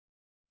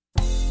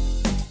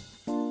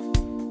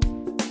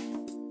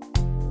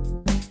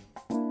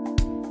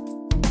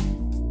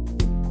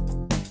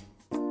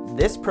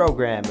This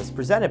program is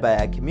presented by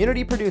a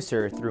community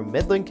producer through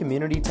Midland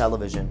Community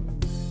Television.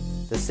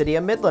 The City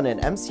of Midland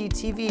and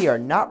MCTV are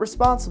not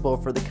responsible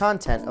for the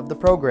content of the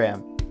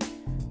program.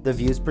 The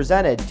views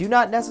presented do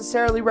not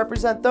necessarily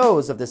represent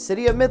those of the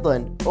City of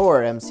Midland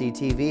or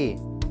MCTV.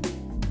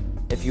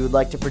 If you would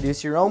like to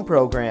produce your own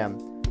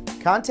program,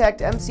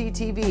 contact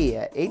MCTV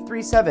at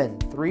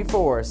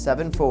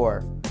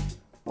 837-3474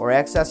 or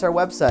access our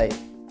website,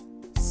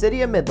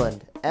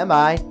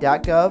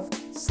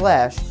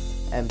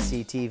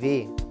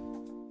 cityofmidlandmi.gov/MCTV.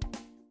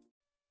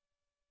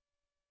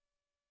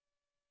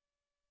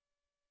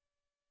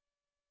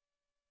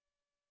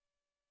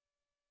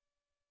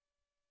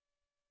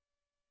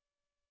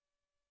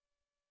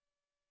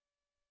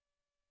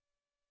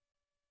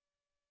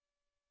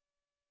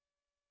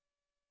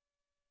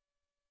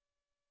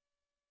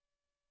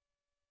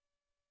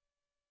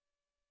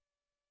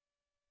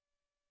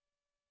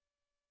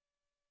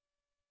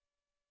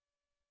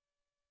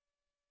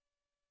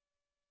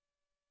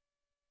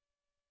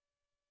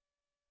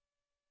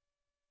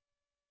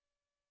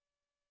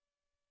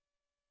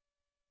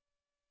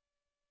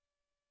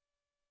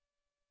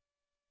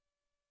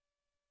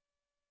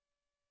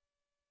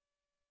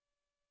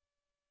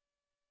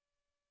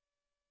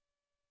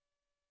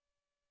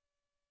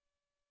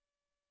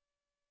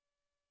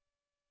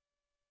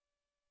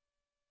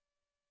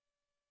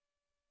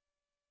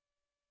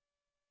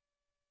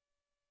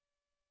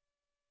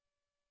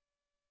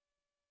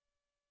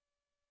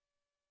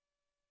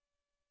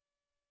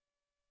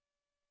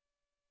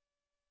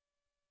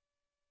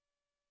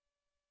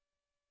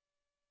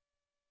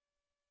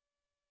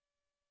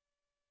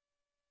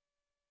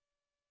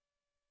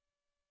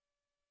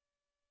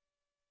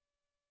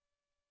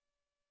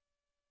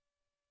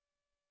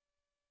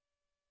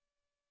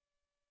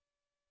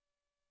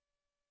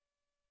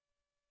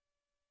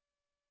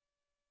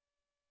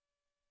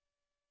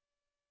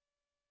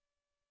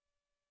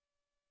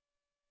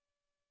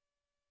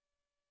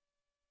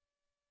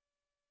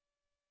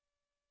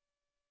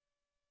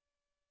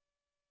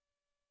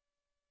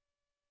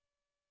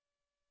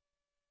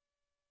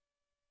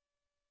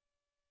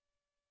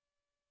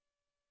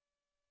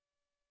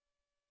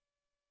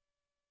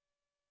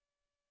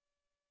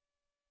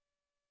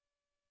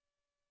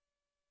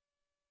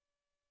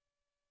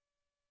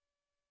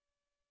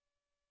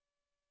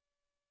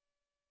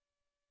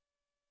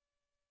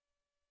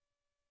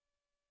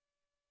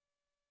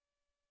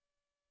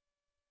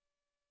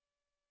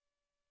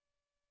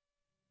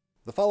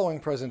 The following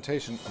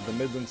presentation of the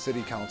Midland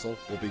City Council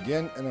will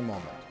begin in a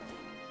moment.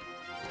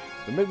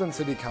 The Midland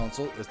City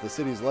Council is the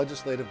city's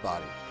legislative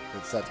body.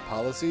 It sets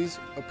policies,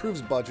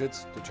 approves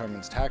budgets,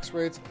 determines tax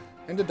rates,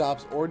 and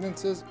adopts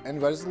ordinances and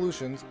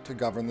resolutions to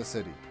govern the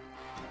city.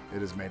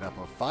 It is made up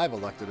of 5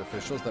 elected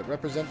officials that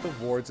represent the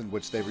wards in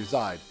which they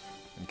reside,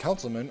 and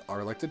councilmen are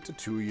elected to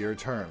 2-year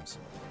terms.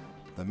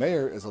 The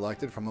mayor is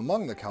elected from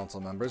among the council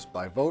members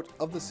by vote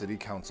of the City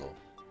Council.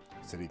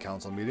 City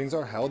Council meetings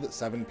are held at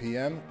 7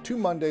 p.m. 2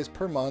 Mondays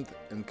per month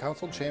in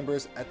council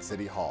chambers at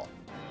City Hall.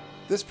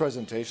 This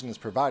presentation is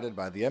provided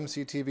by the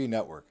MCTV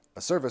Network,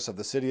 a service of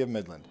the City of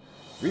Midland.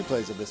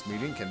 Replays of this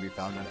meeting can be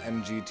found on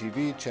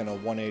MGTV Channel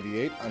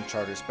 188 on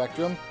Charter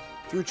Spectrum,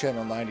 through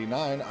Channel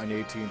 99 on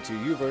AT&T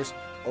Uverse,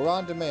 or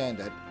on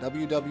demand at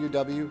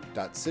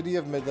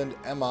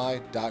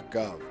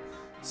www.cityofmidlandmi.gov.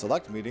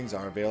 Select meetings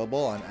are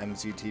available on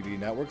MCTV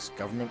Network's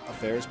Government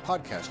Affairs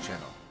podcast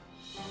channel.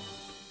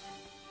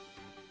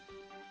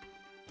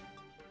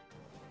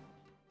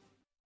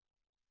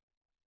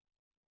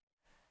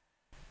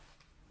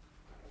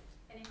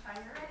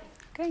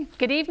 Okay,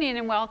 good evening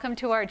and welcome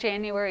to our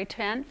January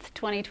 10th,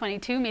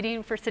 2022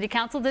 meeting for City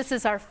Council. This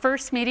is our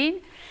first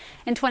meeting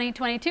in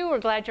 2022. We're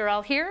glad you're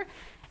all here.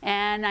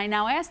 And I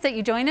now ask that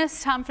you join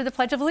us, Tom, for the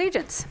Pledge of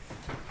Allegiance.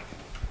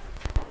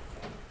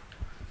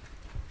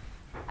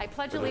 I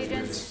pledge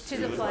allegiance to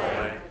the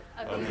flag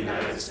of the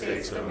United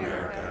States of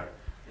America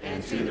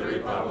and to the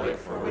republic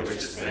for which it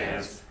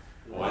stands,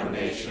 one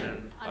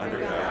nation,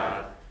 under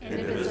God,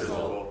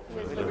 indivisible,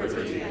 with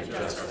liberty and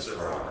justice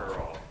for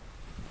all.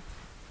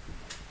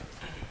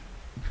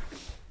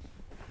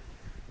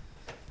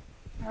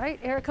 All right,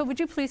 Erica, would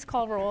you please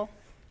call roll?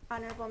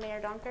 Honorable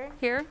Mayor Donker.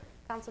 Here.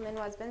 Councilman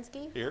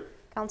Wozbinski. Here.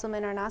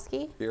 Councilman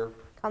Arnosky. Here.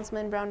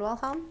 Councilman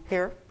Brown-Wilhelm.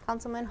 Here.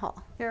 Councilman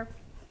Hall. Here.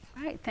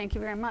 All right, thank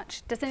you very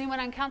much. Does anyone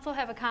on council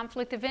have a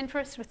conflict of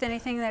interest with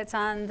anything that's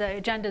on the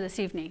agenda this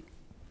evening?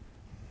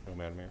 No,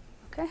 Madam Mayor.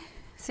 Okay,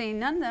 seeing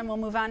none, then we'll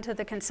move on to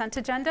the consent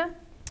agenda.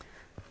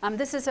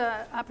 This is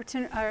an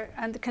opportunity,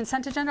 on the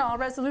consent agenda, all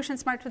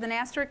resolutions marked with an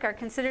asterisk are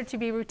considered to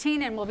be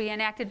routine and will be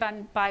enacted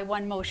by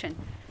one motion.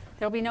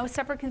 There will be no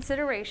separate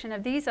consideration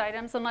of these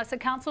items unless a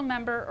council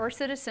member or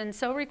citizen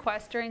so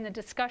requests during the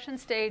discussion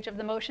stage of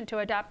the motion to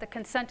adopt the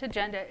consent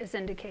agenda is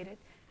indicated.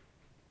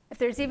 If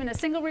there's even a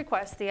single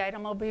request, the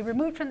item will be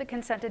removed from the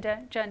consent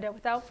agenda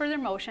without further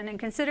motion and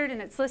considered in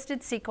its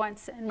listed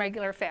sequence in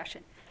regular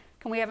fashion.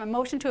 Can we have a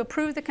motion to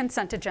approve the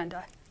consent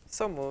agenda?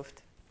 So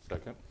moved.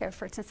 Second. Here,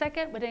 first and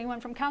second. Would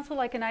anyone from council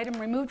like an item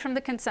removed from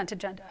the consent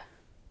agenda?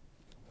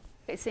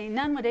 Okay, seeing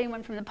none, would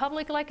anyone from the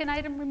public like an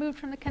item removed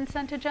from the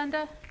consent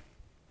agenda?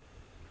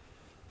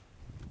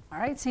 All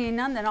right, seeing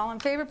none, then all in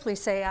favor,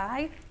 please say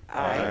aye.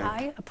 Aye.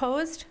 Aye.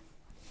 Opposed?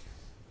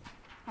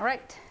 All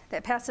right,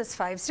 that passes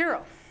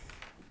 5-0.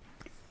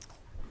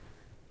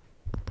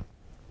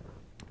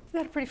 We've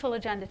got a pretty full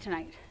agenda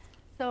tonight.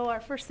 So our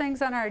first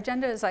things on our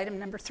agenda is item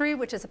number 3,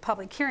 which is a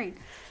public hearing.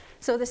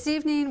 So this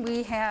evening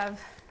we have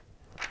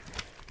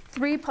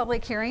 3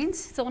 public hearings.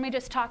 So let me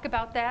just talk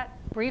about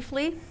that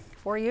briefly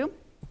for you.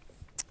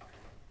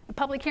 A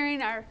public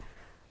hearing, our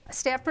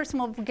staff person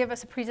will give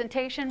us a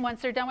presentation.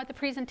 Once they're done with the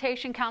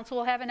presentation, council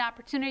will have an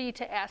opportunity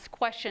to ask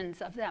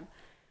questions of them.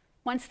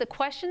 Once the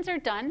questions are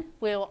done,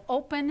 we'll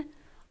open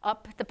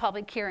up the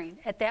public hearing.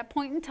 At that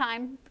point in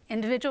time,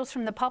 individuals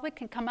from the public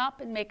can come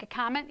up and make a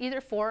comment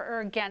either for or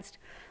against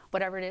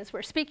whatever it is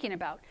we're speaking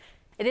about.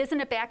 It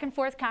isn't a back and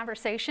forth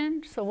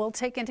conversation, so we'll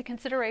take into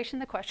consideration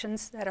the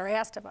questions that are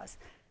asked of us.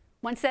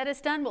 Once that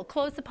is done, we'll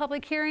close the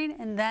public hearing,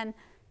 and then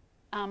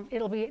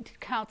it'll be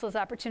council's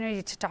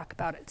opportunity to talk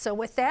about it. So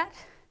with that,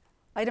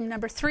 item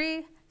number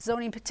 3,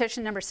 zoning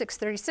petition number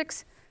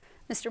 636.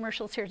 Mr.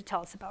 Marshall's here to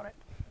tell us about it.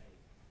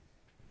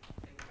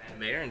 Madam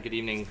Mayor, and good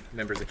evening,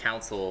 members of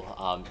council.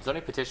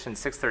 Zoning petition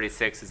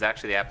 636 is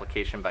actually the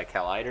application by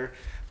Cal Eider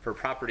for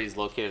properties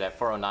located at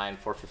 409,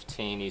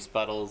 415 East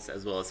Buttles,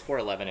 as well as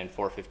 411 and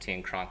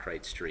 415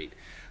 Cronkite Street.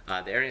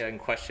 The area in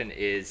question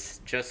is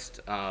just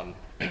about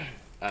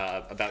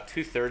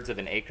 2/3 of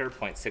an acre,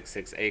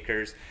 0.66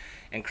 acres.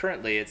 And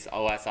currently it's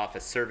OS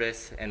office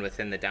service and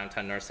within the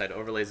downtown Northside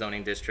overlay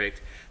zoning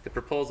district. The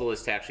proposal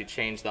is to actually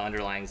change the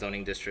underlying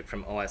zoning district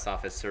from OS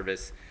office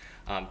service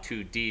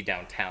to D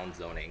downtown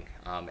zoning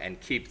and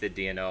keep the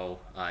DNO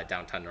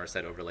downtown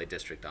Northside overlay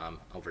district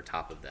over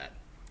top of that.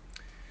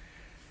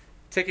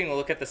 Taking a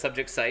look at the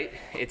subject site,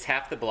 it's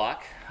half the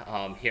block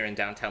here in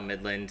downtown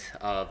Midland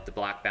of the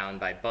block bound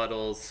by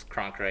Buttles,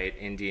 Cronkite,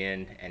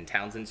 Indian, and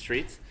Townsend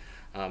streets.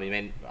 You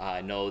may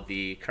know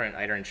the current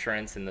Eider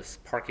Insurance in this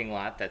parking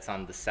lot that's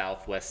on the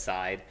southwest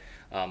side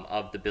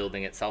of the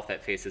building itself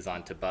that faces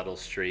onto Buttles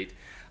Street.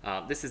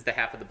 This is the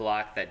half of the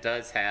block that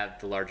does have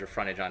the larger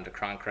frontage onto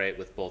Cronkite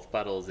with both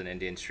Buttles and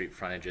Indian Street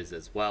frontages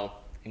as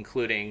well,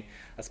 including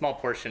a small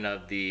portion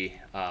of the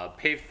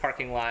paved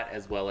parking lot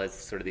as well as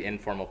sort of the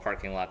informal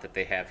parking lot that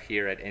they have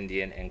here at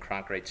Indian and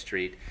Cronkite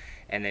Street,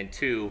 and then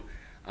 2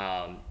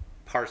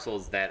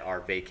 parcels that are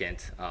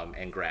vacant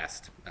and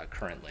grassed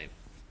currently.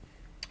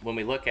 When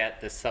we look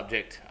at the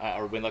subject,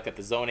 or when we look at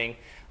the zoning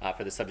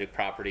for the subject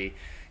property,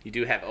 you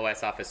do have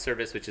OS office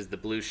service, which is the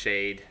blue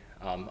shade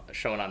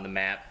shown on the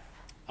map.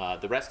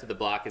 The rest of the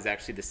block is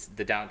actually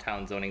the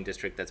downtown zoning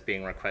district that's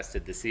being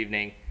requested this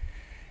evening.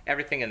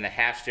 Everything in the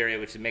hashed area,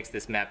 which makes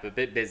this map a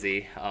bit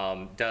busy,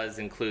 does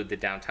include the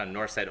downtown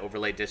Northside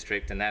overlay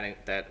district, and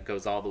that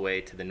goes all the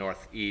way to the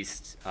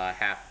northeast,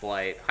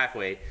 halfway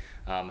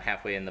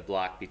in the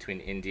block between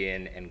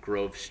Indian and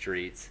Grove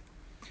Streets.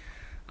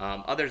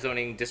 Other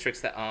zoning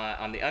districts that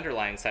on the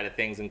underlying side of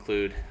things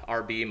include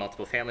RB,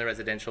 multiple family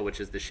residential, which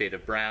is the shade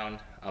of brown,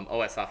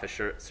 OS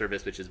office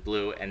service, which is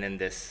blue, and then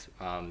this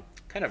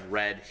kind of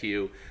red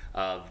hue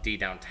of D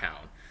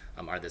downtown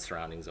are the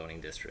surrounding zoning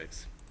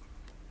districts.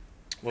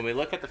 When we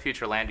look at the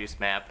future land use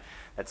map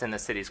that's in the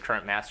city's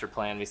current master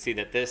plan, we see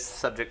that this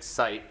subject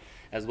site,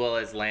 as well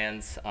as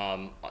lands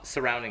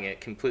surrounding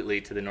it completely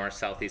to the north,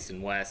 south, east,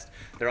 and west,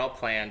 they're all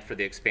planned for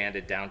the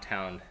expanded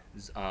downtown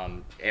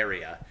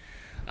area.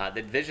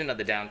 The vision of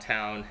the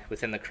downtown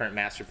within the current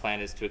master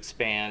plan is to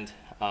expand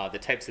the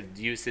types of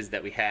uses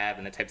that we have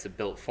and the types of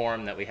built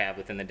form that we have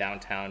within the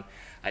downtown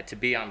to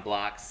be on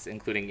blocks,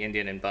 including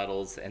Indian and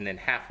Buttles, and then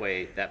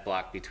halfway that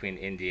block between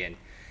Indian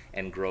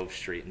and Grove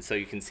Street. And so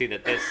you can see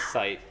that this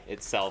site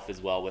itself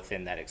is well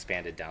within that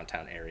expanded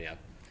downtown area.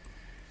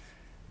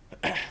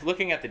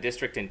 Looking at the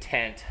district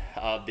intent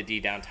of the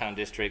D downtown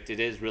district, it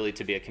is really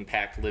to be a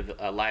compact,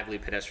 lively,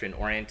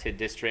 pedestrian-oriented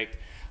district,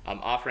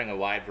 offering a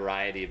wide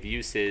variety of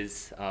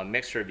uses,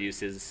 mixture of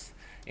uses,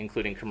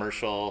 including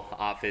commercial,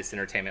 office,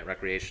 entertainment,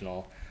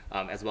 recreational,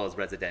 as well as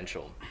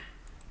residential.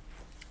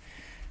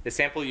 The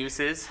sample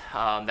uses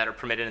that are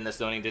permitted in this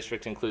zoning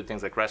district include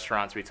things like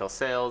restaurants, retail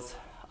sales,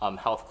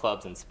 health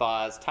clubs and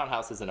spas,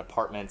 townhouses and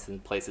apartments,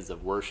 and places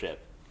of worship.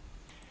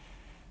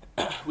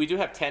 We do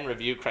have 10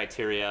 review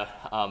criteria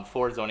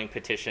for zoning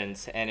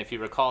petitions, and if you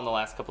recall in the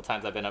last couple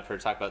times I've been up here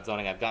to talk about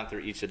zoning, I've gone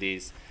through each of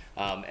these,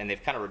 and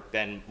they've kind of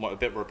been a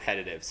bit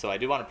repetitive. So I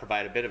do want to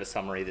provide a bit of a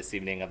summary this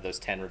evening of those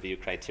 10 review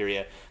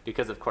criteria,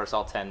 because of course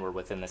all 10 were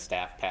within the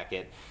staff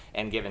packet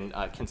and given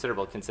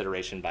considerable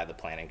consideration by the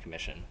Planning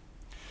Commission.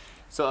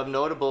 So of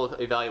notable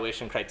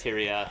evaluation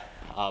criteria,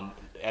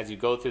 as you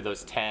go through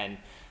those 10,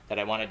 that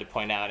I wanted to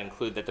point out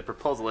include that the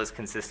proposal is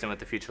consistent with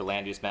the future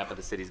land use map of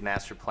the city's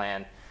master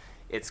plan.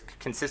 It's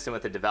consistent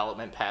with the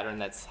development pattern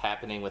that's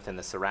happening within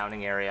the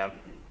surrounding area.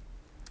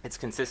 It's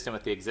consistent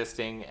with the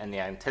existing and the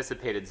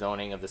anticipated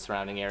zoning of the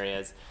surrounding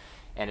areas.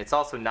 And it's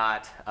also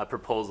not a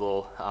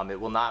proposal, it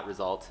will not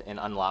result in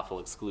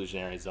unlawful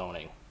exclusionary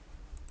zoning.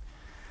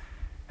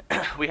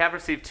 We have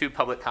received 2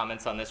 public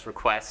comments on this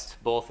request,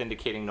 both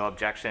indicating no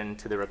objection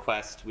to the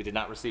request. We did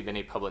not receive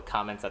any public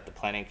comments at the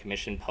Planning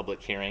Commission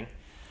public hearing.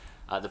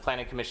 The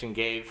Planning Commission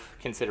gave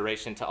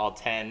consideration to all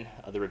 10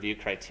 of the review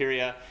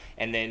criteria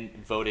and then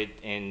voted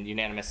in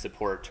unanimous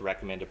support to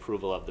recommend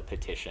approval of the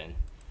petition.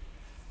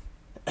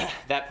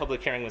 That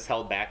public hearing was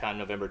held back on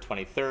November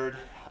 23rd.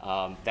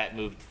 That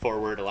moved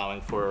forward,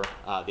 allowing for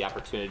the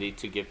opportunity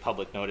to give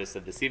public notice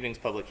of this evening's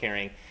public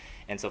hearing.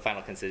 And so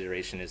final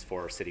consideration is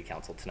for City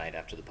Council tonight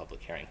after the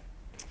public hearing.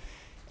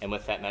 And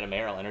with that, Madam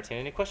Mayor, I'll entertain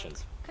any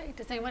questions. Okay,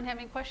 does anyone have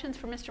any questions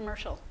for Mr.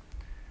 Marshall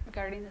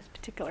regarding this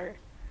particular?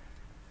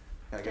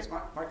 I guess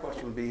my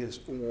question would be is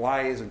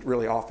why isn't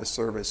really office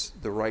service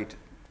the right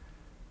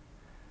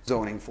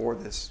zoning for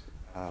this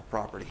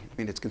property?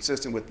 I mean, it's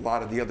consistent with a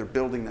lot of the other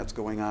building that's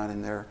going on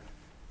in there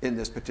in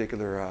this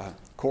particular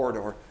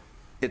corridor.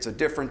 It's a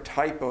different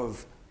type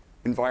of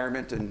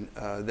environment and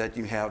that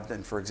you have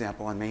than, for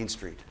example, on Main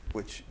Street,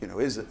 which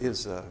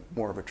is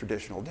more of a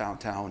traditional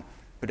downtown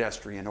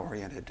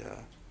pedestrian-oriented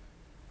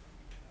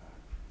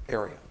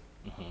area.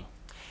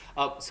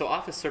 Mm-hmm. So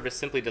office service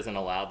simply doesn't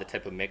allow the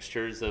type of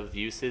mixtures of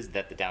uses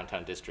that the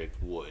downtown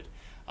district would.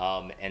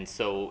 And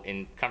so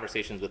in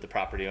conversations with the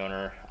property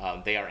owner,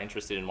 they are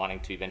interested in wanting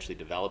to eventually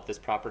develop this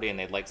property, and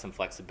they'd like some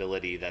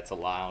flexibility that's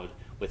allowed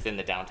within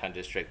the downtown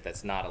district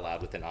that's not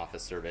allowed within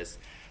office service.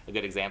 A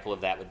good example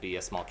of that would be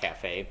a small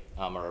cafe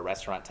or a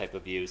restaurant type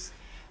of use.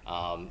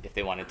 If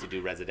they wanted to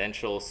do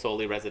residential,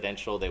 solely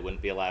residential, they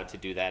wouldn't be allowed to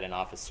do that in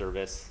office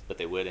service, but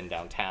they would in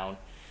downtown.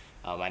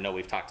 I know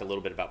we've talked a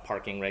little bit about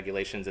parking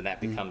regulations, and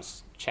that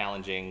becomes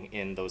challenging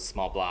in those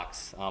small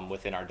blocks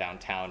within our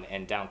downtown,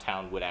 and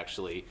downtown would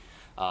actually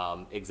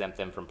exempt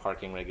them from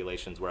parking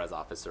regulations, whereas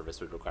office service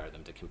would require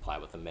them to comply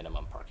with a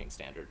minimum parking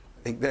standard.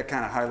 I think that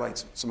kind of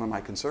highlights some of my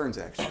concerns,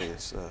 actually,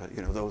 is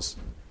those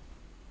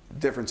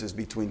differences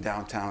between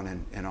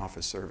downtown and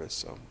office service.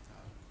 So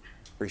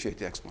appreciate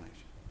the explanation.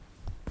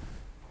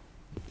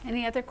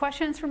 Any other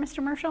questions for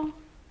Mr. Marshall?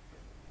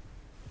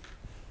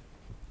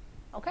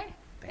 Okay,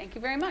 thank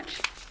you very much.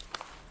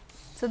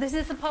 So this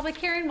is the public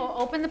hearing. We'll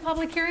open the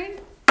public hearing.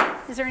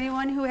 Is there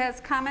anyone who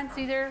has comments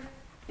either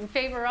in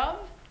favor of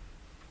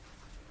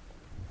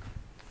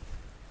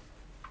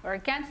or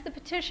against the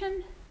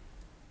petition?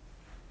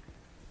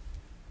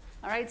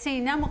 All right,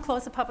 seeing none, we'll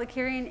close the public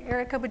hearing.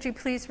 Erica, would you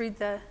please read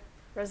the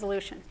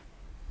resolution?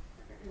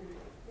 This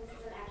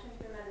is an action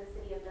to amend the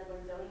City of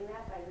Midland zoning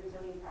map by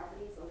rezoning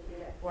properties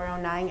located at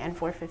 409 and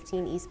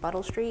 415 East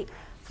Buttle Street,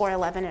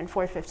 411 and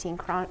 415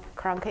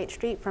 Cronkite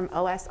Street from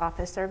OS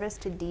Office Service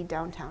to D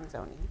Downtown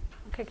zoning.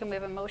 Okay, can we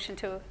have a motion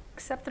to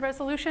accept the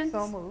resolution?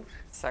 So moved.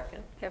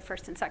 Second. We have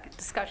first and second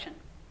discussion.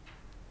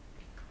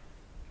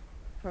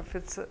 If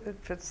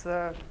it's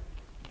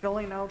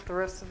filling out the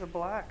rest of the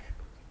block,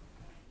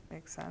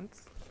 makes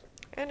sense.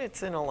 And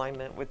it's in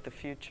alignment with the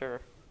future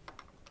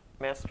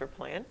master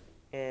plan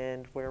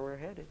and where we're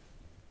headed.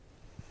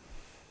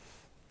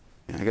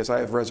 I guess I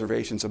have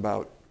reservations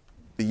about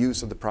the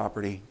use of the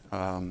property.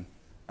 I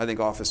think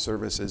office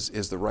service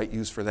is the right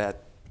use for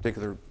that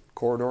particular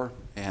corridor,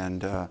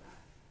 and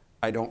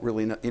I don't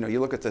really know. You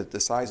look at the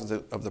size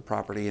of the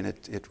property, and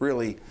it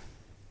really,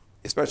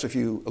 especially if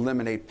you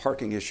eliminate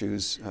parking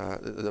issues,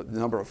 the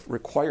number of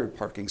required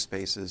parking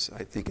spaces,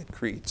 I think it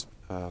creates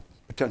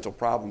potential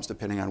problems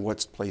depending on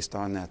what's placed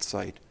on that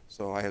site.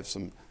 So I have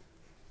some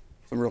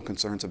real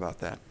concerns about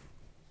that.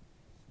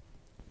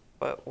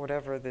 But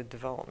whatever the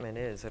development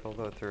is, it'll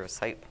go through a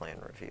site plan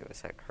review,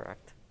 is that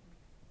correct?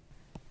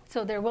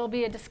 So there will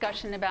be a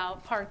discussion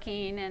about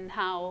parking and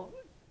how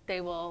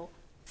they will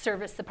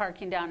service the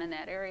parking down in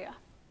that area.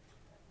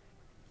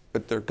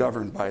 But they're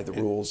governed by the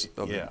rules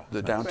of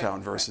the downtown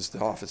Right. versus the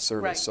office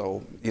service. Right.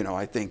 So,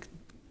 I think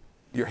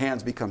your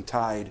hands become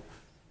tied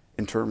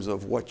in terms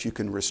of what you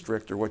can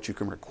restrict or what you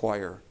can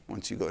require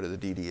once you go to the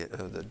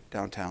the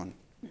downtown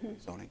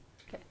zoning.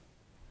 Okay.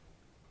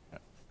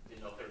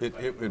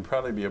 It would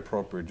probably be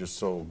appropriate, just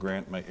so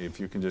Grant,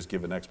 if you can just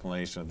give an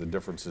explanation of the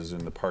differences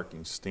in the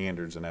parking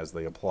standards and as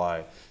they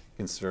apply,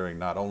 considering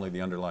not only the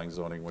underlying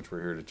zoning, which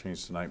we're here to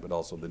change tonight, but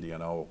also the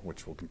DNO,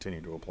 which will continue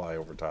to apply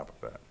over top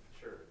of that.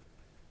 Sure.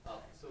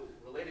 So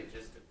related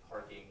just to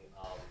parking,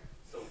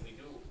 so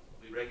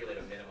we regulate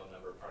a minimum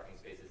number of parking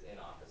spaces in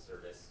office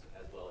service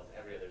as well as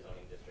every other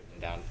zoning district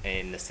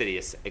in the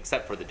city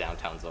except for the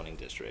downtown zoning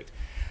district.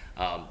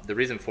 The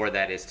reason for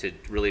that is to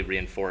really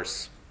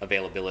reinforce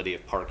availability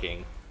of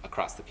parking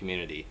across the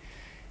community.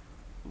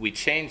 We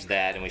change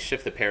that and we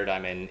shift the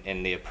paradigm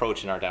in the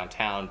approach in our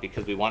downtown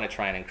because we want to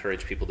try and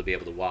encourage people to be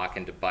able to walk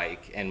and to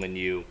bike. And when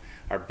you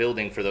are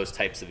building for those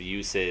types of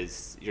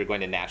uses, you're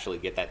going to naturally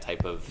get that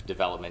type of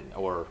development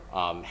or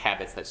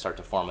habits that start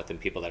to form within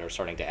people that are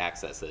starting to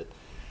access it.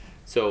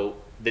 So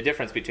the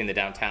difference between the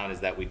downtown is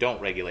that we don't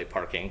regulate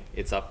parking.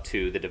 It's up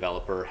to the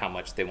developer how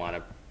much they want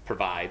to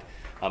provide,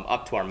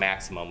 up to our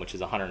maximum, which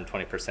is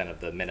 120% of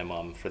the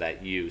minimum for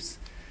that use.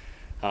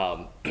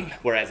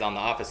 Whereas on the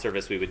office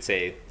service, we would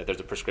say that there's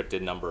a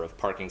prescripted number of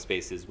parking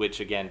spaces, which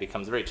again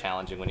becomes very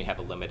challenging when you have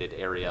a limited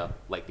area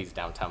like these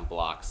downtown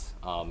blocks.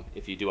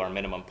 If you do our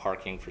minimum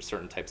parking for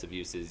certain types of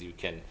uses, you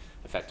can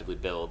effectively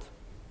build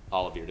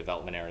all of your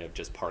development area of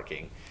just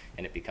parking,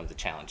 and it becomes a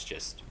challenge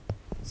just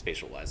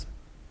spatial-wise.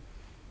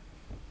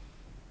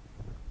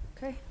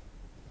 Okay.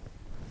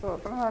 So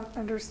if I'm not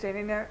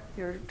understanding that,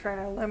 you're trying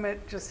to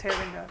limit just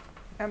having an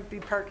empty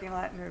parking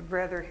lot, and you'd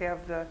rather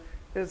have the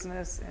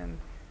business and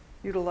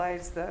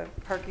utilize the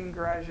parking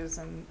garages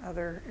and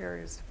other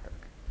areas to park.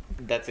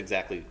 That's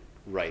exactly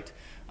right.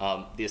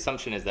 The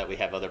assumption is that we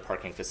have other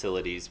parking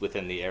facilities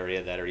within the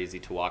area that are easy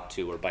to walk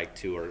to or bike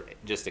to or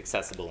just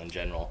accessible in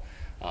general,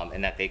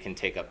 and that they can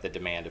take up the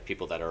demand of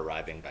people that are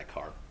arriving by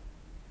car.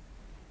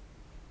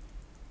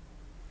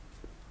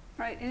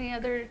 All right, any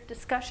other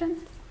discussion?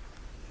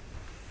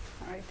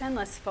 All right, then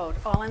let's vote.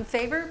 All in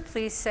favor,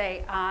 please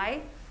say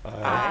aye.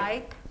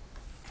 Aye.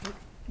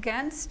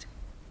 Against?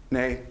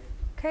 Nay.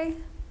 Okay,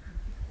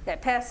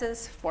 that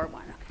passes 4-1.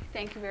 Okay,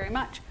 thank you very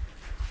much.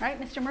 All right,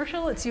 Mr.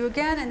 Marshall, it's you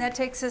again, and that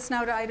takes us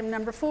now to item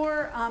number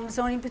 4,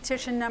 zoning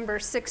petition number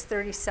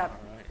 637.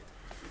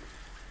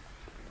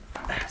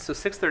 So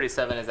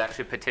 637 is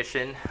actually a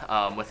petition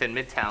within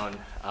Midtown,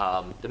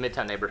 the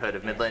Midtown neighborhood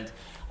of Midland,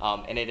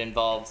 and it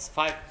involves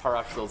 5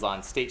 parcels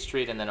on State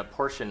Street and then a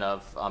portion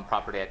of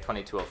property at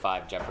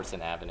 2205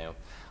 Jefferson Avenue.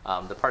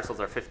 The parcels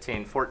are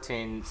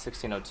 1514,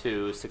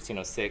 1602,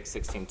 1606,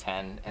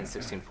 1610, and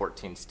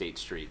 1614 State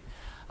Street.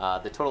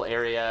 The total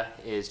area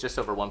is just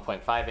over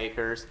 1.5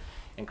 acres,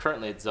 and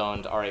currently it's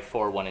zoned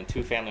RA4, 1 and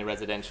 2 family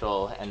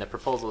residential, and the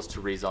proposal is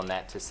to rezone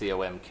that to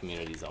COM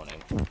community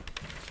zoning.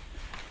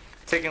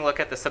 Taking a look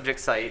at the subject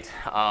site,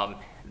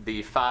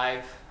 the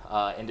 5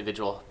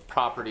 individual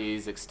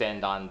properties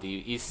extend on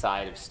the east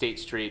side of State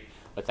Street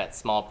with that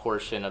small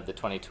portion of the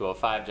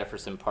 2205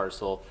 Jefferson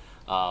parcel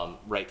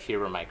right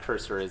here where my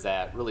cursor is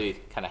at, really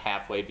kind of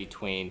halfway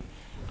between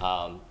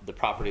the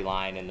property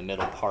line and the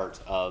middle part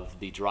of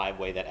the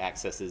driveway that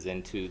accesses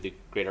into the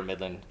Greater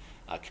Midland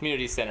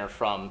Community Center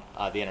from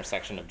the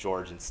intersection of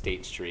George and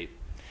State Street.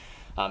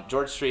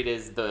 George Street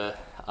is the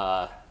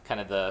kind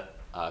of the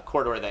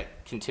corridor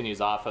that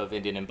continues off of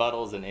Indian and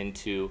Buttles and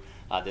into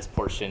this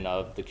portion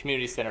of the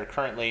community center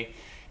currently,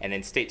 and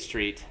then State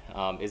Street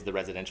is the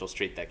residential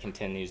street that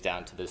continues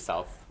down to the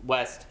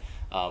southwest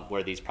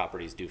where these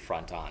properties do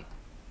front on.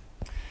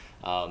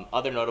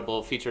 Other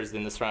notable features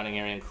in the surrounding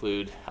area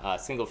include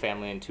single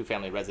family and 2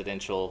 family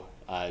residential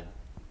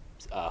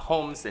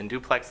homes and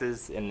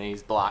duplexes in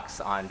these blocks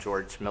on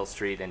George Mill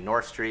Street and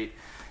North Street.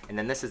 And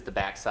then this is the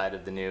backside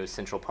of the new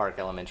Central Park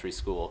Elementary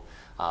School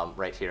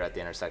right here at the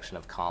intersection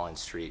of Collins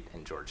Street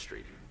and George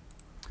Street.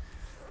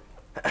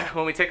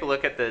 When we take a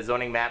look at the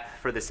zoning map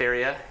for this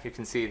area, you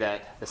can see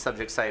that the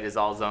subject site is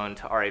all zoned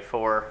to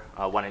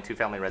RA4, 1 and 2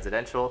 family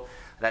residential.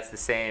 That's the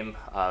same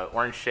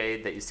orange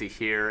shade that you see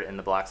here in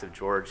the blocks of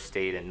George,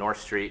 State, and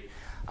North Street.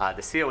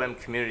 The COM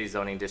community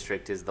zoning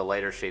district is the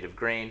lighter shade of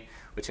green,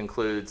 which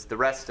includes the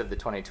rest of the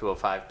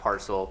 2205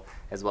 parcel,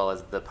 as well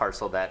as the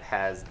parcel that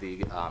has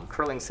the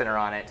curling center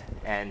on it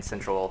and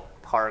Central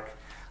Park,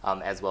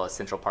 as well as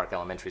Central Park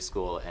Elementary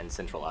School and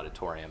Central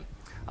Auditorium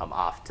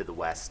off to the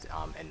west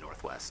and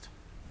northwest.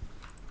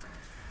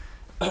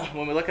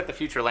 When we look at the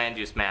future land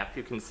use map,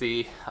 you can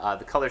see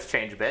the colors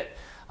change a bit,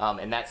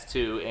 and that's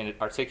to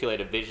articulate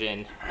a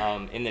vision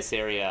in this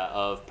area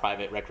of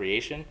private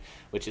recreation,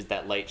 which is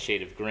that light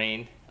shade of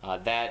green.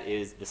 That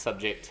is the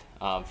subject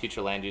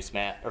future land use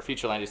map or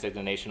future land use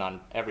designation on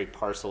every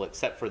parcel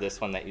except for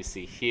this one that you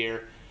see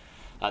here.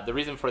 The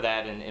reason for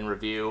that in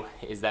review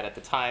is that at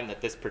the time that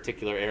this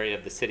particular area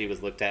of the city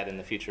was looked at in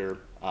the future,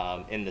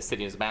 in the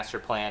city's master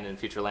plan and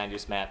future land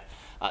use map,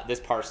 this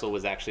parcel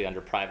was actually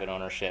under private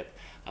ownership,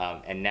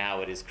 and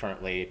now it is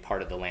currently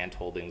part of the land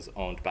holdings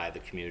owned by the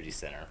community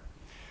center.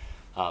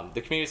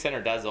 The community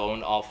center does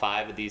own all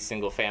 5 of these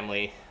single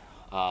family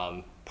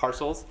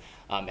parcels,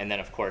 and then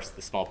of course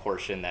the small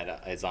portion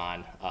that is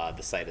on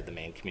the site of the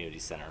main community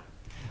center.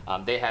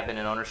 They have been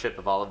in ownership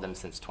of all of them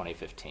since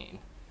 2015.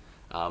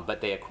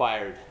 But they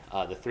acquired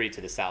the 3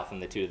 to the south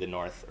and the 2 to the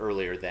north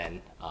earlier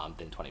than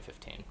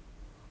 2015.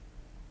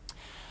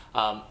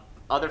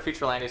 Other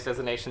future land use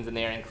designations in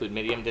the area include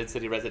medium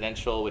density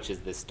residential, which is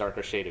this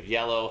darker shade of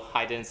yellow,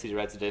 high density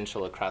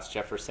residential across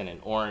Jefferson and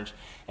Orange,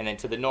 and then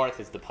to the north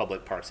is the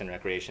public parks and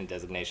recreation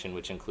designation,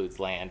 which includes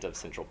land of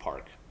Central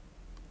Park.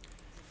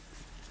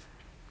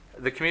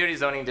 The community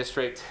zoning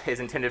district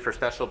is intended for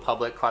special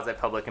public,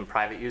 quasi-public, and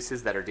private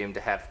uses that are deemed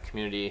to have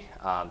community,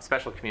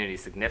 special community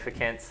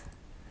significance.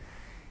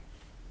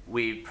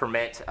 We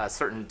permit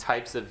certain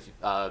types of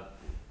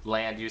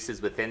land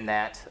uses within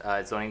that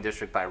zoning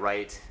district by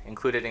right.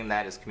 Included in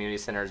that is community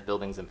centers,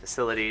 buildings, and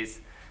facilities,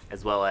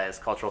 as well as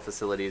cultural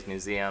facilities,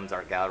 museums,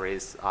 art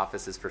galleries,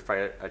 offices for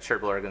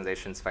charitable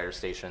organizations, fire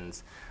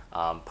stations,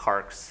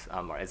 parks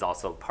is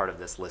also part of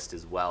this list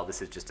as well.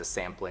 This is just a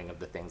sampling of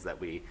the things that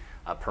we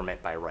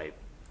permit by right.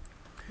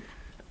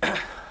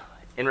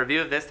 In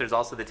review of this, there's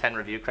also the 10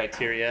 review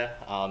criteria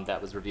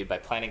that was reviewed by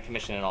Planning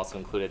Commission and also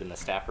included in the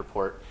staff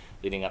report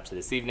leading up to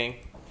this evening.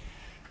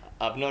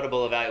 Of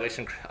notable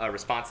evaluation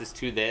responses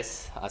to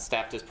this,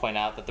 staff does point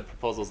out that the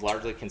proposal is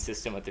largely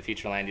consistent with the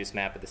future land use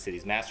map of the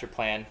city's master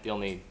plan. The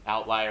only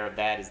outlier of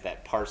that is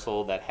that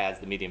parcel that has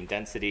the medium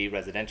density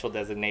residential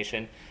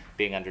designation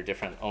being under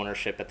different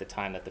ownership at the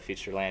time that the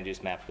future land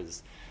use map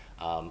was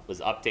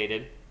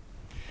updated.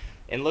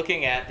 In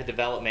looking at the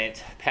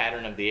development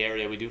pattern of the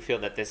area, we do feel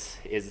that this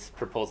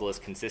proposal is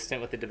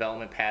consistent with the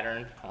development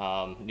pattern.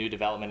 New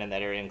development in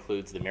that area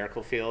includes the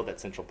Miracle Field at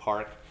Central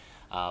Park.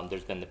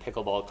 There's been the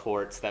pickleball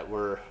courts that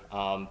were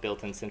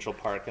built in Central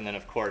Park, and then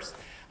of course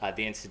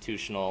the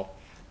institutional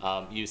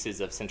uses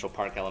of Central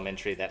Park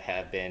Elementary that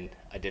have been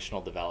additional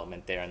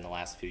development there in the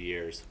last few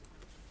years.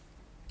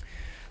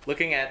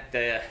 Looking at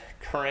the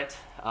current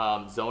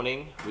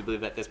zoning, we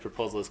believe that this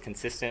proposal is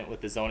consistent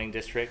with the zoning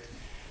district.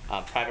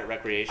 Private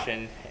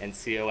recreation and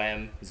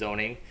COM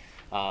zoning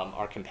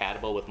are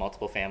compatible with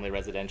multiple family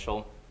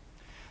residential.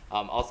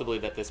 Also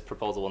believe that this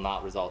proposal will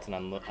not result in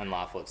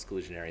unlawful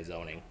exclusionary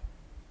zoning.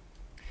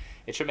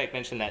 It should make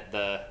mention that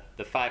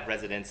the 5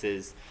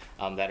 residences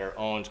that are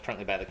owned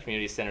currently by the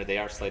community center, they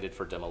are slated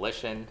for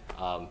demolition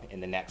in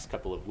the next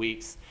couple of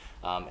weeks.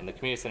 And the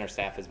community center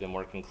staff has been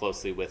working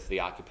closely with the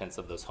occupants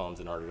of those homes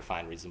in order to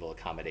find reasonable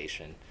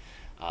accommodation.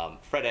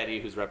 Fred Eddy,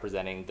 who's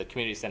representing the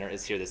community center,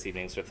 is here this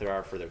evening, so if there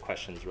are further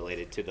questions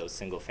related to those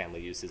single family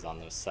uses on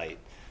those site,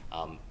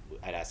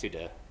 I'd ask you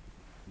to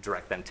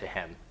direct them to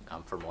him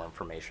for more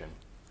information.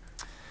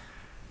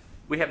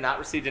 We have not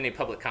received any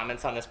public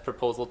comments on this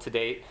proposal to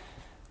date,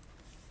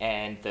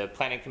 and the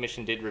Planning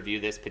Commission did review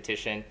this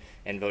petition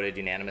and voted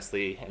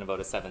unanimously in a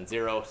vote of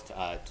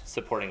 7-0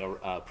 supporting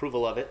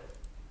approval of it.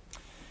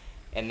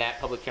 And that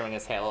public hearing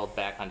is held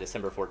back on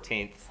December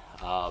 14th.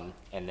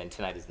 And then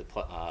tonight is the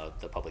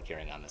public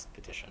hearing on this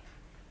petition.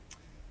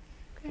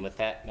 Okay. And with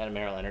that, Madam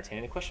Mayor, I'll entertain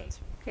any questions.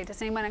 Okay,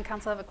 does anyone in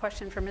council have a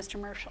question for Mr.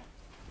 Marshall?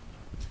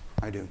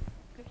 I do.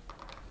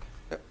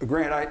 Okay.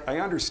 Grant, I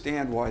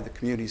understand why the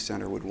community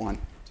center would want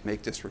to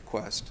make this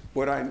request.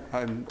 What I'm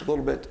a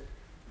little bit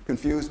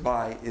confused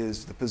by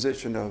is the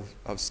position of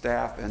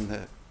staff and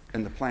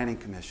the Planning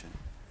Commission.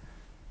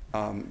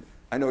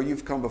 I know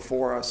you've come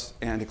before us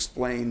and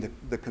explained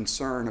the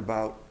concern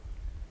about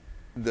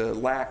the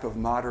lack of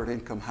moderate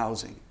income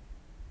housing,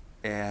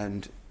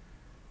 and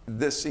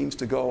this seems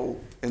to go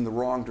in the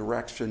wrong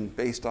direction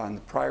based on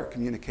the prior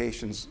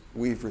communications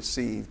we've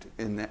received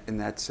in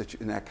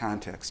that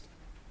context.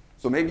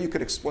 So maybe you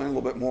could explain a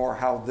little bit more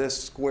how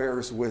this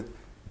squares with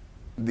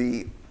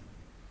the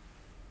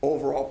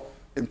overall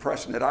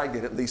impression that I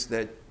get, at least,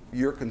 that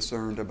you're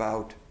concerned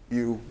about,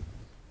 you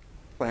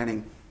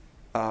planning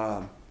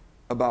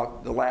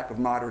about the lack of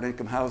moderate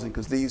income housing,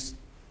 because these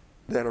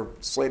that are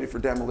slated for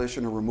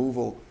demolition or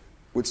removal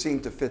would seem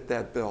to fit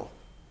that bill.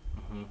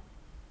 Mm-hmm.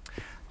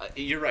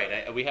 You're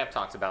right. We have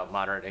talked about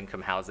moderate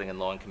income housing and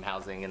low income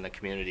housing in the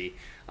community,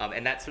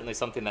 and that's certainly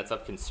something that's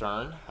of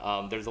concern.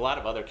 There's a lot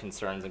of other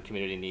concerns and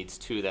community needs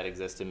too that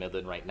exist in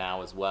Midland right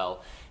now as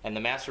well. And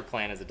the master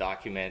plan is a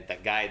document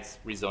that guides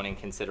rezoning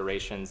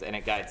considerations, and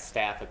it guides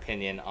staff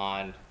opinion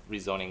on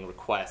rezoning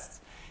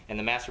requests. And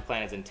the master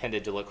plan is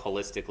intended to look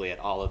holistically at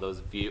all of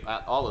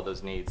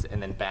those needs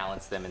and then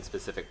balance them in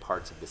specific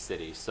parts of the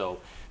city. So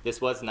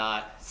this was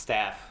not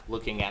staff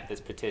looking at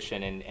this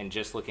petition and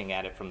just looking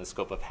at it from the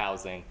scope of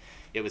housing.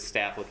 It was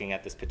staff looking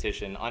at this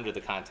petition under the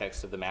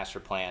context of the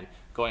master plan,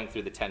 going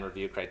through the 10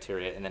 review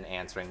criteria and then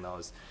answering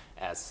those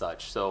as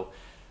such. So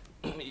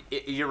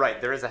you're right,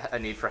 there is a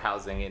need for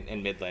housing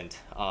in Midland,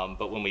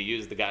 but when we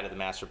use the guide of the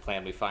master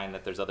plan, we find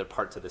that there's other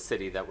parts of the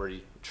city that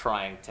we're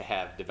trying to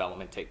have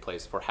development take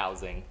place for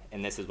housing,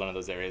 and this is one of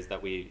those areas that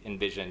we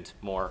envisioned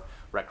more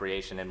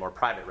recreation and more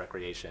private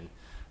recreation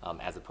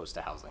as opposed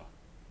to housing.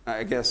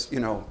 I guess,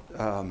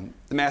 the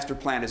master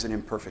plan is an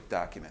imperfect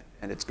document,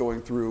 and it's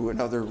going through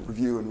another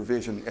review and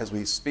revision as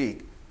we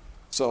speak.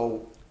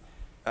 So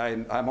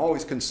I'm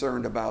always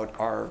concerned about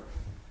our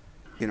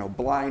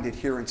blind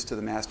adherence to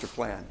the master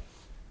plan.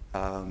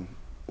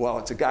 While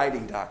it's a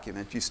guiding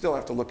document, you still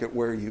have to look at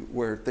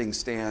where things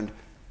stand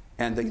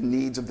and the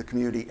needs of the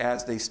community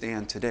as they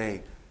stand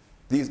today.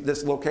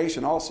 This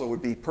location also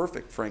would be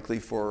perfect, frankly,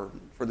 for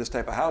this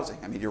type of housing.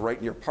 I mean, you're right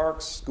near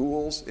parks,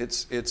 schools.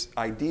 It's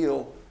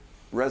ideal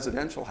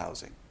residential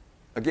housing.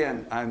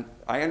 Again,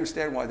 I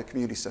understand why the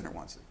community center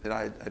wants it, and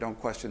I don't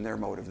question their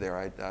motive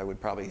there. I would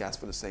probably ask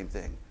for the same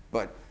thing.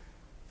 But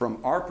from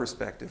our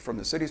perspective, from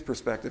the city's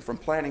perspective, from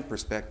planning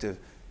perspective,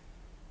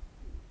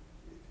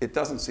 it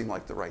doesn't seem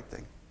like the right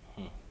thing.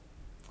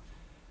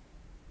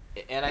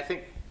 And I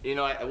think,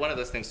 one of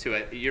those things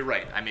too, you're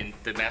right. I mean,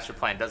 the master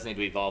plan does need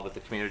to evolve with the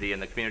community,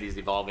 and the community is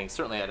evolving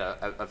certainly at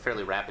a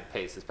fairly rapid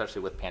pace,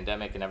 especially with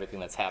pandemic and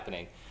everything that's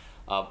happening.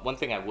 One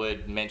thing I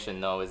would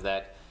mention, though, is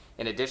that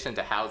in addition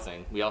to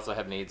housing, we also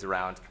have needs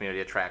around community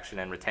attraction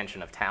and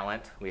retention of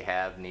talent. We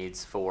have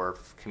needs for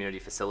community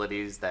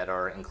facilities that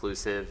are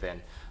inclusive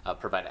and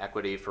provide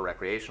equity for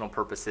recreational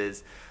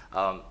purposes.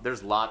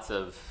 There's lots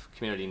of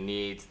community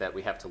needs that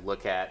we have to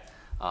look at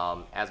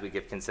as we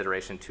give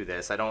consideration to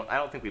this. I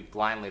don't think we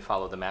blindly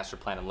follow the master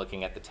plan and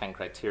looking at the 10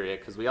 criteria,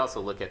 because we also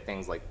look at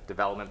things like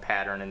development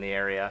pattern in the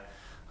area,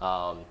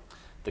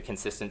 the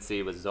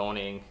consistency with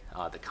zoning,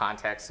 the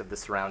context of the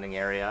surrounding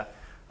area.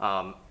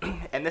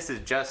 And this is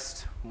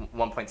just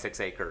 1.6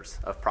 acres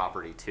of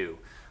property too.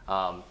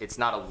 It's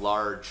not a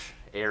large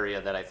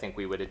area that I think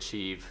we would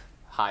achieve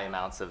high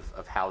amounts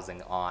of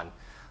housing on,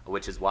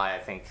 which is why I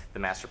think the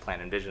master plan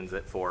envisions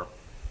it for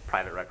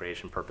private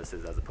recreation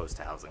purposes as opposed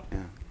to housing.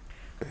 Yeah.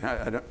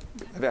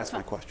 I've asked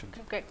my questions.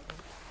 Okay, great.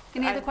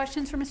 Any other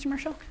questions for Mr.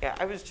 Marshall? Yeah,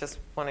 I was just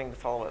wanting to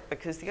follow up,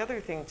 because the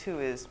other thing too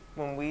is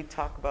when we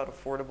talk about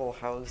affordable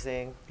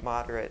housing,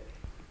 moderate,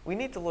 we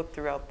need to look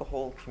throughout the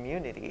whole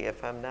community,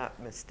 if I'm not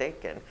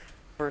mistaken,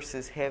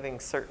 versus having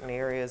certain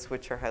areas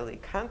which are highly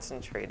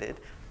concentrated,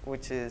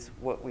 which is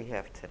what we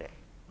have today.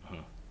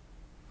 Mm-hmm.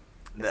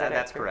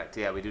 That's correct.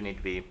 Yeah, we do need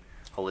to be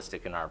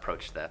holistic in our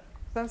approach to that.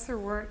 Since there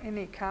weren't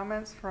any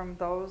comments from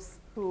those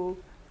who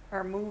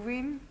are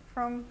moving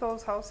from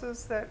those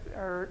houses that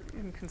are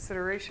in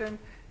consideration,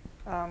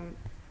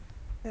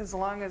 as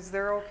long as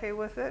they're okay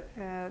with it,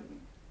 then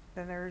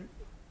there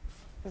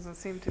doesn't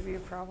seem to be a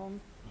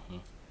problem.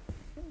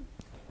 Mm-hmm.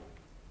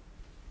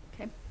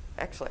 Okay.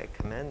 Actually, I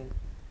commend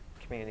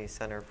Community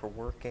Center for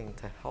working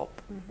to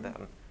help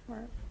them.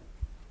 Right.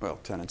 Well,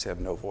 tenants have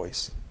no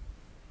voice.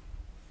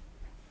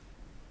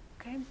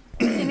 Okay.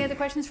 Any other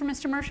questions for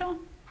Mr. Marshall?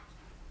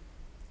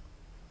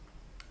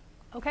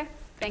 Okay,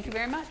 thank you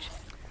very much.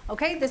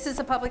 Okay, this is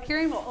a public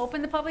hearing. We'll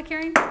open the public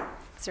hearing.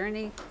 Is there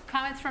any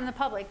comments from the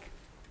public?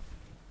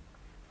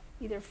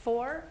 Either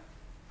for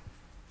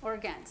or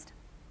against?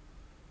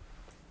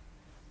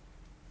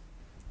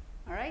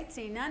 All right,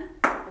 seeing none,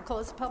 we'll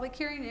close the public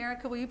hearing.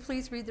 Erica, will you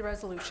please read the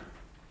resolution?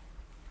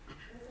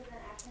 This is an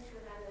action to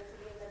amend the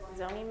City of Midland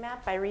zoning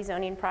map by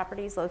rezoning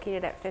properties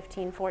located at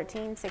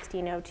 1514,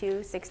 1602,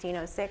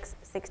 1606,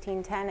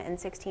 1610, and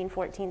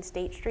 1614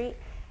 State Street,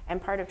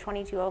 and part of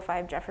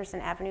 2205 Jefferson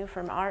Avenue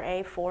from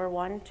RA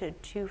 4-1 to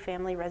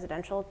 2-family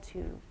residential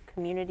to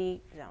community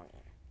zoning.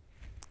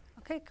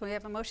 Okay, can we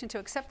have a motion to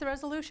accept the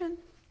resolution?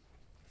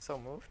 So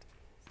moved.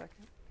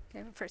 Second.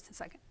 Okay, first and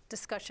second.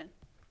 Discussion.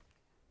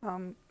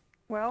 The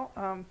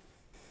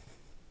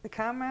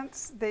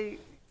comments,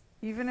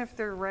 even if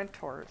they're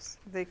renters,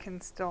 they can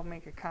still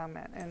make a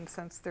comment. And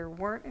since there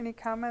weren't any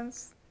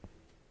comments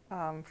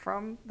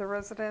from the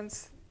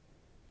residents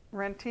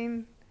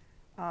renting,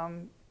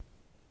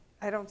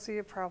 I don't see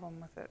a problem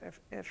with it.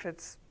 If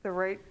it's the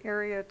right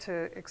area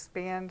to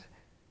expand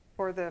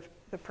for the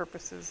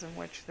purposes in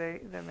which the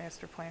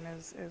master plan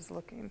is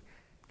looking.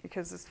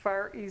 Because it's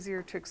far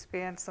easier to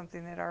expand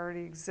something that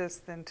already exists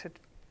than to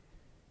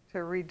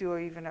redo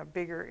even a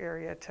bigger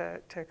area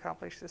to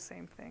accomplish the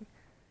same thing.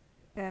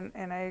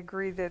 And I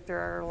agree that there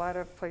are a lot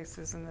of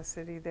places in the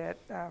city that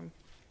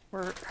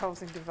where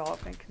housing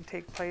development can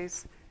take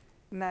place,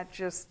 not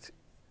just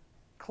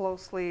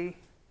closely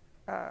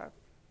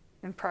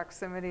in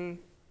proximity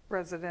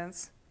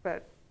residents,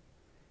 but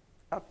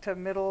up to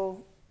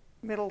middle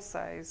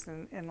size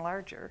and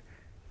larger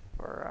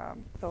for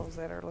those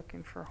that are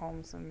looking for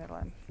homes in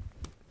Midland,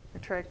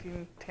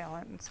 attracting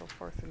talent and so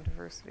forth and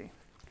diversity.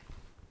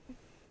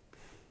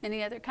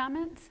 Any other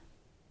comments?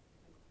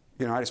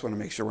 You know, I just want to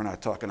make sure we're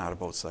not talking out of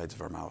both sides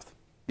of our mouth.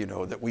 You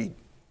know, that we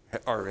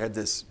had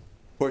this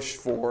push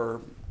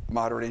for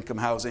moderate income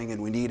housing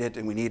and we need it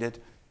and we need it.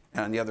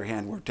 And on the other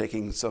hand, we're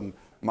taking some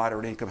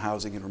moderate income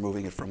housing and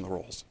removing it from the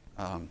rolls.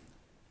 I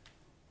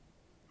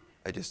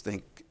just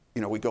think,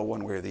 you know, we go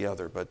one way or the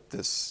other, but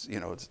this, you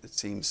know, it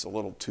seems a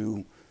little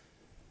too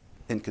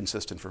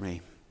inconsistent for me.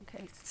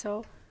 Okay,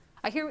 so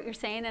I hear what you're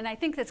saying, and I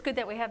think it's good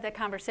that we have that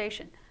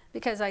conversation,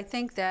 because I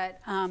think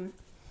that,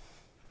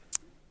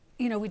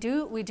 you know, we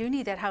do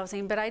need that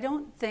housing, but I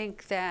don't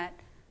think that,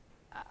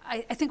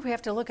 I think we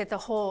have to look at the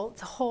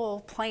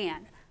whole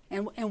plan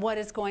and what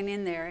is going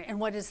in there and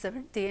what is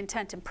the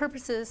intent and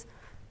purposes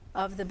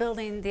of the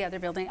building, the other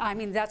building. I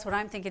mean, that's what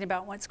I'm thinking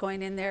about, what's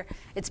going in there.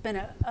 It's been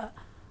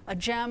a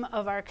gem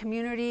of our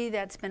community.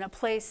 That's been a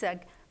place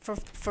that for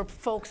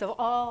folks of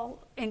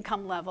all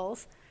income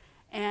levels,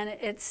 and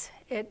it's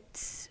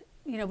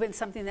you know, been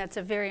something that's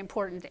a very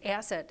important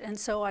asset. And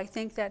so I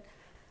think that,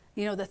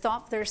 you know,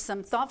 there's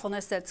some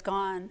thoughtfulness that's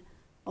gone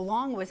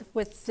along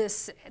with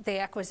the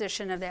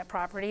acquisition of that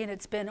property, and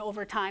it's been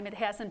over time. It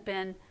hasn't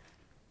been,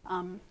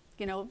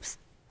 you know,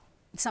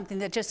 something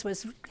that just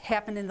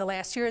happened in the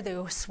last year.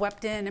 They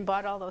swept in and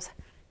bought all those,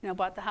 you know,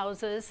 bought the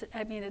houses.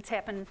 I mean, it's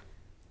happened,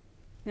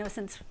 you know,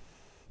 since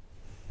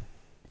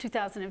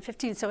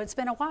 2015, so it's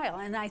been a while.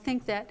 And I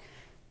think that,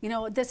 you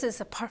know, this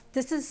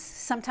is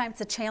sometimes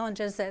the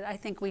challenges that I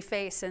think we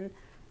face, and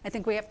I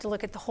think we have to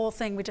look at the whole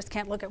thing. We just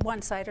can't look at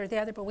one side or the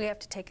other, but we have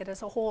to take it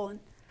as a whole. And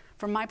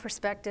from my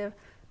perspective,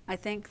 I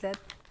think that,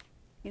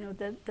 you know,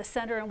 the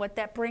center and what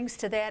that brings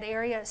to that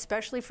area,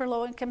 especially for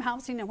low-income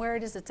housing and where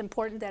it is, it's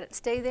important that it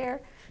stay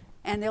there,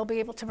 and they'll be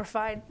able to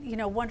provide, you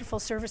know, wonderful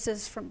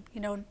services from,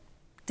 you know,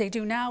 they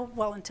do now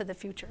well into the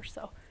future.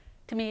 So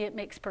to me, it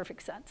makes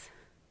perfect sense,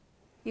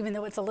 even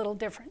though it's a little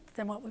different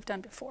than what we've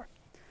done before.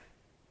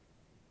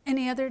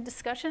 Any other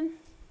discussion?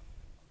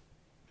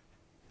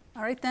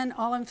 All right then,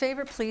 all in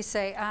favor, please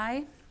say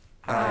aye.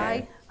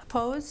 Aye.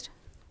 Opposed?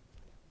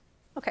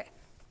 Okay,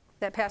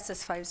 that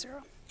passes 5-0.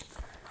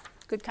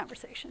 Good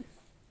conversation.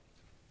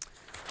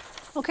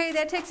 Okay,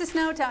 that takes us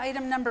now to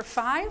item number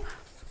 5,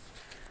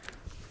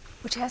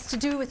 which has to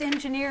do with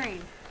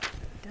engineering.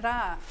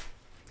 Ta-da.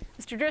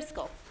 Mr.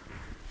 Driscoll.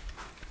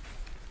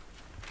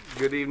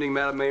 Good evening,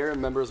 Madam Mayor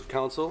and members of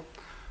council.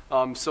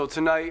 So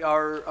tonight,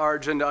 our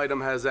agenda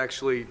item has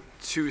actually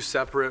 2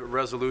 separate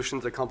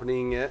resolutions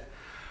accompanying it.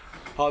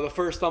 The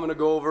first I'm going to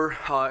go over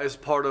is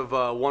part of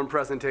one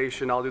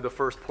presentation. I'll do the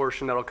first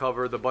portion that'll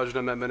cover the budget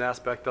amendment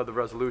aspect of the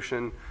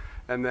resolution.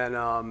 And then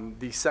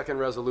the second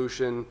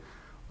resolution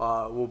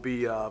will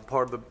be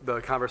part of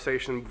the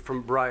conversation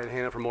from Brian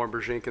Hanna from Warren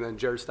Bergink, and then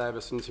Jared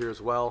Stuyvesant's here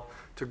as well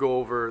to go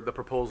over the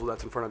proposal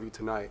that's in front of you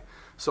tonight.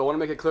 So I want to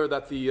make it clear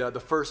that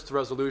the first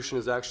resolution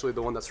is actually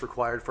the one that's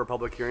required for a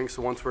public hearing.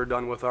 So once we're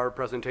done with our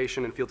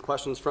presentation and field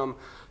questions from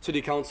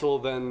City Council,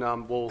 then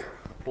we'll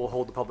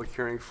hold the public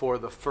hearing for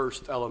the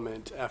first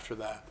element after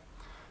that.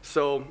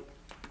 So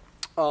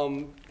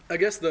I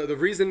guess the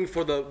reason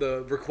for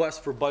the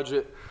request for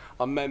budget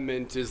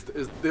amendment is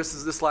this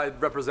slide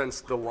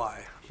represents the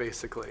why,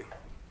 basically.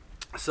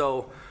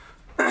 So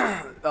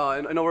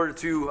in order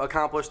to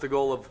accomplish the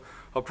goal of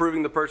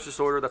approving the purchase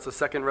order, that's the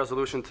second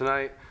resolution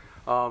tonight,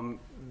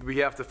 we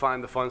have to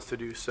find the funds to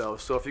do so.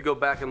 So if you go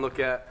back and look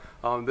at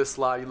this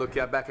slide, you look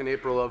at back in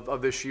April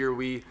of this year,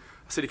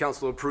 City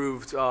Council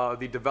approved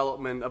the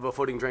development of a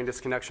footing drain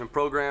disconnection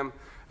program,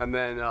 and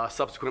then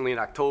subsequently in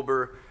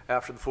October,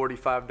 after the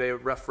 45-day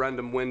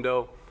referendum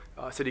window,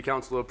 City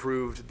Council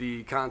approved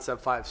the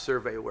Concept 5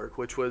 survey work,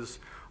 which was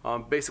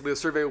basically a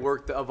survey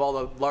work of all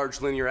the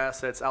large linear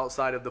assets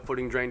outside of the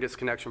footing drain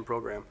disconnection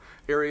program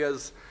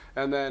areas.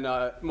 And then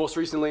most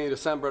recently in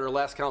December at our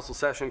last council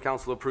session,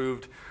 council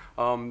approved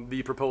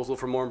the proposal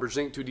from Warren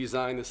Bergink to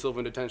design the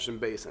Sylvan Detention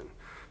Basin.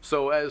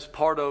 So as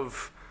part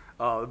of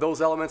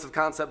those elements of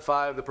Concept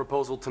 5, the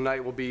proposal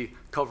tonight will be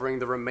covering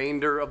the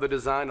remainder of the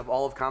design of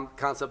all of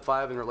Concept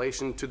 5 in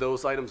relation to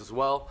those items as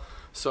well.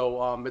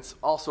 So it's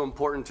also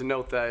important to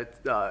note that,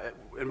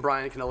 and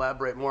Brian can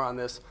elaborate more on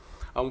this,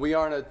 we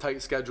are on a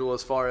tight schedule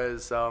as far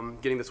as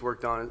getting this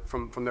work done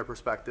from their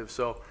perspective.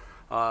 So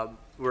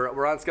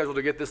we're on schedule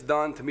to get this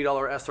done to meet all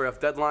our SRF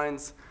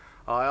deadlines.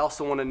 I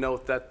also want to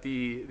note that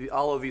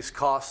all of these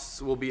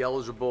costs will be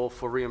eligible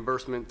for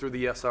reimbursement through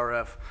the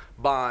SRF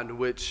bond,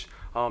 which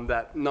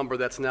that number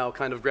that's now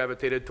kind of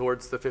gravitated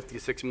towards the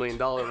 $56 million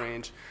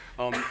range.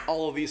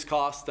 All of these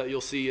costs that you'll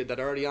see that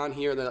are already on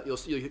here that you'll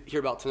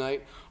hear about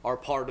tonight are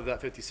part of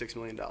that $56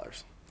 million.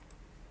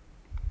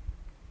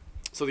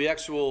 So the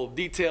actual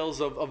details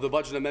of the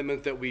budget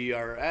amendment that we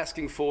are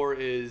asking for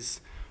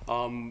is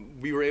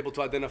we were able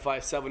to identify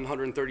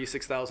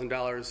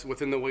 $736,000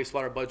 within the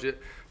wastewater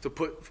budget to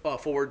put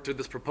forward to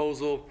this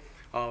proposal.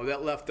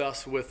 That left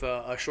us with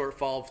a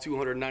shortfall of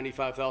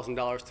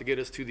 $295,000 to get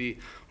us to the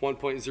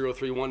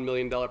 $1.031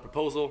 million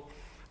proposal.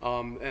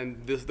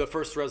 And the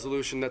first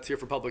resolution that's here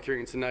for public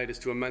hearing tonight is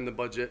to amend the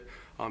budget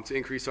to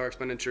increase our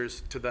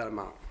expenditures to that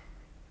amount.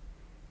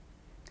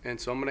 And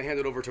so I'm going to hand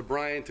it over to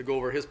Brian to go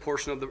over his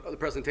portion of the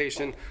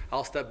presentation.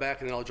 I'll step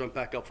back and then I'll jump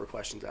back up for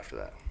questions after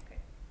that.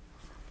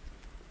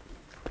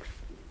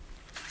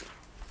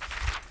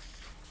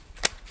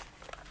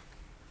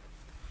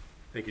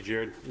 Thank you,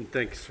 Jared, and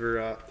thanks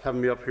for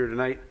having me up here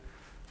tonight.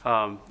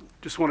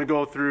 Just want to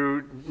go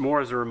through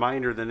more as a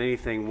reminder than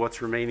anything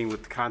what's remaining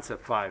with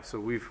Concept 5. So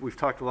we've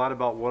talked a lot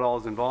about what all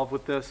is involved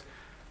with this.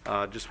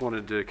 Just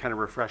wanted to kind of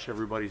refresh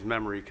everybody's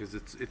memory because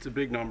it's a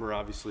big number,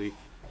 obviously,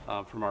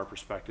 from our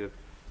perspective.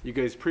 You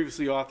guys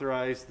previously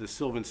authorized the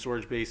Sylvan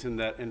storage basin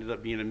that ended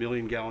up being a 1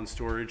 million gallon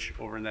storage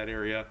over in that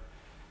area.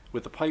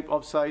 With the pipe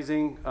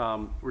upsizing,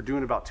 we're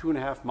doing about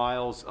 2.5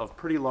 miles of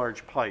pretty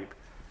large pipe.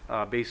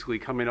 Basically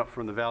coming up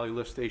from the Valley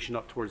Lift Station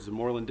up towards the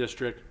Moreland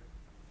District.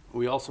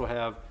 We also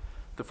have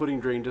the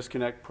footing drain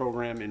disconnect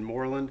program in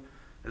Moreland,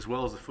 as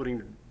well as the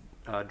footing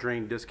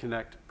drain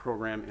disconnect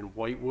program in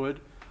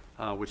Whitewood,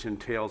 which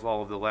entails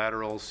all of the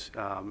laterals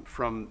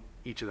from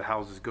each of the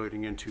houses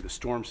going into the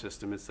storm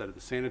system instead of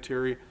the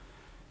sanitary.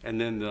 And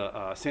then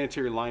the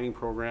sanitary lining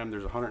program,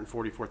 there's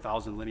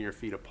 144,000 linear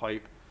feet of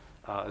pipe,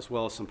 as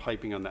well as some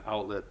piping on the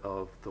outlet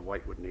of the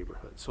Whitewood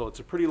neighborhood. So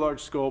it's a pretty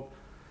large scope.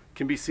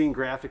 Can be seen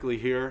graphically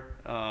here.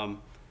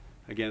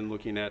 Again,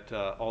 looking at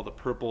all the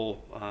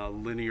purple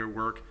linear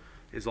work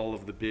is all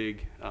of the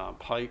big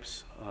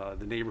pipes.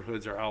 The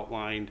neighborhoods are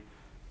outlined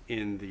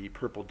in the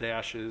purple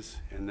dashes,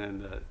 and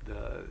then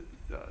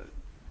the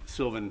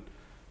Sylvan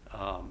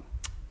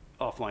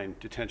offline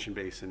detention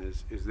basin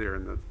is there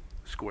in the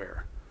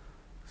square.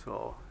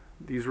 So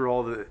these were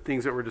all the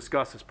things that were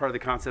discussed as part of the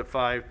Concept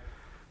 5.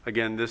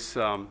 Again, this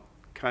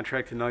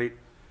contract tonight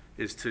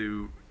is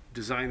to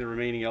design the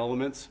remaining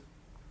elements.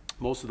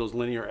 Most of those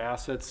linear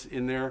assets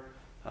in there,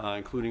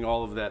 including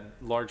all of that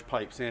large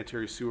pipe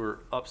sanitary sewer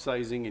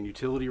upsizing and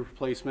utility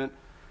replacement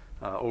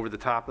over the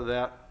top of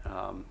that.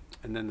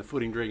 And then the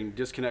footing drain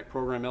disconnect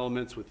program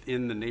elements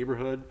within the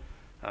neighborhood,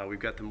 We've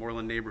got the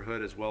Moreland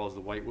neighborhood as well as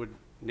the Whitewood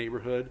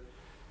neighborhood.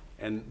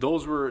 And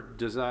those were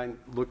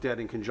looked at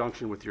in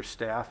conjunction with your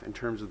staff in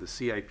terms of the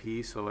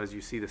CIP. So as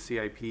you see the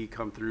CIP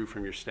come through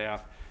from your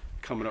staff,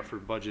 coming up for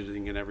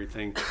budgeting and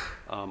everything,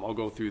 I'll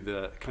go through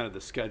the kind of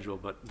the schedule,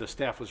 but the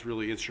staff was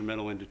really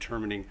instrumental in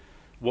determining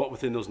what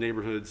within those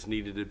neighborhoods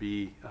needed to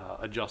be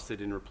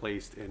adjusted and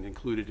replaced and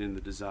included in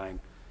the design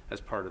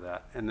as part of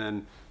that. And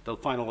then the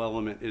final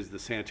element is the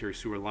sanitary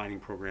sewer lining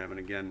program. And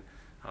again,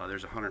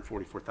 there's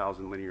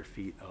 144,000 linear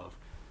feet of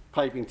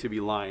piping to be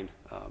lined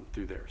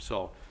through there.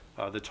 So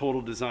the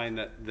total design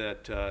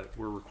that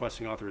we're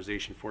requesting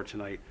authorization for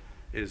tonight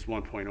is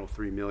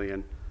 1.03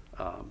 million.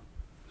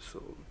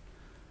 So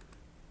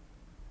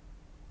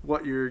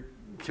what you're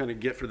kind of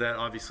get for that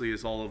obviously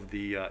is all of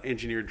the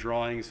engineered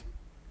drawings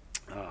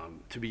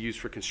to be used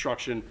for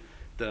construction.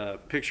 The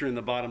picture in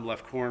the bottom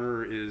left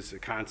corner is a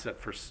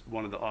concept for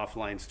one of the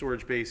offline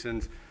storage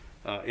basins.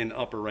 In the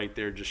upper right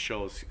there just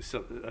shows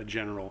a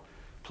general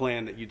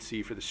plan that you'd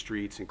see for the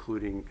streets,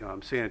 including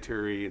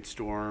sanitary and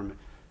storm,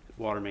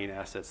 water main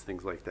assets,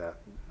 things like that.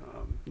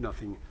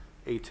 Nothing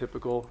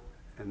atypical.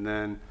 And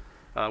then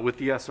with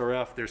the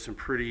SRF, there's some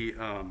pretty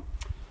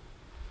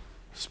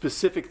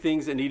specific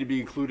things that need to be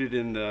included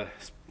in the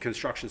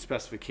construction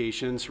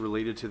specifications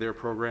related to their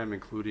program,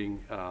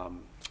 including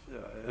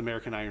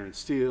American Iron and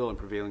Steel and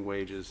prevailing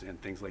wages and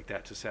things like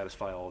that to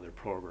satisfy all their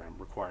program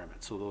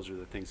requirements. So those are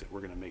the things that we're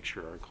going to make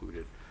sure are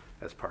included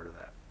as part of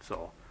that.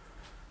 So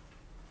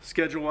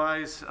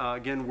schedule-wise,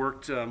 again,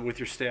 worked with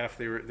your staff.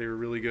 They were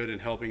really good in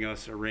helping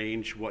us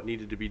arrange what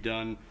needed to be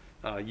done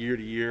year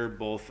to year,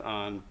 both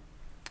on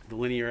the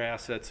linear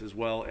assets as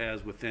well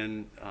as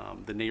within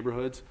the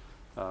neighborhoods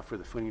for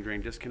the footing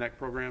drain disconnect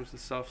programs and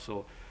stuff.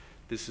 So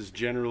this is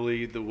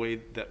generally the way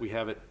that we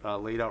have it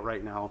laid out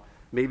right now.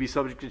 Maybe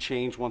subject to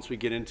change once we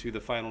get into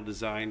the final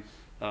design,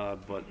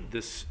 but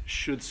this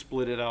should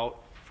split it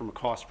out from a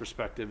cost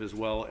perspective as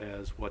well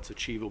as what's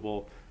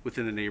achievable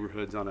within the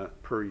neighborhoods on a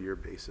per year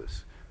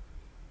basis.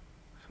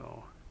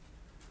 So,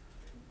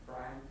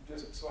 Brian,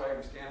 just so I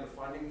understand the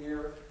funding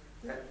here,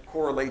 that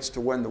correlates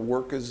to when the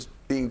work is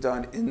being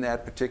done in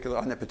that particular,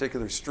 on that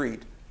particular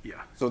street.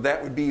 yeah. So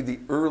that would be the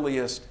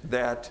earliest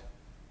that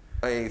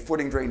a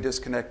footing drain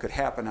disconnect could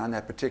happen on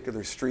that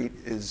particular street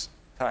is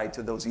tied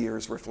to those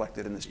years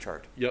reflected in this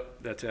chart.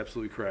 Yep, that's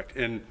absolutely correct.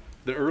 And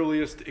the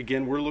earliest,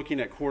 again, we're looking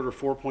at quarter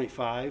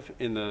 4.5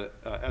 in the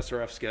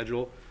SRF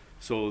schedule.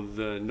 So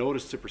the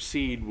notice to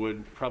proceed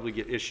would probably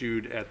get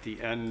issued at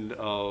the end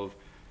of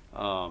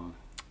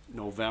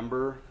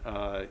November,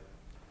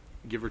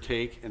 give or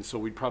take. And so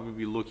we'd probably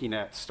be looking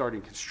at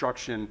starting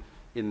construction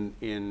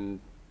in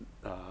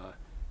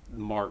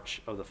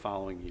March of the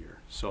following year.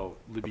 So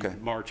it'd be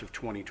March of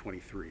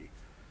 2023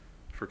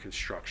 for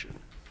construction.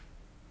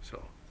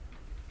 So,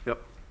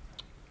 yep.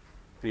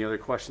 Any other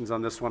questions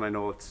on this one? I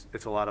know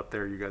it's a lot up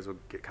there. You guys will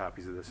get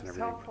copies of this and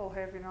everything. It's helpful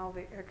having all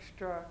the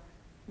extra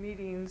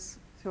meetings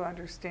to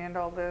understand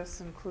all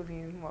this,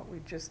 including what we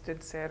just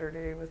did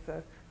Saturday with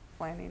the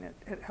planning.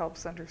 It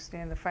helps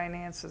understand the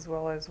finance as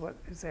well as what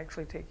is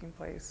actually taking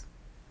place.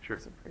 Sure.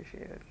 It's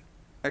appreciated.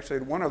 Actually, I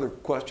had one other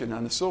question.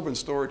 On the Sylvan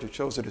storage, it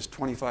shows it as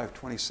 25,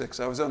 26.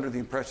 I was under the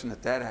impression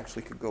that that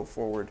actually could go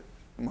forward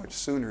much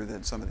sooner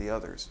than some of the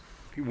others.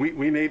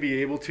 We may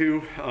be able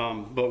to,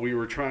 but we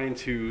were trying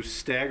to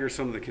stagger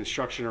some of the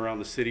construction around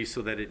the city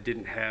so that it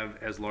didn't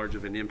have as large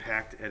of an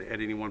impact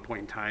at any one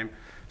point in time.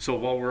 So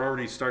while we're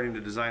already starting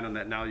to design on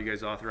that now, you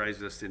guys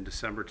authorized us in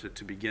December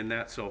to begin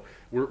that. So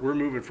we're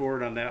moving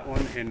forward on that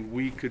one, and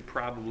we could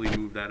probably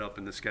move that up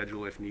in the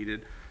schedule if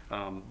needed.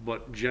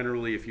 But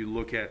generally, if you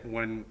look at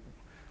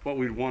what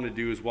we'd want to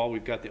do is while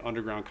we've got the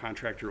underground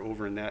contractor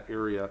over in that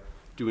area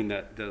doing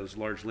those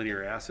large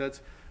linear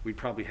assets, we'd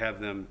probably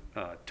have them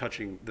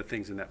touching the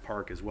things in that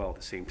park as well at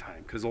the same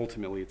time, because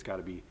ultimately it's got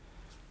to be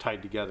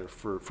tied together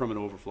from an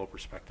overflow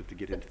perspective to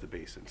get into the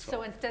basin.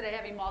 So instead of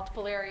having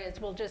multiple areas,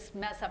 we'll just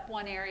mess up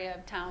one area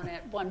of town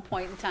at one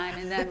point in time,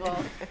 and then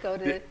we'll go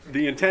to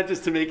the intent is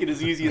to make it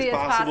as easy as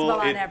possible.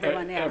 On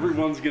everyone, yeah.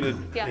 Everyone's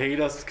going to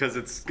hate us because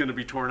it's going to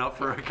be torn up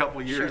for a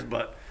couple years,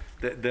 but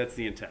that's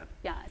the intent.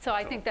 Yeah, so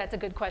I think that's a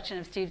good question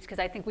of Steve's, because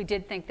I think we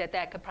did think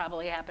that could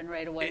probably happen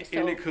right away.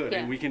 And it could,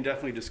 and we can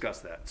definitely discuss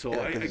that. So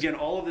again,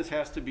 all of this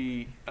has to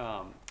be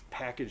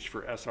packaged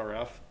for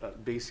SRF.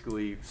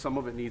 Basically, some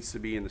of it needs to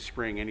be in the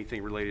spring,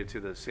 anything related to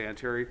the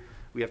sanitary.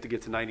 We have to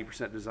get to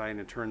 90% design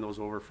and turn those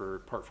over for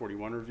Part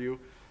 41 review.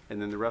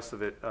 And then the rest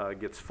of it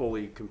gets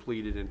fully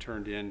completed and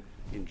turned in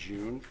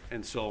June.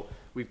 And so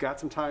we've got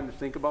some time to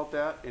think about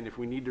that. And if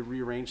we need to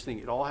rearrange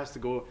things, it all has to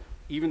go,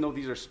 even though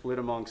these are split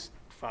amongst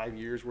 5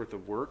 years worth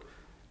of work,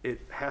 it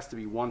has to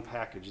be one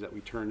package that we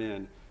turn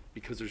in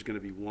because there's going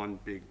to be one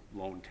big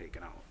loan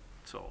taken out.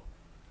 So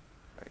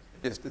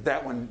Just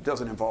that one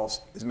doesn't involve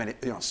as many,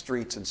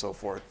 streets and so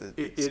forth.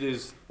 It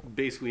is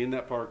basically in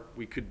that park,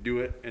 we could do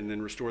it and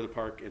then restore the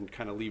park and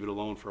kind of leave it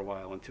alone for a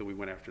while until we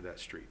went after that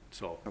street.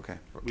 So Okay.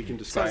 we can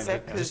So decide. is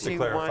that 'cause Just to you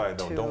clarify want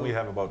though, to- don't we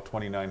have about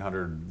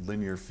 2,900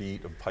 linear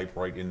feet of pipe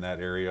right in that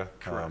area?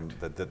 Correct.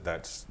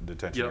 That's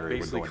detention Yeah, area would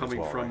basically go in as coming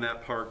well, from right?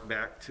 that park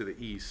back to the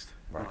east,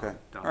 Okay. down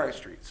All the right.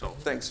 street, so.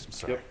 Thanks.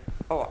 Sorry. Yep.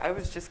 Oh, I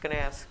was just going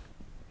to ask,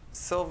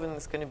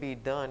 Sylvan's going to be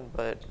done,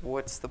 but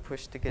what's the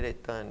push to get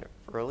it done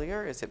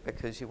earlier? Is it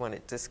because you want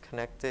it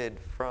disconnected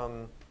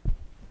from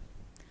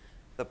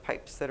the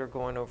pipes that are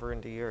going over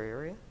into your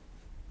area?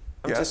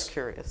 I'm Yes. just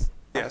curious.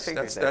 I Yes,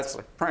 figured that's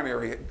what-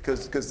 primary,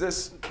 because the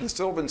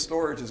Sylvan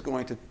storage is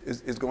going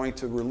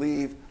to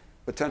relieve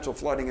potential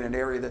flooding in an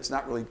area that's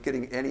not really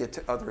getting any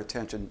other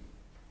attention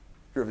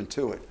driven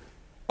to it.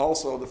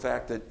 Also, the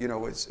fact that,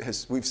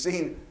 as we've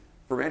seen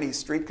for any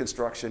street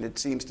construction, it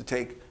seems to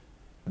take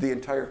the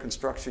entire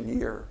construction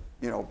year,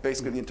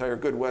 basically the entire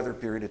good weather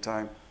period of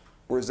time.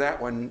 Whereas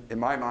that one, in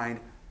my mind,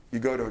 you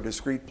go to a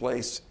discrete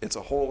place, it's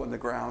a hole in the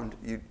ground,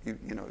 you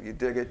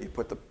dig it, you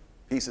put the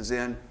pieces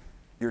in,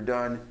 you're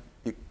done,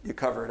 you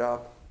cover it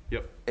up.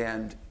 Yep.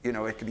 And,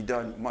 it can be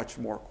done much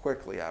more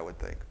quickly, I would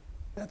think.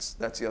 That's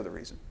the other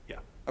reason. Yeah.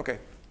 Okay.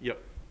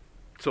 Yep.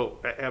 So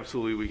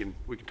absolutely, we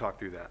can talk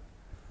through that.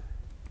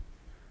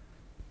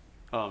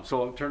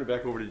 So I'll turn it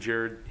back over to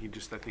Jared. He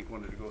just, I think,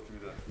 wanted to go through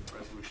the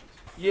resolutions.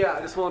 Yeah,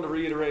 I just wanted to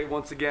reiterate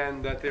once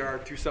again that there are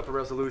two separate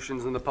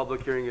resolutions, and the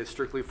public hearing is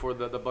strictly for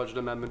the budget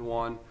amendment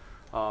one.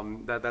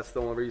 That's the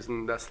only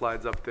reason that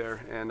slide's up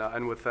there.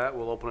 And with that,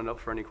 we'll open it up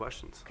for any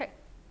questions. Okay.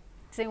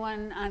 Does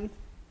anyone on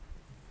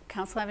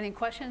council have any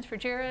questions for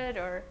Jared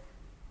or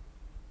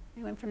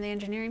anyone from the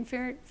engineering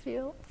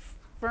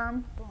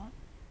firm?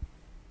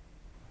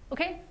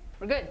 Okay,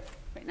 we're good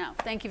right now.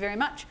 Thank you very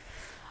much.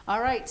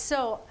 All right,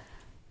 so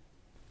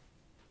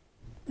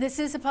this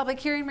is a public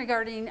hearing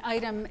regarding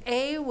item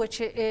A,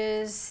 which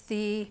is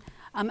the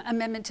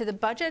amendment to the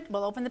budget.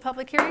 We'll open the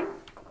public hearing.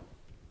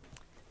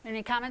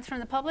 Any comments from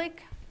the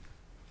public?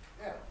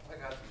 Yeah, I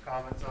got some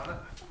comments on it.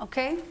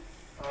 Okay,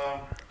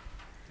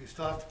 You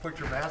still have to put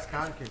your mask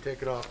on, can you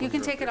take it off? you when can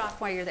you're take it up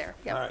off while you're there.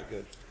 there? All Yep. right,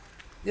 good.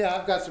 Yeah,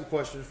 I've got some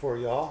questions for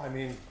y'all. I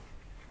mean,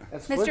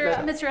 that's good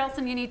that- Mr.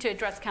 Elson, you need to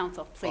address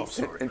council, please.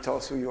 sorry. And tell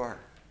us who you are.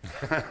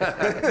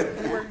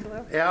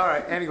 Yeah, all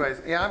right,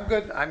 anyways, yeah, I'm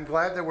good. I'm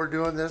glad that we're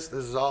doing this.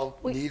 This is all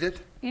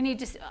needed. You need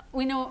to,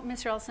 we know,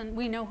 Mr. Elson,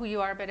 we know who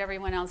you are, but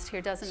everyone else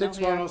here doesn't know who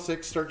you are.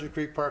 6106 Sturgeon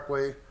Creek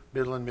Parkway,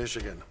 Midland,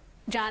 Michigan.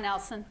 John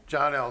Elson.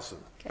 John Elson.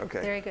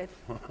 Okay. Very good.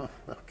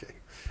 Okay.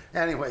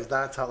 Anyways,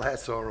 that's how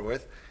that's over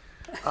with.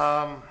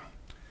 Yeah,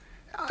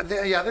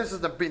 this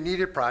is a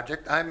needed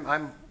project.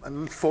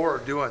 I'm for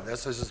doing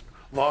this. This is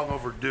long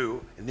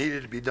overdue. It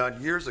needed to be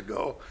done years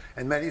ago,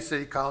 and many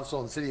city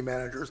council and city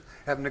managers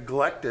have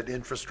neglected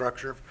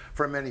infrastructure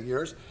for many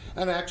years.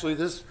 And actually,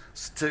 this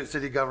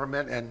city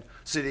government and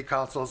city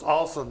council has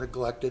also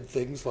neglected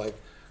things like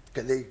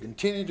they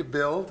continue to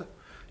build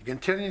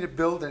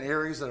in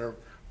areas that are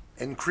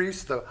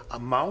increase the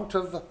amount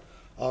of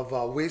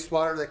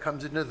wastewater that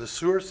comes into the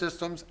sewer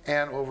systems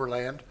and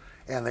overland,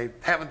 and they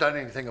haven't done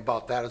anything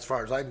about that as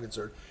far as I'm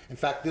concerned. In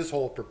fact, this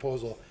whole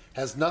proposal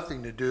has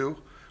nothing to do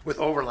with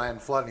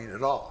overland flooding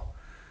at all.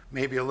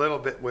 Maybe a little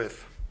bit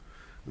with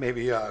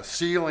maybe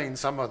sealing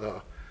some of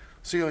the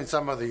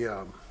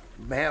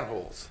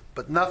manholes,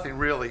 but nothing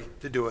really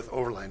to do with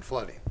overland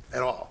flooding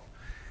at all.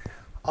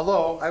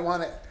 Although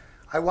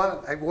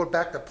I go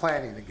back to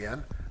planning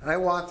again, and I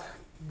want,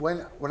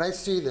 when I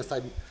see this,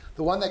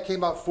 the one that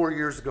came out 4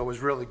 years ago was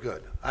really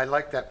good. I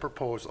like that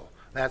proposal.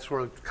 That's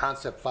where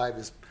concept 5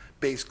 is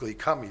basically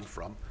coming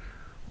from.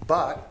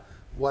 But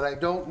what I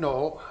don't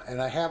know,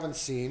 and I haven't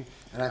seen,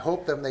 and I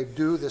hope that when they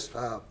do this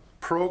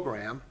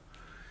program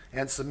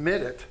and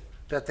submit it,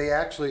 that they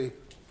actually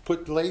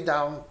lay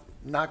down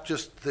not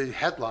just the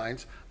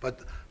headlines, but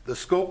the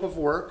scope of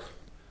work.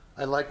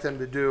 I'd like them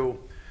to do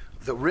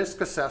the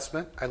risk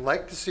assessment. I'd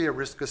like to see a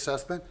risk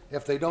assessment.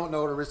 If they don't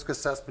know what a risk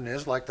assessment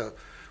is,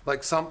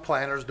 like some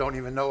planners don't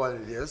even know what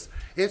it is,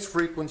 it's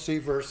frequency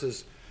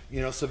versus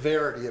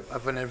severity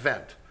of an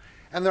event.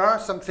 And there are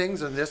some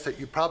things in this that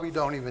you probably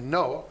don't even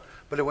know,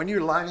 but when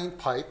you're lining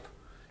pipe,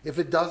 if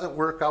it doesn't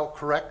work out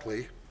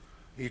correctly,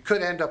 you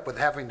could end up with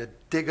having to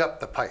dig up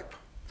the pipe,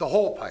 the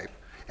whole pipe,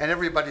 and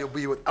everybody will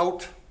be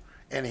without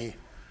any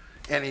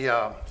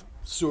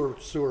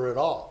sewer at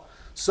all.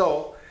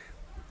 So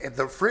if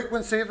the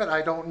frequency of it,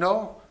 I don't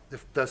know.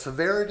 The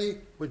severity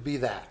would be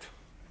that,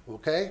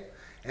 okay?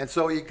 And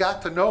so you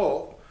got to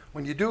know,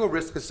 when you do a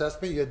risk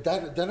assessment, you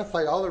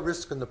identify all the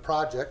risks in the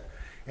project,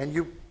 and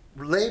you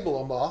label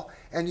them all,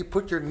 and you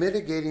put your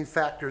mitigating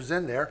factors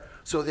in there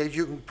so that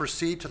you can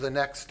proceed to the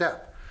next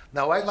step.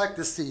 Now, I'd like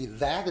to see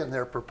that in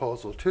their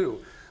proposal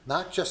too,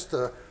 not just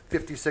the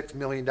 $56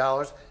 million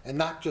and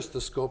not just the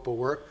scope of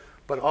work,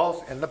 but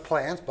also, and the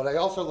plans, but I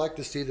also like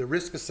to see the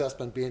risk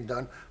assessment being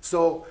done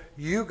so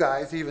you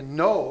guys even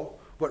know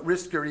what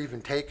risk you're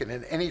even taking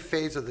in any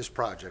phase of this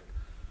project.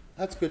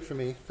 That's good for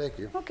me. Thank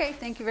you. Okay,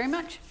 thank you very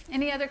much.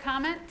 Any other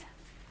comment?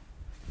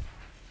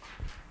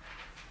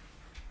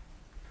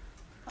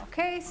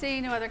 Okay,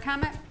 seeing no other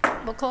comment,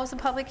 we'll close the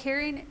public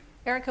hearing.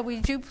 Erica,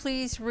 would you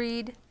please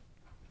read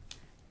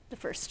the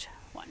first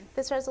one?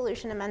 This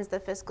resolution amends the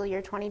fiscal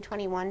year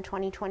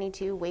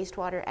 2021-2022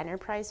 wastewater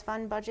enterprise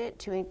fund budget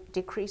to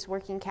decrease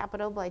working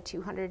capital by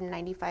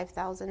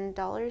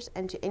 $295,000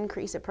 and to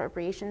increase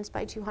appropriations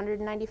by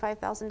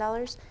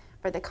 $295,000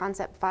 for the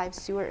Concept 5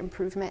 sewer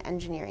improvement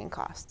engineering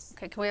costs.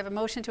 Okay, can we have a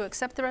motion to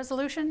accept the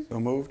resolution? So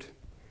moved.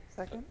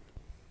 Second?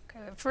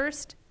 Okay,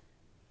 first,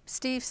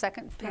 Steve,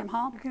 second, Pam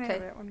Hall. You can Okay.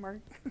 have that one, Mark.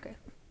 Okay.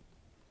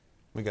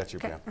 We got you,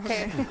 Okay. Pam.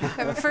 Okay. We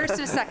have a first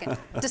and a second.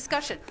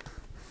 Discussion.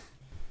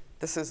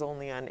 This is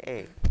only on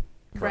A.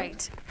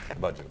 Right.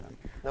 Budget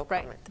amendment. No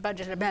Right. comment. The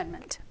budget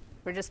amendment.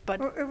 We're just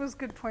Well, it was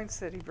good points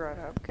that he brought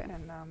up. Okay.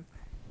 And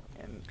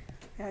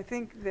I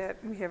think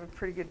that we have a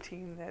pretty good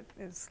team that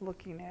is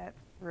looking at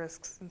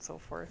risks and so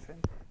forth.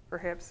 And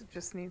perhaps it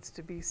just needs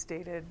to be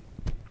stated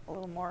a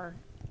little more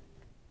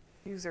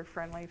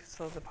user-friendly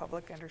so the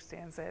public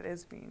understands that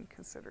is being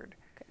considered.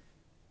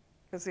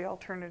 Because the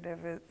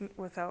alternative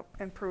without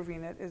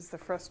improving it is the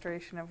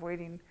frustration of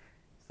waiting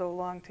so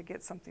long to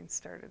get something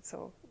started.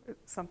 So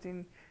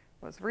something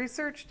was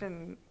researched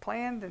and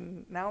planned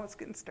and now it's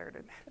getting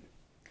started.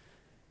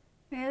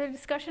 Any other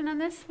discussion on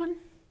this one?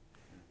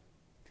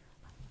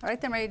 All right,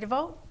 then ready to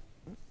vote?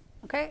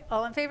 Okay,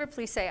 all in favor,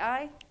 please say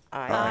aye.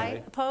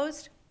 Aye.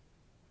 Opposed?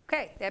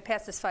 Okay, that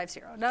passes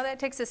 5-0. Now that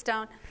takes us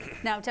down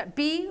now to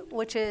B,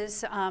 which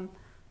is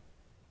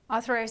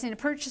authorizing a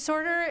purchase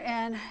order.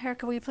 And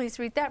Erica, will you please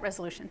read that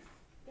resolution?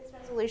 This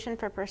resolution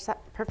for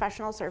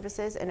professional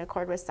services in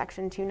accord with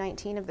Section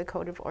 219 of the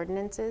Code of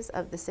Ordinances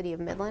of the City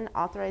of Midland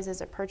authorizes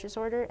a purchase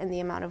order in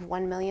the amount of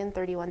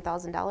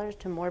 $1,031,000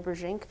 to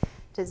Morberg Inc.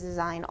 to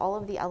design all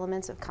of the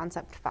elements of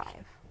Concept 5.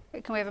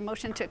 Okay, can we have a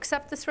motion to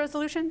accept this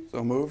resolution?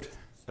 So moved.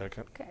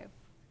 Second. Okay.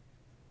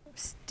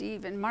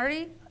 Steve and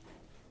Marty.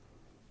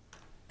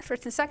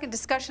 First and second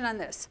discussion on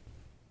this.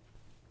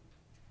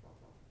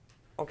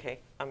 Okay,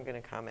 I'm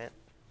going to comment.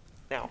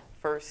 Now,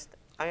 first,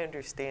 I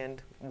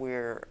understand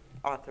we're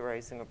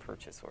authorizing a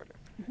purchase order.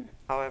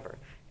 However,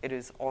 it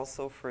is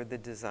also for the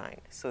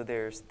design. So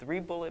there's 3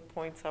 bullet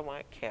points I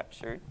want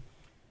captured.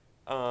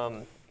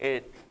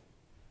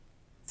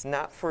 It's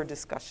not for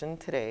discussion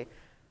today,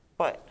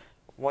 but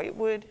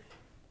Whitewood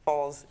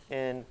falls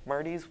in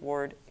Marty's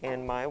ward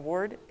and my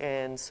ward,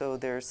 and so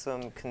there's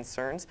some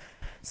concerns.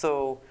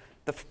 So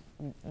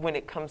when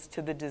it comes to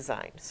the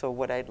design, so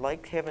what I'd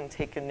like having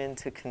taken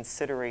into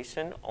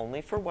consideration, only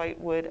for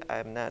Whitewood,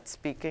 I'm not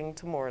speaking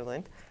to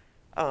Moreland,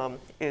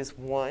 is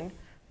one,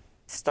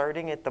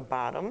 starting at the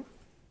bottom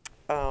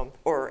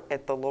or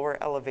at the lower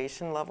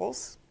elevation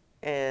levels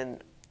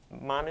and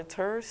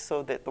monitor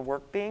so that the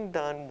work being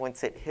done,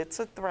 once it hits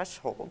a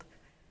threshold,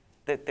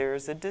 that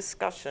there's a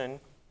discussion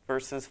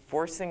versus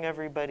forcing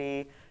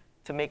everybody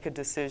to make a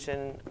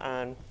decision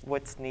on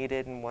what's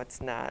needed and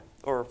what's not,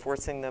 or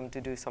forcing them to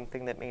do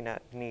something that may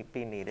not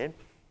be needed.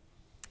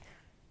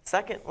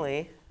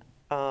 Secondly,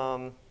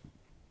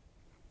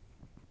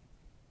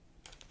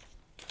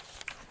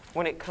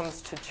 when it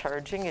comes to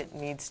charging, it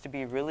needs to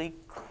be really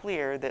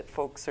clear that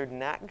folks are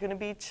not going to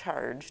be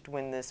charged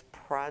when this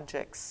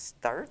project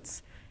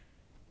starts.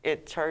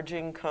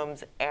 Charging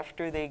comes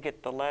after they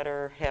get the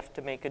letter, have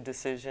to make a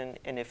decision,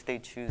 and if they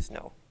choose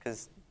no,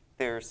 because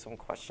there's some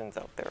questions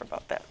out there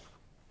about that.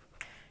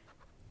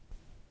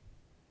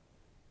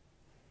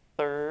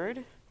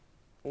 Third,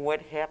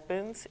 what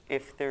happens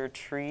if there are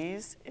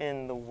trees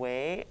in the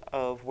way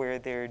of where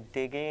they're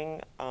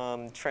digging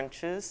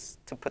trenches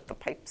to put the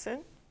pipes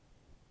in?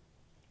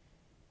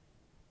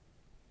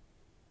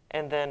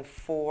 And then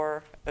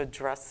 4,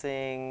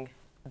 addressing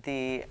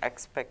the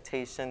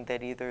expectation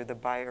that either the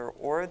buyer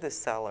or the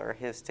seller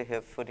has to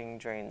have footing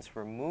drains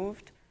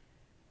removed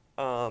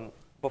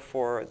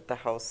before the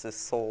house is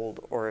sold,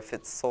 or if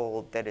it's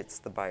sold, that it's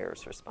the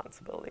buyer's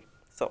responsibility.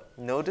 So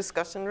no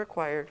discussion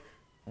required.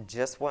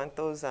 Just want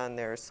those on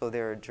there so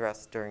they're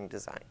addressed during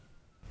design.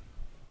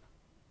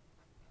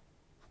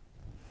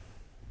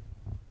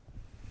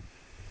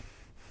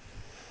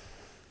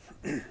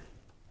 Thank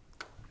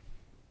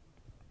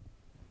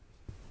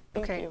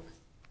Okay. you.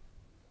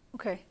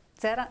 Okay.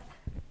 Is that I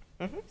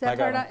part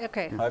got on? 'em.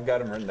 Okay. I've got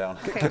them written down.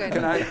 Okay, good.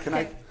 Can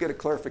I get a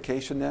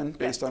clarification then,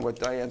 based on what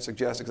Diane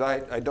suggested?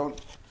 Because I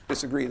don't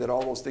disagree that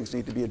all those things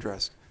need to be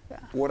addressed. Yeah.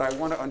 What I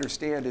want to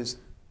understand is,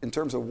 in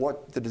terms of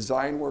what the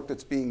design work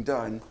that's being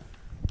done,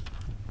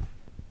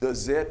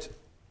 does it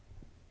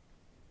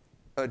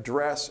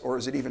address, or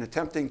is it even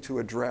attempting to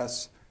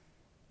address,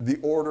 the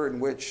order in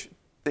which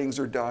things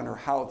are done or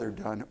how they're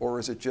done, or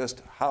is it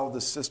just how the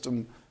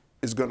system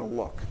is going to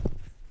look?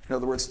 In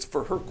other words,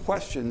 for her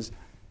questions,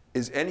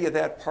 is any of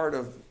that part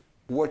of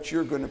what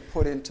you're going to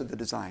put into the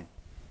design?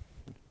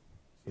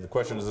 The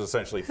question is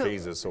essentially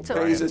phases, so So-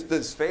 Brian.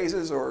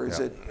 Phases, or is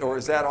Yeah. it, or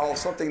is that all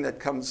something that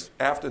comes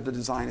after the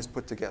design is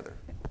put together?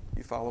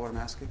 You follow what I'm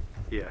asking?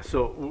 Yeah,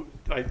 so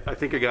I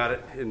think I got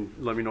it, and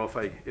let me know if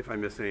I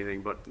missed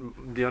anything, but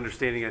the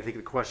understanding, I think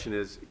the question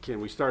is,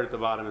 can we start at the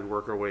bottom and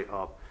work our way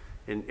up?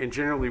 And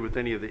generally with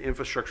any of the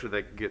infrastructure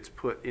that gets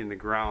put in the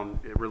ground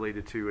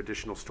related to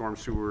additional storm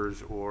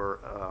sewers or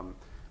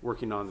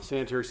working on the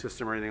sanitary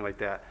system or anything like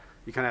that,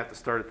 you kind of have to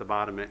start at the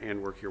bottom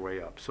and work your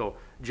way up. So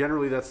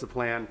generally that's the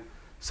plan.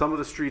 Some of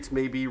the streets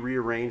may be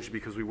rearranged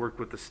because we worked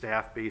with the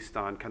staff based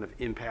on kind of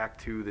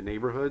impact to the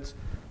neighborhoods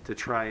to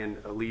try and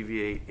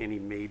alleviate any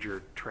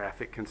major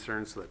traffic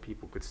concerns so that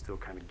people could still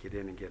kind of get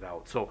in and get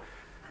out. So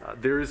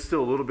there is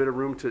still a little bit of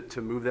room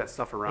to move that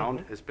stuff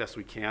around as best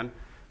we can.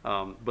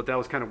 But that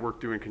was kind of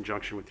work through in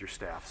conjunction with your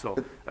staff. So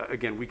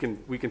again, we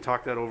can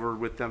talk that over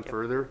with them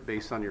further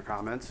based on your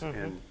comments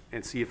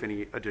and see if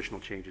any additional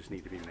changes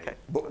need to be made.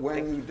 But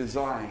when you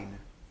design,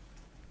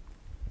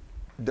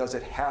 is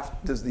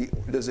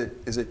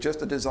it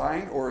just a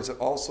design, or is it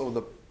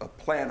also a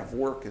plan of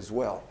work as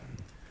well?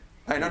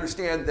 I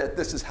understand that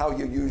this is how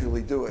you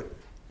usually do it.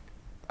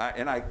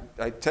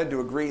 I tend to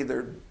agree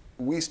that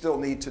we still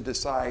need to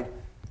decide,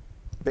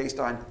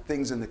 based on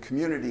things in the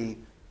community,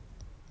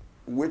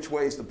 which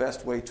way is the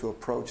best way to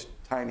approach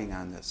timing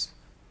on this.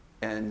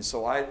 And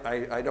so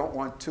I don't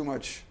want too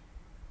much.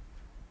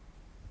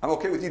 I'm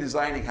okay with you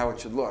designing how it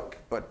should look,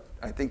 but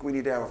I think we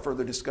need to have a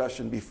further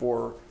discussion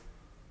before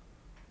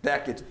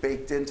that gets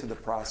baked into the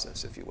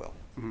process, if you will.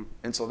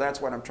 And so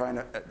that's what I'm trying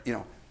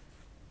to,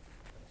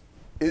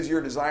 is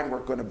your design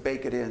work going to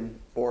bake it in,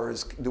 or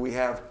do we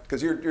have,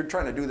 because you're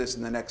trying to do this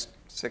in the next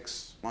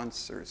 6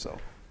 months or so,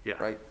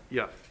 right?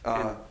 Yeah.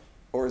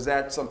 Or is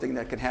that something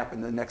that can happen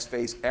in the next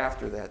phase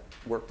after that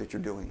work that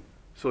you're doing?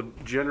 So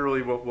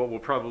generally what we'll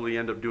probably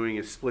end up doing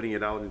is splitting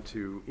it out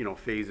into,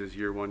 phases,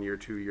 year 1, year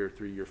 2, year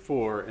 3, year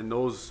 4, and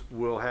those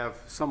will have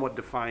somewhat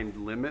defined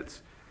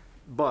limits.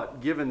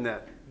 But given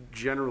that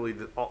generally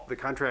the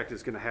contract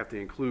is going to have to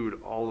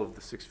include all of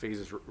the 6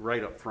 phases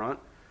right up front,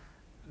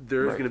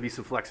 there is going to be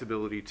some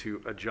flexibility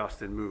to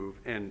adjust and move.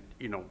 And,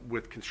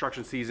 with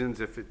construction seasons,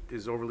 if it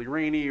is overly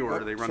rainy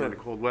or they run into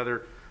cold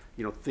weather,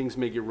 things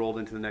may get rolled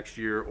into the next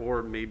year,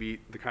 or maybe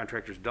the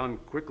contractor's done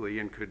quickly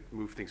and could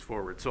move things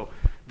forward. So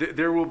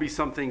there will be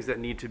some things that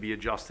need to be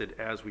adjusted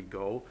as we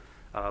go.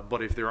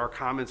 But if there are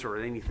comments or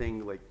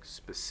anything like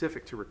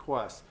specific to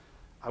requests,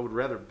 I would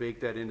rather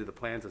bake that into the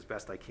plans as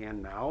best I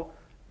can now,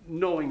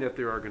 knowing that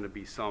there are going to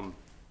be some,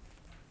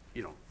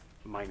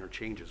 minor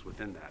changes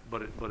within that.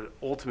 But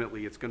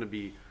ultimately, it's going to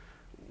be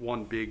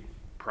one big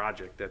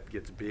project that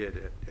gets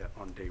bid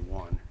on day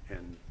one,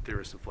 and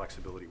there is some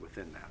flexibility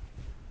within that.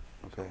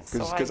 Okay,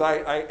 because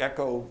I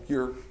echo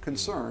your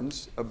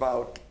concerns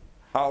about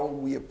how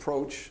we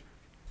approach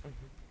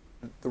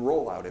the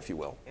rollout, if you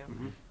will. Yeah.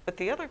 But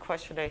the other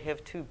question I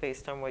have too,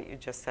 based on what you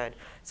just said,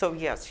 so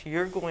yes,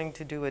 you're going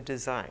to do a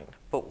design,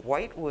 but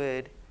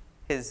Whitewood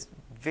is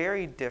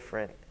very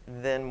different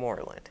than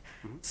Moreland.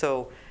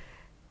 So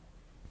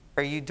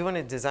are you doing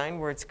a design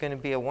where it's going to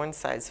be a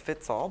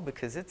one-size-fits-all?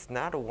 Because it's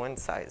not a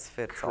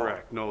one-size-fits-all.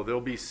 Correct. No,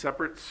 there'll be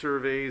separate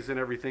surveys and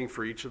everything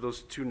for each of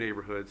those 2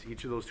 neighborhoods.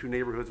 Each of those 2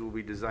 neighborhoods will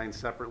be designed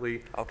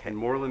separately. Okay. In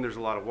Moreland, there's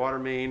a lot of water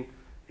main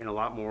and a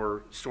lot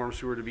more storm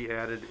sewer to be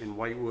added. In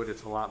Whitewood,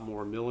 it's a lot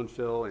more mill and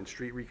fill and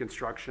street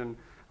reconstruction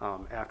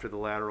after the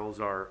laterals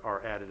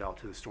are added out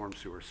to the storm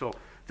sewer. So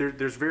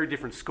there's very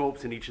different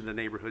scopes in each of the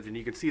neighborhoods, and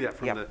you can see that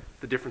from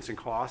the difference in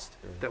cost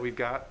that we've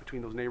got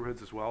between those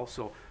neighborhoods as well.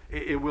 So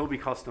it will be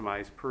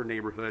customized per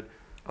neighborhood.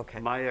 Okay.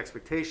 My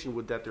expectation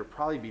would that there'll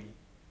probably be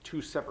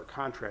 2 separate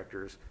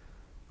contractors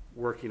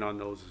working on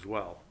those as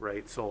well,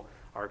 right? So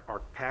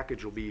our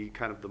package will be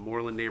kind of the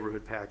Moreland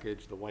neighborhood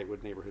package, the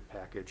Whitewood neighborhood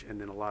package, and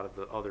then a lot of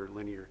the other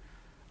linear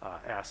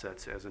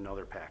assets as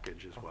another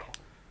package as well.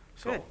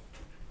 So, Good.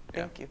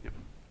 Thank you.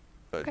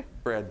 But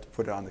Brad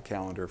put it on the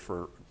calendar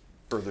for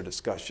further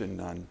discussion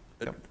on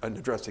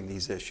addressing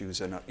these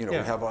issues, and we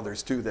have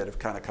others too that have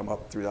kind of come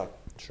up throughout.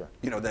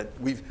 That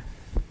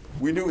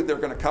we knew they're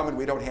going to come and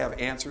we don't have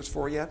answers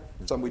for yet.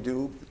 Some we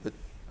do, but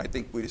I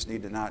think we just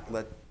need to not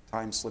let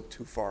time slip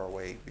too far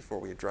away before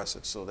we address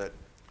it, so that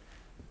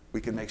we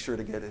can make sure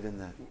to get it in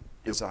the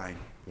design.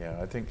 Yeah,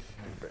 I think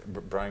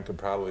Brian could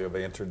probably have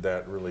answered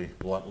that really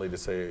bluntly to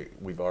say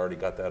we've already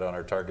got that on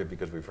our target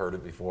because we've heard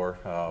it before,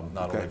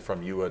 not only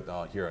from you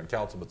here on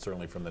council, but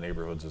certainly from the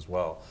neighborhoods as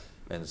well.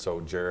 And so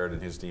Jared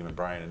and his team and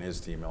Brian and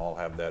his team all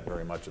have that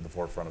very much at the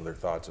forefront of their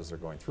thoughts as they're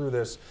going through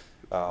this.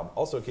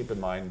 Also keep in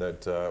mind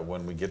that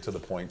when we get to the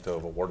point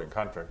of awarding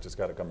contracts, it's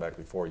got to come back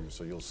before you.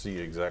 So you'll see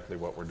exactly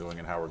what we're doing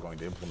and how we're going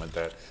to implement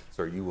that.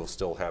 So you will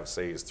still have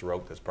says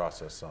throughout this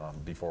process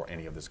before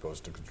any of this goes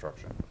to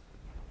construction.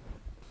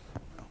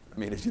 I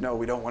mean, as you know,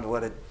 we don't want to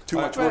let too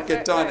much work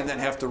get done and then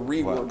have to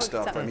rework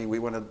stuff. I mean, we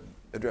want to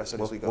address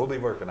it as we go. We'll be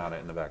working on it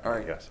in the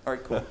background, yes. All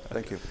right, cool.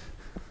 Thank you.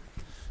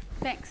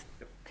 Thanks.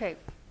 Okay.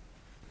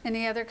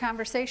 Any other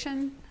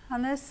conversation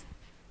on this?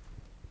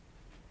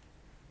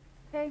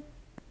 Okay.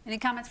 Any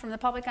comments from the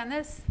public on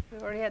this?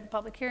 We've already had the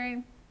public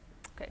hearing.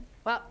 Okay.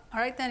 Well, all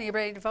right then. Are you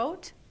ready to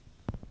vote?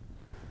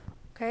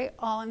 Okay.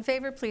 All in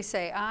favor, please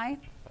say aye.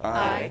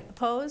 Aye.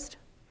 Opposed?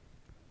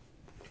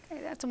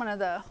 Okay. That's one of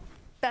the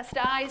best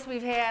ayes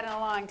we've had in a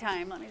long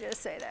time. Let me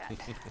just say that.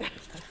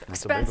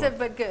 Expensive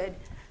but good.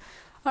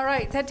 All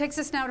right, that takes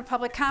us now to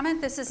public comment.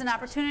 This is an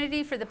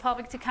opportunity for the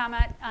public to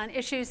comment on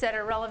issues that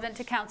are relevant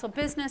to council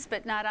business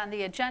but not on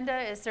the agenda.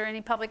 Is there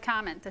any public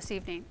comment this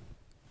evening?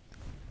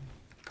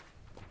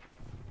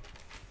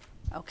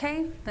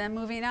 Okay, then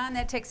moving on,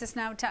 that takes us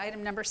now to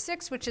item number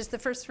 6, which is the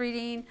first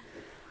reading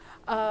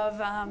of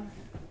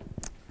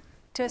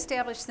to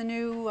establish the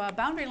new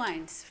boundary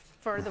lines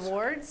for the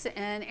wards.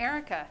 And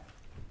Erica.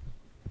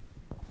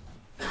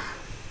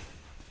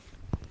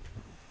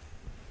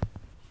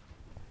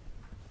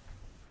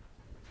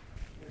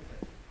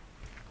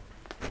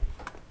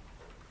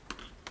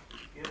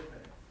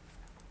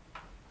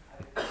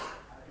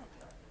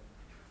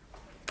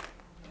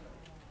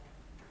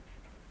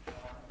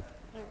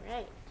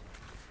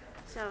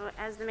 So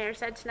as the mayor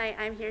said tonight,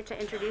 I'm here to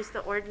introduce the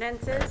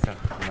ordinances. You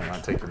might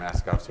want to take your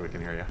mask off so we can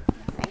hear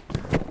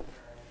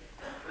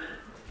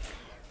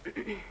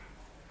you.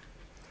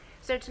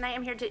 So tonight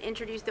I'm here to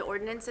introduce the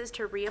ordinances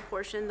to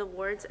reapportion the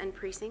wards and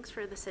precincts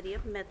for the city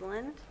of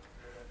Midland.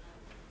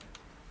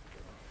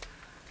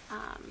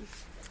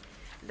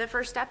 The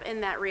first step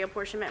in that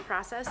reapportionment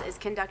process is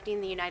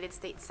conducting the United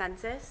States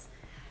Census.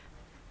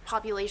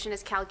 Population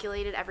is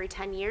calculated every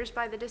 10 years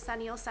by the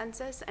decennial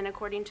census, and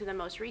according to the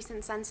most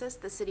recent census,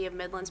 the city of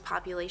Midland's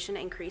population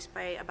increased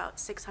by about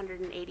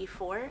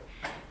 684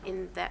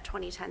 in that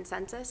 2010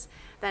 census.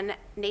 Then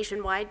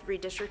nationwide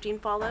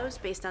redistricting follows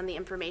based on the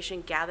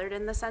information gathered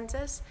in the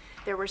census.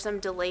 There were some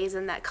delays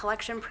in that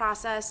collection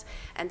process,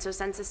 and so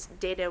census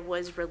data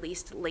was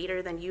released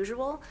later than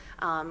usual,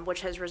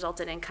 which has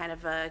resulted in kind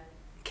of a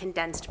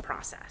condensed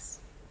process.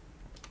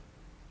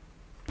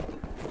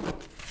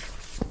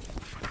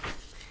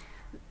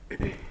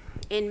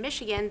 In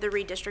Michigan, the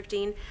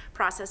redistricting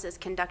process is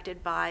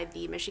conducted by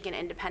the Michigan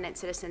Independent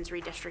Citizens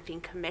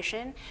Redistricting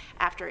Commission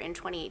after in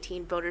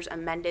 2018 voters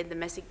amended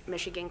the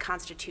Michigan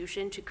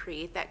Constitution to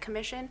create that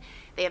commission.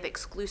 They have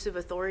exclusive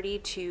authority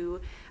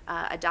to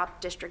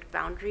adopt district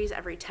boundaries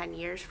every 10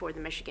 years for the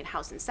Michigan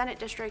House and Senate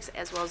districts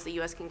as well as the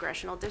U.S.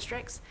 congressional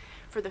districts.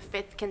 For the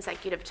 5th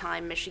consecutive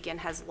time, Michigan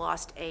has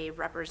lost a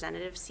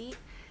representative seat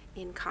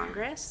in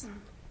Congress.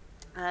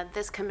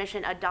 This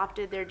commission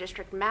adopted their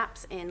district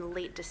maps in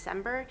late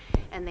December,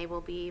 and they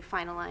will be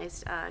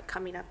finalized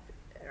coming up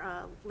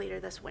later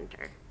this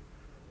winter.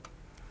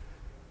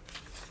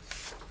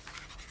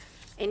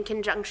 In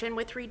conjunction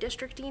with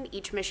redistricting,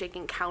 each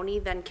Michigan county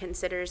then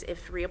considers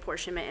if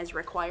reapportionment is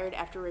required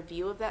after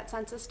review of that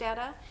census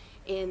data.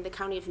 In the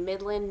county of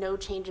Midland, no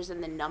changes in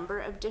the number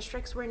of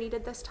districts were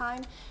needed this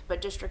time, but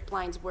district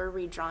lines were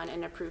redrawn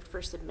and approved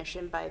for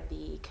submission by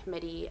the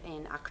committee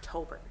in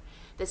October.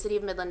 The city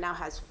of Midland now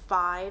has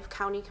 5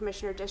 county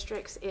commissioner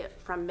districts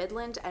from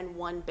Midland and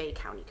 1 Bay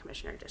County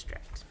commissioner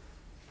district.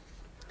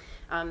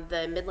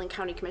 The Midland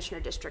County Commissioner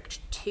District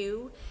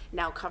 2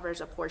 now covers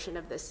a portion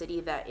of the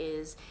city that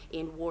is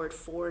in Ward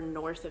 4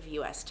 north of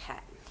US 10.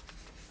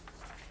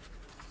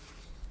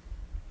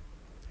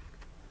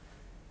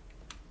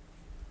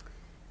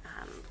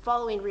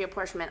 Following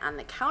reapportionment on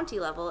the county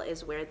level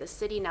is where the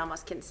city now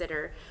must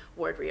consider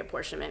ward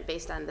reapportionment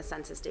based on the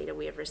census data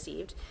we have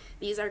received.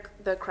 These are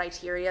the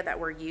criteria that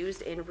were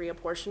used in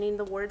reapportioning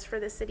the wards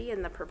for the city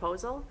in the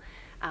proposal.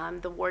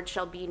 The ward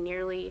shall be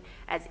nearly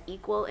as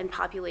equal in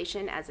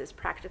population as is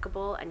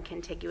practicable and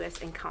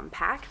contiguous and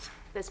compact.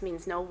 This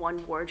means no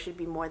one ward should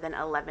be more than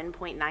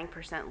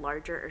 11.9%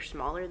 larger or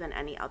smaller than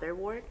any other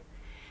ward.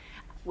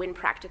 When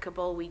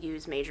practicable, we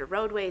use major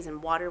roadways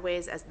and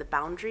waterways as the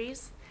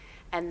boundaries.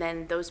 And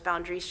then those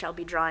boundaries shall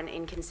be drawn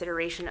in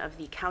consideration of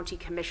the county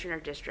commissioner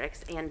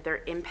districts and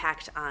their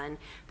impact on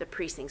the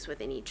precincts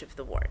within each of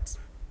the wards.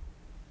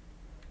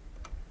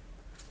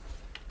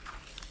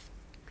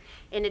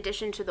 In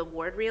addition to the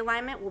ward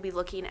realignment, we'll be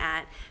looking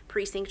at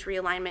precinct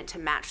realignment to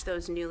match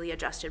those newly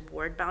adjusted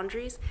ward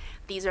boundaries.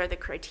 These are the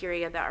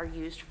criteria that are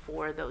used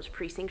for those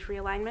precinct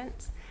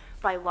realignments.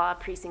 By law,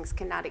 precincts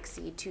cannot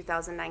exceed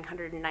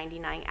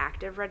 2,999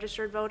 active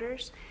registered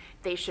voters.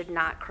 They should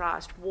not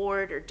cross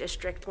ward or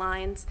district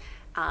lines.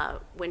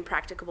 When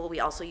practicable,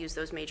 we also use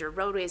those major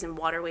roadways and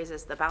waterways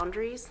as the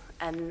boundaries.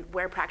 And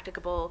where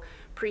practicable,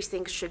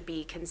 precincts should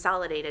be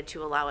consolidated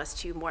to allow us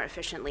to more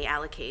efficiently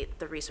allocate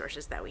the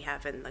resources that we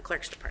have in the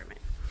clerk's department.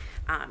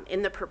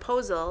 In the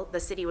proposal, the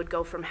city would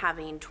go from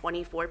having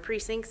 24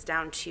 precincts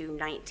down to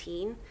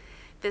 19.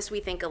 This,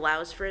 we think,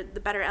 allows for the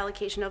better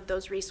allocation of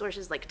those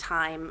resources like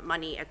time,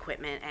 money,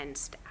 equipment, and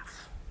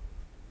staff.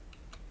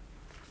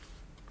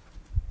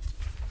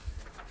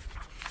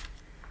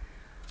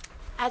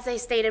 As I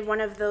stated, one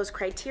of those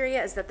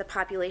criteria is that the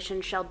population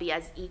shall be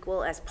as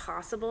equal as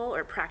possible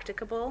or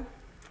practicable.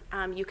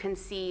 You can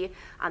see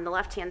on the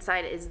left-hand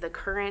side is the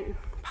current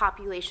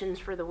populations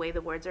for the way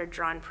the wards are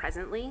drawn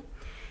presently.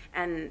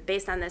 And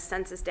based on this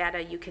census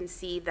data, you can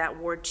see that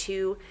Ward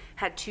 2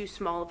 had too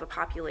small of a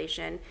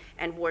population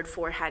and Ward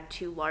 4 had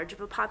too large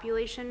of a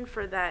population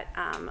for that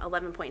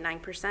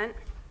 11.9%.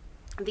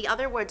 The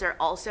other wards are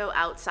also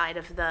outside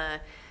of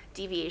the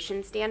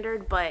deviation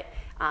standard, but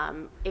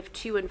if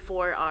 2 and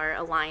 4 are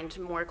aligned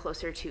more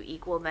closer to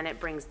equal, then it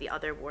brings the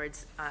other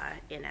wards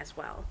in as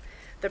well.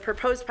 The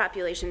proposed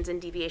populations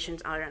and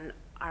deviations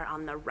are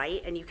on the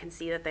right, and you can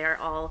see that they are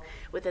all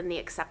within the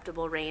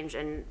acceptable range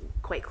and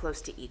quite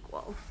close to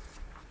equal.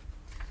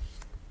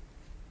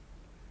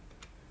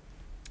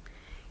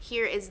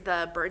 Here is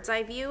the bird's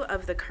eye view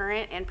of the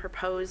current and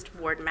proposed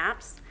ward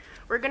maps.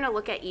 We're going to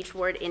look at each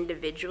ward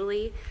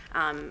individually,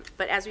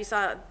 but as we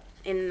saw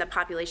in the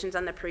populations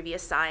on the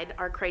previous slide,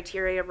 our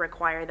criteria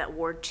require that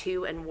Ward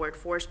 2 and Ward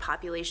 4's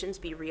populations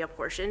be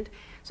reapportioned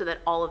so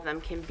that all of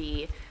them can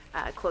be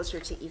closer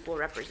to equal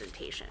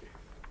representation.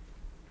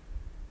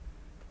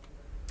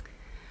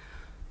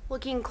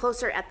 Looking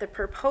closer at the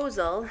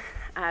proposal,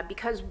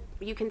 because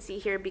you can see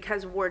here,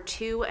 because Ward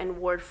 2 and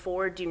Ward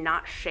 4 do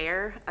not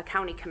share a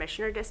county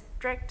commissioner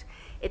district,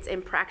 it's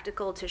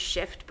impractical to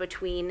shift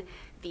between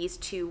these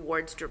two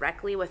wards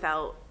directly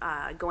without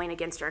going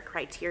against our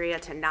criteria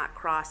to not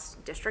cross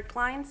district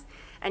lines.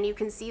 And you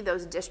can see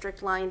those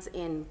district lines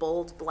in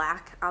bold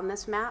black on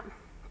this map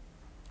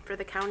for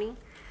the county.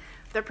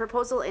 The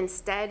proposal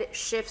instead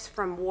shifts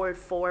from Ward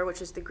 4,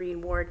 which is the green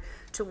ward,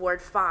 to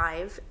Ward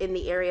 5 in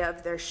the area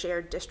of their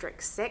shared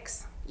District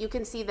 6. You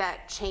can see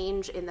that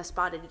change in the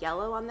spotted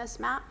yellow on this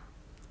map.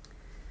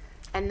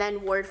 And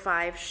then Ward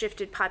 5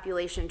 shifted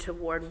population to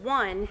Ward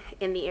 1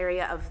 in the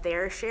area of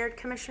their shared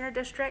commissioner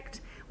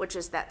district, which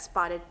is that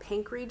spotted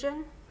pink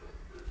region.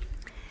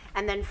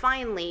 And then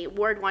finally,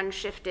 Ward 1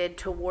 shifted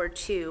to Ward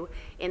 2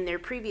 in their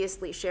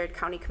previously shared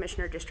county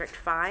commissioner district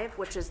 5,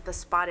 which is the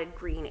spotted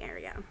green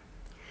area.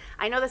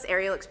 I know this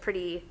area looks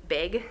pretty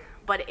big,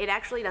 but it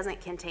actually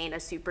doesn't contain a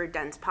super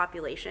dense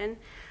population.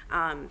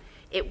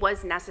 It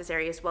was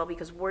necessary as well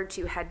because Ward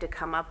 2 had to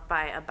come up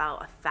by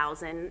about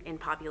 1,000 in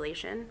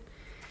population.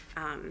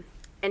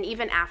 And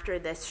even after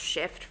this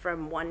shift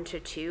from 1 to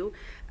 2,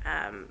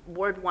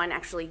 Ward 1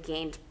 actually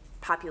gained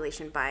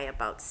population by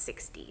about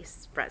 60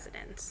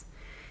 residents.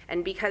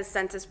 And because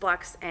census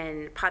blocks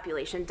and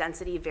population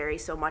density vary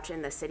so much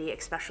in the city,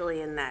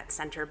 especially in that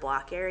center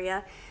block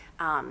area,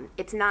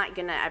 it's not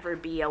gonna ever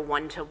be a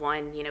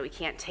one-to-one, you know,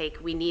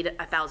 we need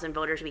 1,000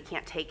 voters, we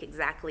can't take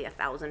exactly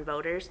 1,000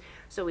 voters.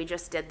 So we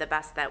just did the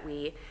best that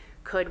we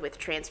could with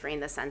transferring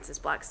the census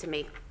blocks to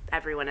make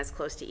everyone as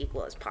close to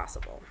equal as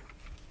possible.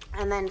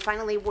 And then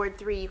finally, Ward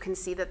 3, you can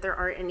see that there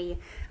aren't any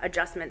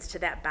adjustments to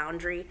that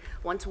boundary.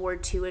 Once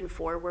Ward 2 and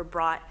 4 were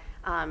brought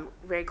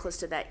very close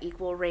to that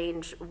equal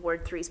range,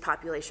 Ward 3's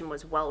population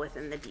was well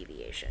within the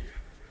deviation.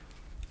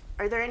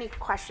 Are there any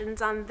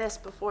questions on this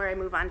before I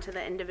move on to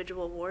the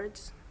individual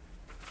wards?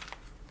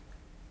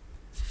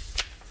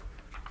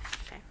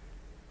 Okay.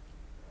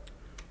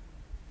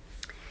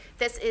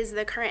 This is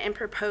the current and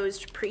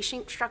proposed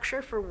precinct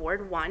structure for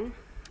Ward 1.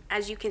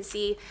 As you can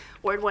see,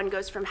 Ward 1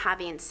 goes from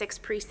having 6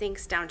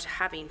 precincts down to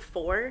having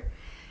 4,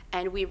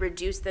 and we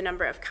reduce the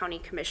number of county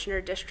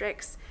commissioner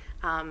districts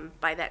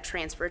by that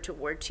transfer to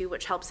Ward 2,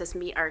 which helps us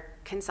meet our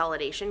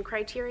consolidation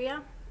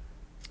criteria.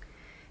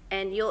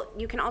 And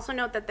you can also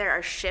note that there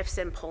are shifts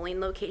in polling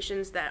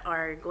locations that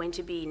are going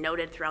to be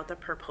noted throughout the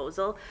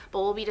proposal, but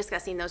we'll be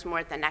discussing those more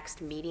at the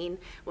next meeting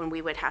when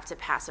we would have to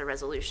pass a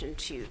resolution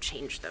to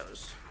change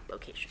those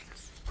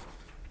locations.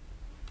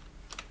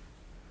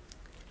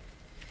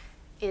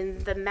 In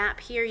the map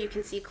here, you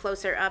can see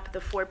closer up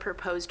the 4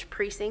 proposed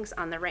precincts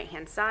on the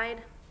right-hand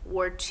side.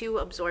 Ward 2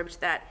 absorbed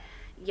that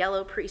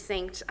yellow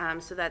precinct,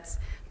 so that's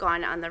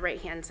gone on the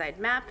right-hand side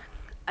map.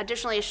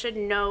 Additionally, I should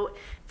note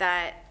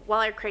that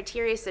while our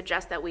criteria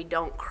suggest that we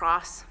don't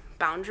cross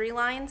boundary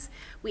lines,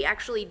 we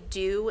actually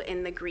do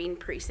in the green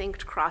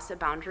precinct cross a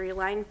boundary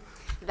line.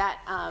 That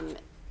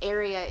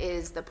area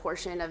is the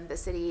portion of the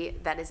city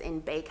that is in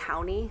Bay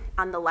County.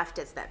 On the left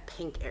is that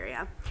pink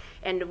area.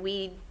 And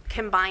we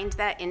combined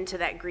that into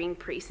that green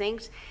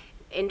precinct.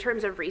 In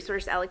terms of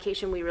resource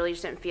allocation, we really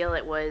just didn't feel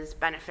it was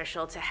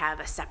beneficial to have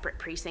a separate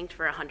precinct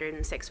for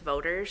 106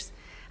 voters.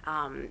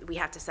 We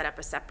have to set up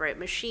a separate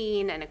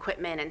machine and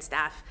equipment and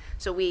staff,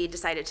 so we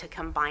decided to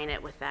combine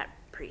it with that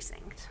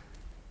precinct.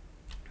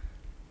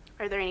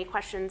 Are there any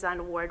questions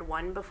on Ward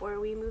 1 before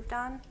we moved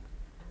on?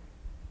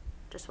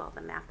 Just while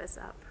the map is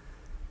up.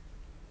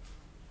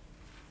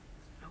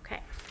 Okay.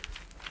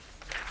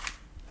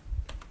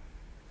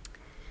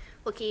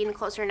 Looking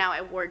closer now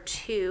at Ward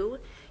 2,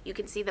 you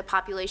can see the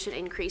population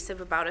increase of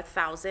about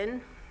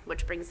 1,000,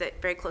 which brings it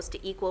very close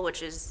to equal,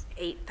 which is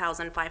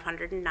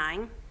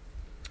 8,509.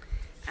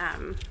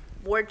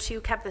 Ward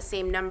 2 kept the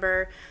same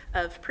number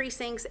of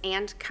precincts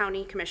and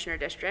county commissioner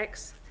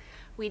districts.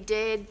 We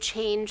did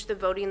change the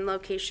voting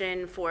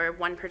location for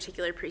one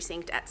particular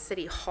precinct at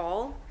City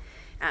Hall.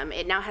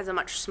 It now has a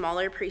much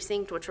smaller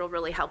precinct, which will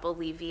really help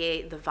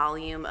alleviate the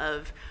volume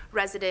of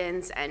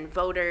residents and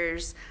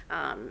voters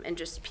and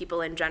just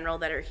people in general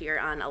that are here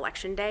on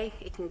election day.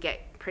 It can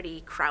get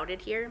pretty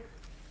crowded here.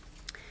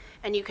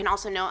 And you can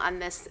also note on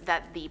this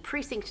that the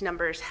precinct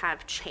numbers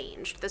have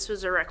changed. This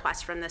was a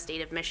request from the state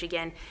of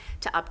Michigan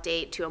to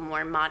update to a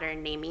more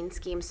modern naming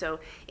scheme. So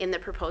in the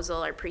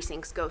proposal, our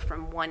precincts go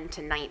from 1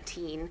 to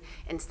 19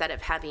 instead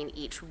of having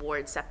each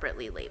ward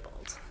separately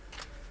labeled.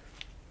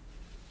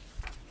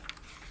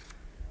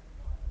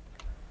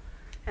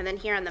 And then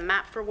here on the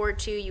map for Ward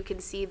 2, you can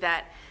see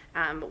that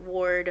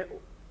Ward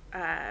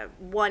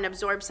one,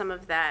 absorb some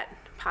of that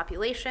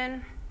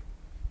population,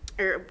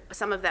 or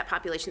some of that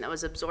population that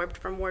was absorbed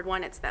from Ward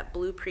 1. It's that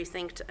blue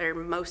precinct, or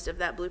most of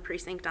that blue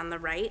precinct on the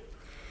right.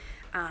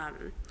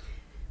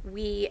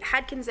 We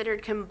had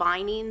considered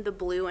combining the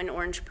blue and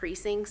orange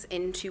precincts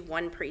into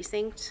one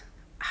precinct.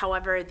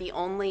 However, the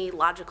only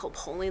logical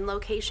polling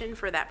location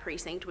for that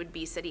precinct would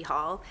be City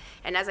Hall.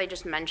 And as I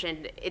just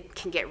mentioned, it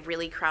can get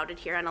really crowded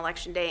here on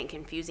election day and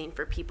confusing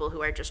for people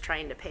who are just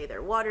trying to pay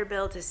their water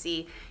bill, to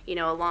see, you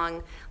know, a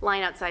long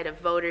line outside of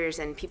voters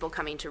and people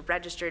coming to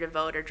register to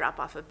vote or drop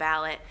off a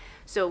ballot.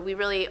 So we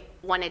really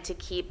wanted to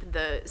keep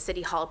the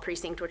City Hall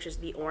precinct, which is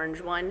the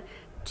orange one,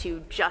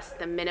 to just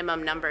the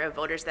minimum number of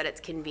voters that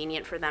it's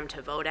convenient for them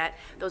to vote at.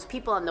 Those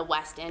people on the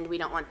west end, we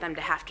don't want them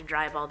to have to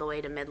drive all the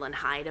way to Midland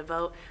High to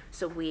vote.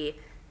 So we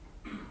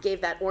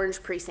gave that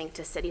orange precinct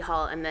to City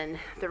Hall, and then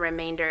the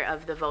remainder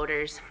of the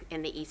voters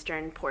in the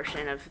eastern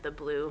portion of the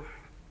blue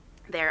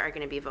there are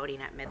going to be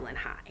voting at Midland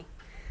High.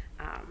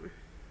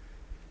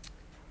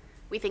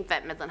 We think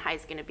that Midland High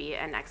is going to be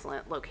an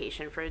excellent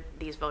location for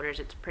these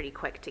voters. It's pretty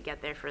quick to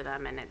get there for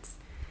them, and it's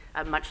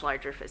a much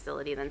larger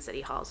facility than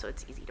City Hall, so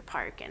it's easy to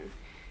park and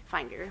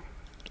find your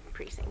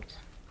precinct.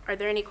 Are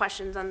there any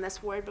questions on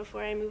this ward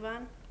before I move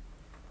on?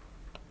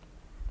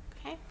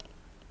 Okay.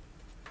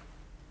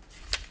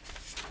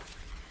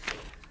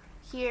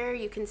 Here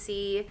you can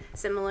see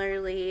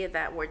similarly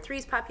that Ward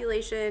 3's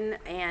population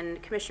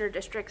and commissioner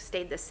districts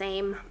stayed the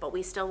same, but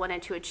we still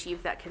wanted to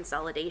achieve that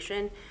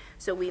consolidation.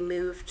 So we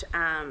moved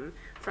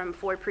from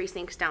 4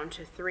 precincts down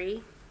to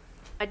 3.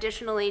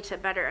 Additionally, to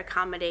better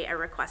accommodate a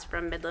request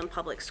from Midland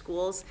Public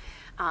Schools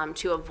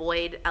to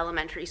avoid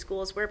elementary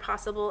schools where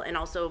possible, and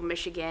also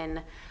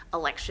Michigan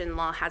election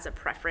law has a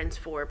preference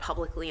for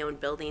publicly owned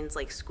buildings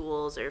like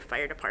schools or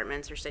fire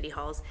departments or city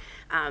halls,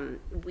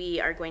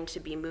 we are going to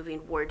be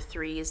moving Ward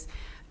 3's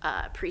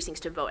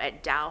precincts to vote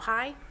at Dow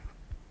High,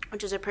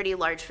 which is a pretty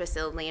large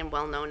facility and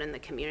well known in the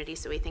community,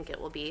 so we think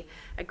it will be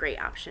a great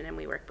option, and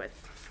we work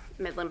with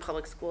Midland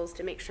Public Schools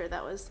to make sure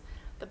that was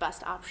the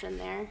best option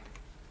there.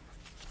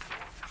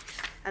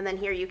 And then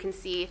here you can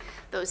see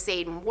those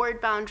same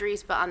ward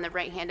boundaries, but on the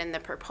right hand in the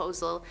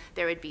proposal,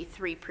 there would be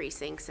 3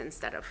 precincts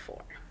instead of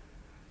 4.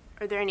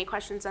 Are there any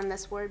questions on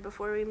this ward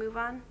before we move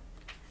on?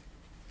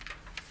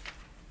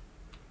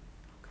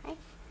 Okay.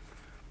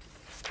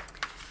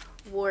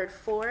 Ward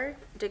 4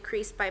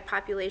 decreased by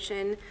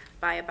population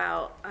by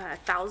about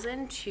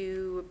 1,000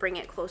 to bring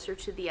it closer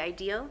to the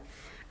ideal.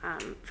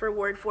 For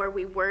Ward 4,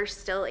 we were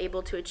still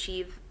able to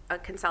achieve a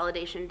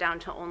consolidation down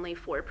to only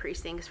 4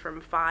 precincts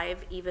from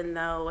 5, even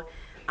though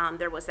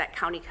there was that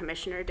county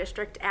commissioner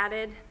district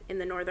added in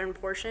the northern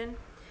portion.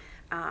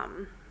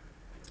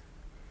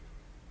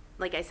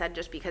 Like I said,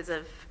 just because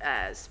of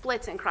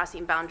splits and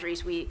crossing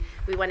boundaries, we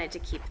wanted to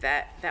keep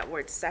that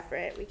word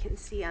separate. We can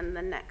see on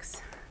the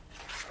next,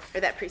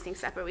 or that precinct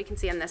separate, we can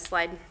see on this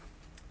slide.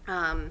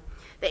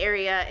 The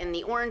area in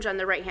the orange on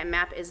the right-hand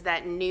map is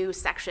that new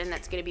section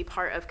that's going to be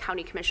part of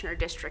County Commissioner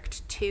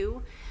District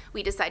 2.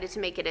 We decided to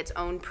make it its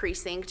own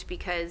precinct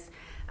because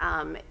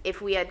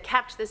if we had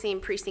kept the same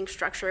precinct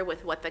structure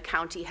with what the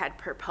county had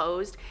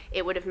proposed,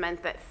 it would have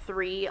meant that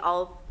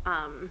all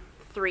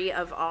three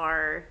of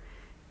our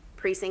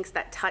precincts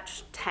that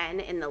touch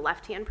 10 in the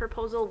left-hand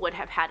proposal would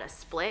have had a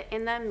split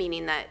in them,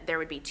 meaning that there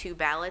would be 2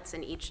 ballots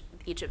in each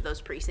of those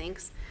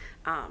precincts.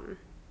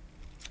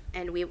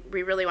 And we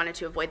really wanted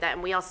to avoid that.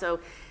 And we also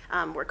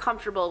were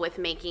comfortable with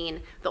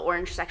making the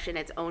orange section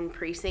its own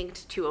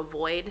precinct to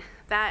avoid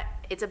that.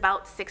 It's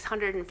about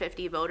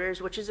 650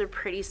 voters, which is a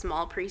pretty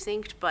small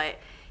precinct, but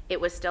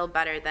it was still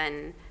better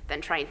than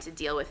trying to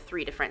deal with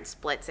 3 different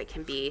splits. It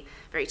can be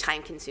very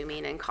time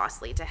consuming and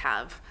costly to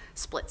have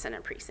splits in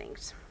a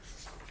precinct.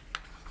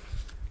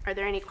 Are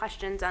there any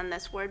questions on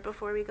this ward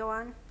before we go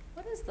on?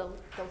 What is the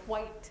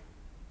white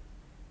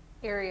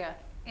area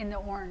in the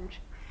orange?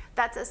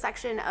 That's a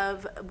section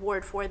of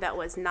Ward 4 that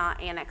was not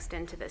annexed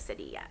into the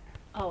city yet.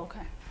 Oh,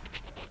 okay.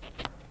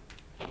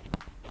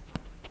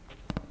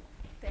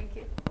 Thank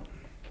you.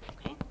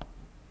 Okay.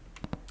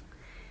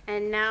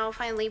 And now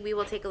finally we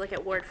will take a look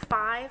at Ward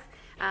 5.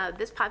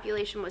 This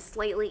population was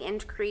slightly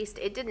increased.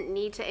 It didn't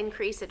need to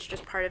increase, it's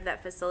just part of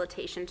that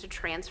facilitation to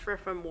transfer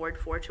from Ward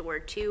 4 to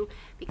Ward 2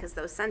 because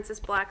those census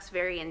blocks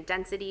vary in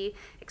density,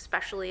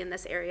 especially in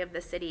this area of the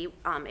city.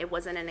 It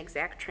wasn't an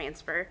exact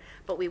transfer,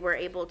 but we were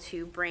able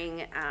to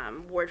bring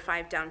Ward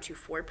 5 down to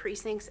 4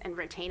 precincts and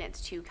retain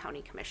its 2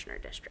 county commissioner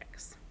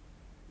districts.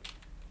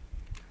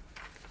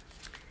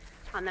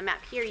 On the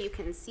map here, you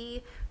can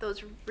see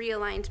those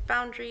realigned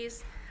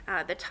boundaries.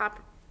 The top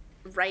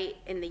right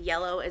in the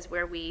yellow is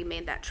where we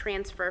made that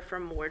transfer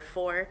from Ward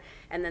 4,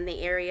 and then the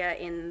area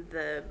in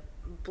the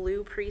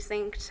blue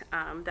precinct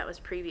that was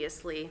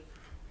previously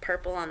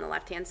purple on the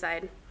left-hand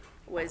side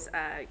was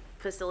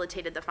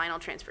facilitated the final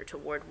transfer to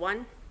Ward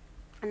 1,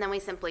 and then we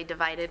simply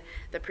divided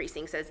the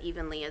precincts as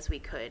evenly as we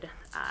could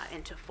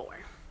into 4.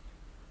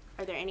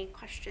 Are there any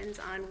questions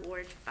on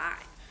Ward 5?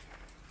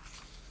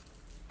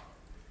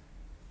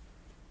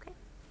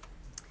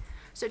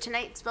 So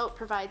tonight's vote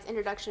provides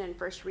introduction and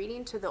first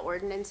reading to the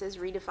ordinances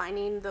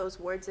redefining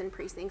those wards and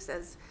precincts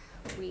as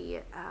we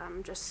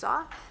just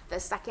saw. The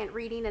second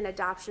reading and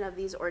adoption of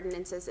these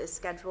ordinances is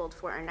scheduled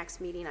for our next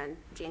meeting on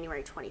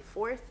January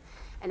 24th.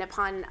 And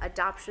upon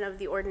adoption of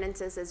the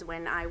ordinances is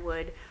when I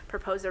would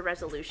propose a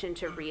resolution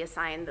to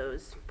reassign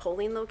those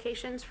polling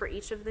locations for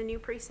each of the new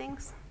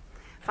precincts.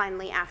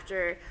 Finally,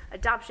 after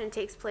adoption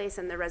takes place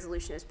and the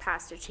resolution is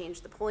passed to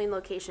change the polling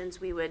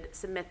locations, we would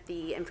submit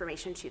the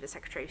information to the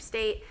Secretary of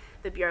State,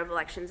 the Bureau of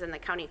Elections, and the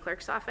County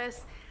Clerk's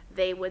Office.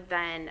 They would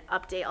then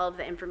update all of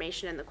the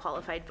information in the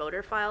qualified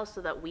voter file so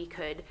that we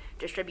could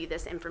distribute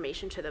this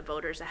information to the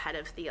voters ahead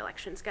of the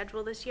election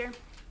schedule this year.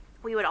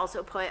 We would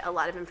also put a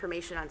lot of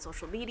information on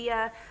social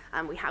media.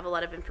 We have a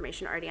lot of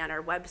information already on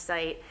our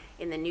website,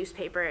 in the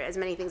newspaper, as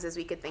many things as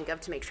we could think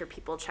of to make sure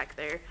people check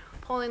their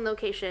polling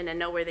location and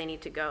know where they need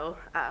to go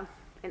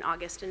in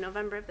August and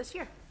November of this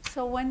year.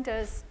 So when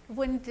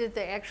did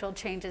the actual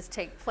changes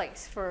take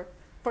place for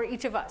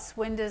each of us?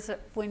 When do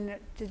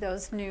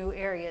those new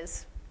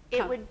areas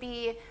come? It would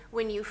be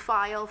when you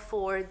file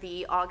for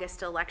the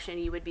August election,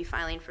 you would be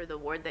filing for the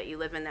ward that you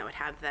live in that would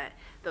have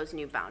those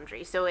new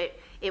boundaries. So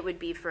it would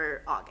be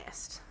for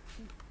August.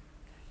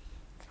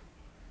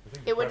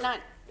 It would not.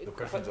 The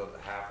question's a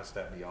half a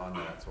step beyond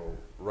that. So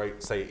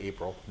right, say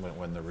April,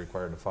 when they're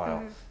required to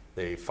file,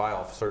 they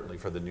file certainly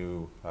for the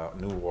new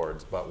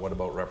wards, but what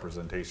about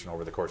representation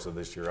over the course of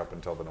this year up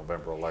until the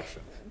November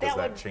election? Does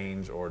that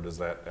change, or does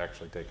that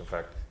actually take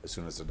effect as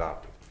soon as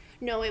adopted?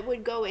 No, it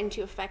would go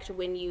into effect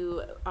when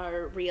you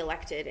are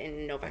reelected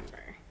in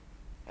November.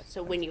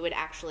 So when you would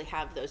actually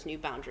have those new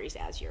boundaries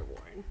as your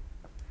ward.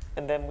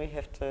 And then we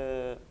have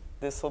to,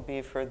 this will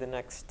be for the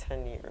next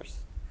 10 years.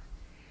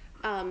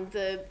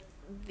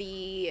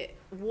 The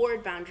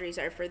ward boundaries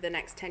are for the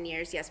next 10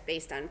 years, yes,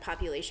 based on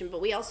population,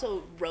 but we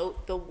also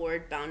wrote the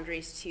ward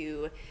boundaries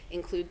to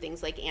include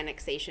things like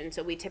annexation.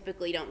 So we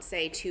typically don't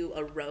say to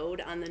a road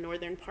on the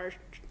northern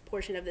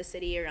portion of the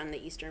city or on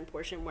the eastern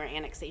portion where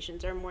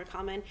annexations are more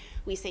common.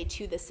 We say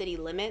to the city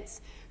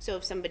limits. So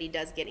if somebody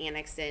does get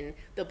annexed in,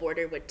 the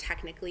border would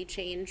technically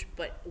change,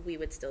 but we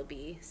would still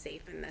be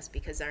safe in this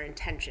because our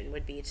intention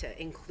would be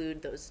to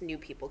include those new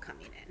people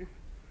coming in,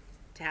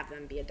 to have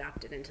them be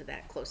adopted into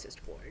that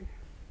closest ward.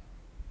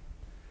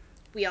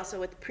 We also,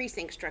 with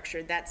precinct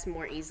structure, that's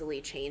more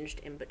easily changed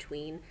in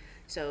between.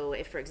 So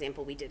if, for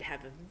example, we did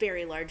have a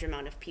very large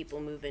amount of people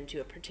move into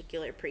a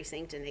particular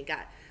precinct and they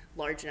got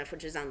large enough,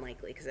 which is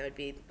unlikely because that would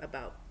be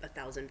about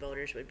 1,000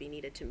 voters would be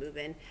needed to move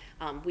in,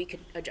 we could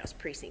adjust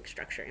precinct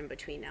structure in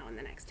between now and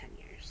the next 10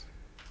 years.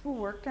 Who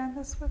worked on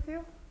this with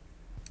you?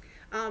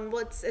 Well,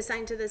 it's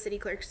assigned to the city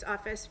clerk's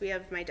office. We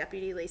have my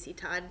deputy, Lacey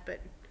Todd,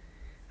 but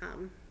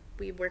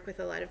we work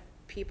with a lot of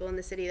people in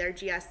the city. Our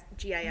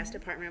GIS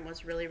department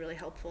was really, really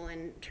helpful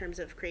in terms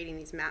of creating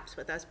these maps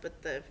with us,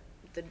 but the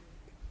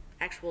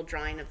actual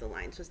drawing of the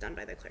lines was done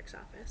by the clerk's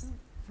office.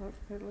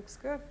 It looks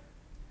good.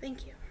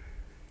 Thank you.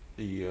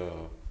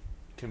 The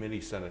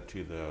committee sent it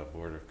to the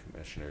Board of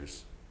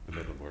Commissioners, the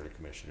Midland Board of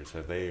Commissioners.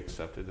 Have they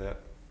accepted that?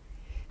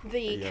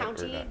 The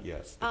county?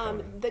 Yes.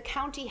 The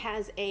county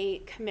has a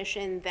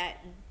commission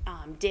that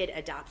did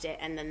adopt it,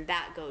 and then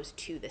that goes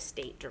to the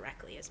state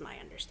directly, is my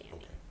understanding.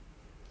 Okay.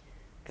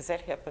 Because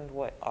that happened,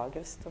 what,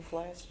 August of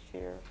last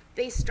year?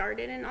 They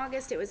started in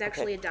August. It was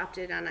actually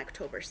adopted on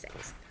October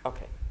 6th.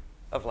 Okay,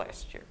 of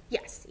last year.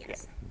 Yes,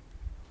 yes. Yeah.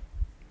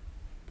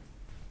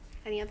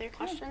 Any other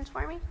questions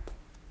for me?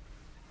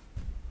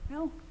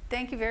 No,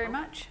 thank you very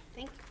much.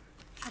 Thank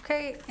you.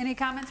 Okay, any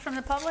comments from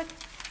the public?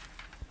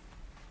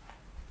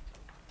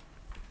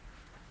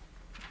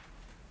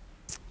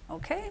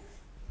 Okay,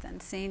 then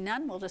seeing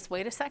none, we'll just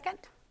wait a second.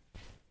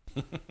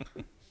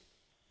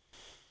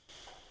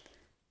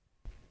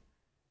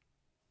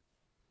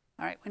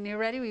 All right, when you're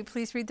ready, will you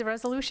please read the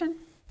resolution?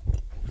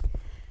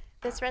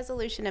 This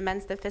resolution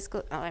amends the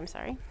fiscal, I'm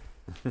sorry.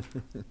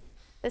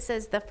 This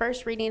is the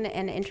first reading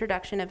and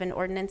introduction of an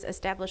ordinance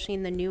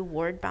establishing the new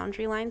ward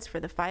boundary lines for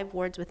the 5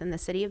 wards within the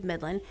city of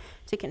Midland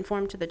to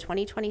conform to the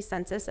 2020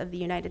 Census of the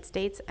United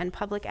States and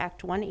Public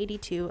Act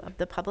 182 of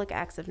the Public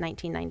Acts of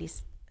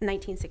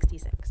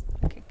 1966.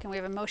 Okay, can we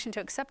have a motion to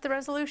accept the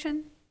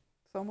resolution?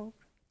 So moved.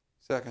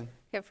 Second.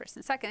 You have first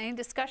and second. Any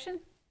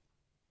discussion?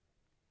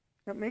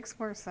 It makes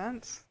more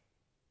sense,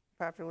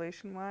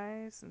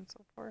 population-wise and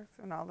so forth,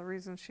 and all the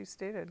reasons she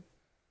stated.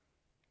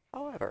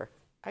 However,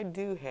 I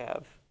do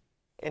have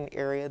an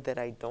area that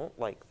I don't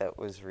like that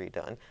was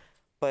redone,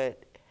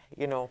 but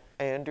you know,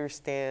 I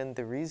understand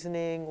the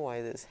reasoning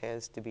why this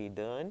has to be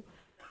done.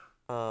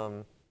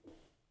 And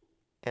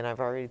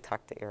I've already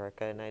talked to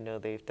Erica, and I know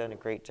they've done a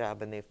great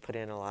job and they've put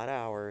in a lot of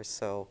hours,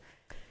 so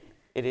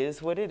it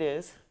is what it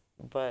is,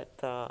 but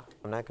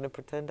I'm not going to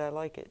pretend I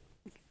like it.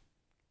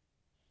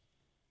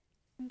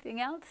 Anything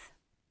else?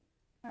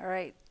 All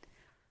right,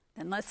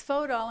 then let's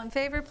vote. All in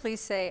favor, please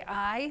say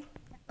aye.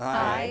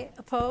 Aye.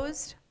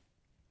 Opposed?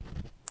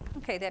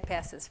 Okay, that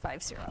passes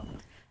 5-0.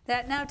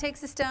 That now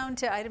takes us down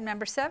to item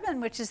number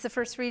 7, which is the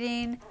first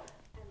reading.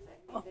 I'm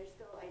sorry, there's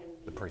still item B.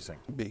 The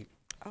precinct. B.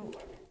 Oh.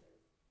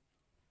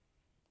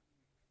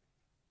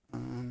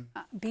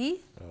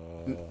 B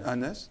On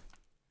this?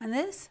 on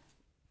this?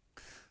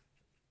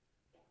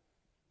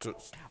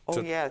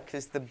 Oh, yeah,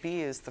 because the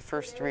B is the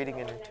first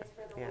reading and,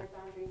 yeah.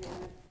 It's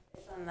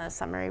on the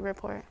summary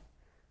report.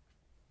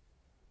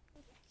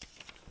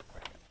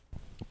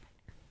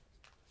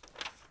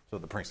 So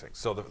the precincts.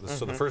 So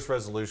the first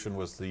resolution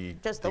was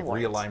Just the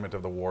wards. realignment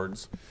of the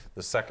wards.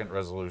 The second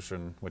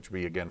resolution, which would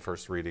be again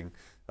first reading,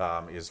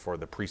 is for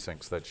the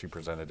precincts that she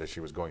presented as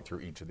she was going through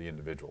each of the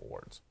individual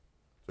wards.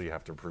 So you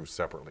have to approve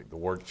separately. The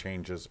ward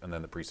changes and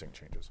then the precinct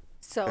changes.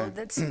 So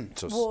that's,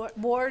 So-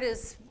 ward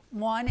is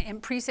 1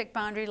 and precinct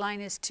boundary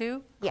line is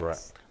 2? Yes.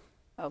 Correct.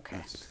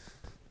 Okay.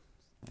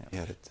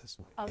 Yeah, it does.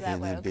 Oh, A that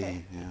and way, then B,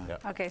 okay.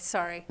 yeah. Okay,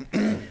 sorry.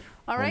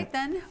 All right,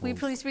 then, will you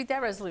please read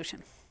that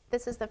resolution?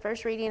 This is the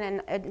first reading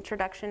and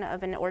introduction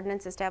of an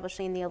ordinance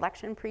establishing the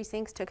election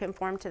precincts to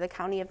conform to the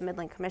County of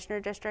Midland Commissioner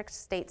Districts,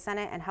 State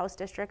Senate and House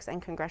Districts,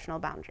 and congressional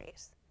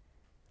boundaries.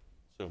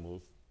 So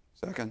move.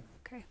 Second.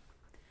 Okay.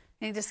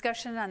 Any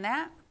discussion on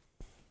that?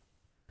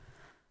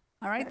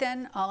 All right,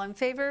 then, all in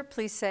favor,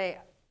 please say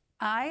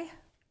aye.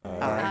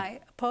 Aye.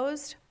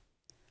 Opposed?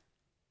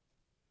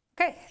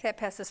 Okay, that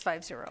passes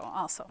 5-0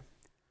 also. All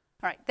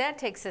right, that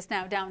takes us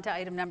now down to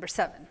item number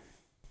 7,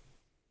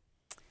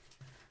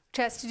 which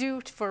has to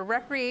do for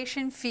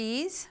recreation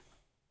fees.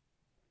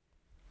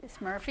 Ms.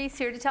 Murphy's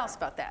here to tell us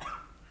about that.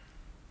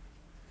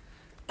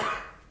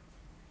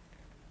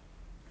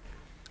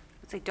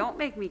 Say, don't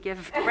make me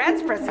give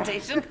Brad's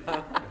presentation.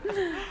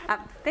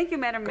 Thank you,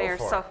 Madam Mayor.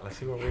 Let's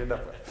see what we end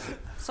up with.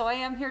 So I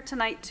am here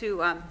tonight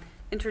to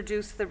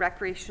introduce the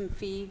recreation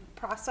fee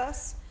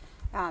process.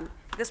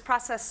 This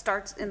process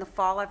starts in the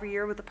fall every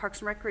year with the Parks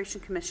and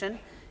Recreation Commission.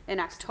 In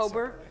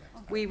October,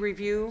 we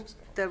review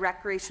the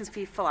recreation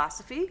fee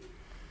philosophy.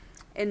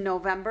 In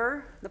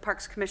November, the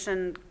Parks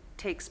Commission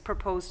takes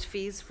proposed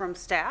fees from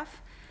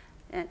staff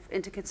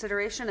into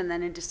consideration, and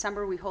then in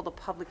December, we hold a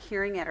public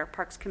hearing at our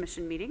Parks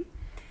Commission meeting.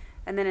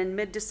 And then in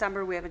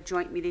mid-December, we have a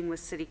joint meeting with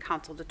City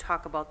Council to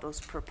talk about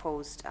those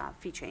proposed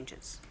fee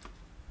changes.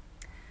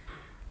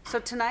 So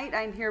tonight,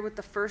 I'm here with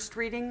the first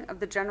reading of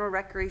the general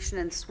recreation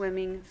and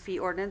swimming fee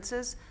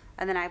ordinances,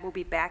 and then I will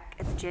be back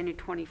at the January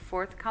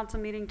 24th council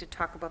meeting to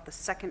talk about the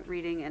second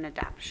reading and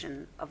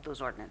adoption of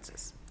those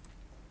ordinances.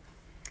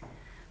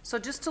 So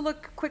just to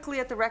look quickly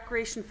at the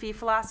recreation fee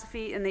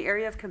philosophy, in the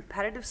area of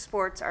competitive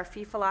sports, our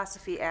fee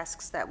philosophy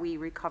asks that we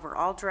recover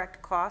all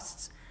direct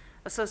costs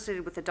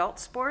associated with adult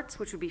sports,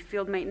 which would be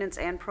field maintenance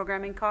and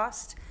programming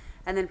costs,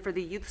 and then for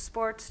the youth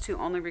sports to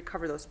only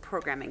recover those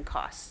programming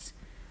costs.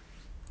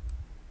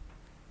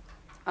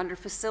 Under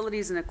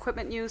facilities and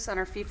equipment use on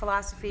our fee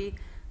philosophy,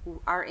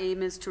 our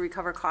aim is to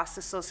recover costs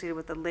associated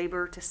with the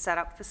labor to set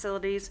up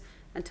facilities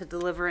and to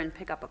deliver and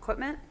pick up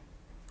equipment.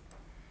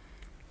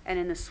 And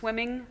in the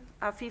swimming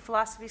fee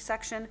philosophy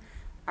section,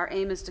 our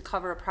aim is to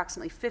cover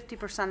approximately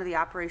 50% of the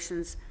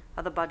operations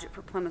of the budget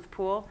for Plymouth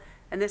Pool.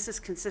 And this is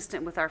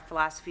consistent with our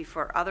philosophy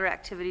for other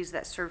activities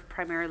that serve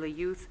primarily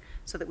youth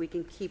so that we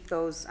can keep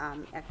those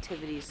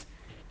activities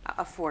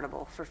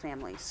affordable for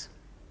families.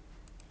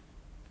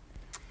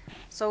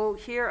 So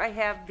here I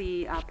have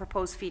the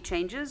proposed fee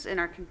changes in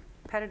our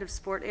competitive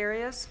sport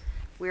areas.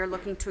 We are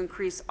looking to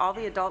increase all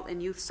the adult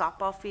and youth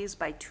softball fees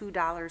by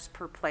 $2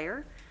 per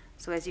player.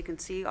 So as you can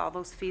see, all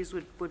those fees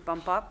would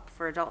bump up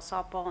for adult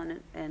softball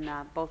and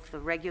both the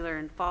regular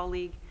and fall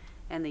league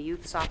and the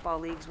youth softball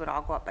leagues would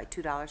all go up by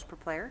 $2 per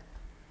player.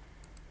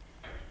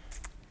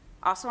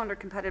 Also under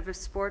competitive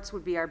sports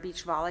would be our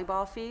beach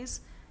volleyball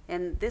fees.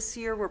 And this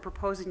year we're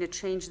proposing to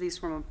change these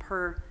from a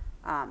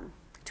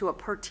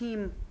per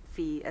team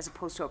fee as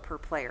opposed to a per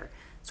player.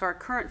 So our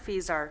current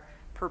fees are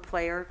per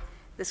player.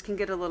 This can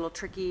get a little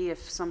tricky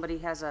if somebody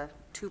has a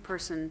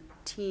 2-person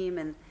team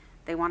and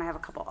they want to have a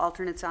couple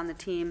alternates on the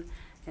team.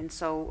 And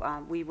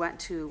so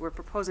we're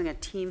proposing a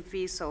team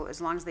fee. So as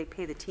long as they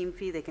pay the team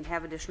fee, they can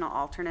have additional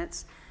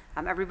alternates.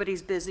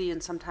 Everybody's busy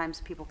and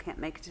sometimes people can't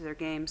make it to their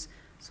games.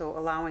 So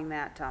allowing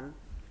that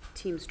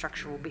team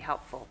structure will be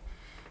helpful.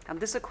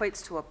 This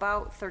equates to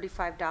about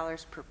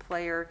 $35 per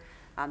player,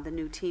 the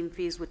new team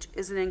fees, which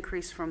is an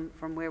increase from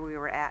where we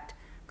were at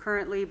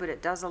currently, but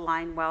it does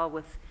align well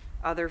with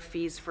other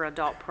fees for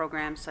adult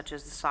programs such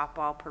as the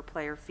softball per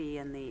player fee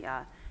and the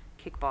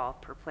kickball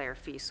per player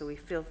fee. So we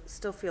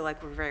still feel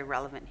like we're very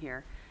relevant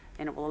here,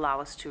 and it will allow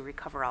us to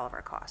recover all of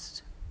our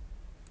costs.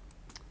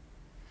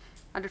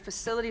 Under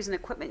facilities and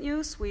equipment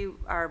use, we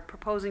are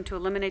proposing to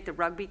eliminate the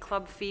rugby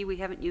club fee. We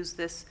haven't used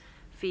this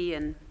fee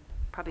in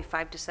probably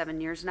 5 to 7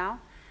 years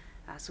now,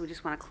 so we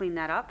just want to clean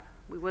that up.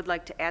 We would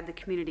like to add the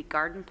community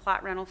garden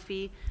plot rental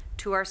fee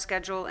to our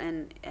schedule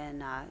and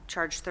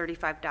charge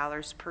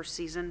 $35 per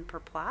season per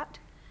plot.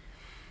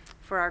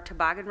 For our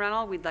toboggan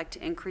rental, we'd like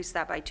to increase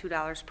that by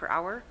 $2 per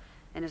hour.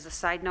 And as a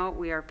side note,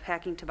 we are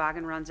packing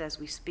toboggan runs as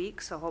we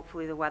speak, so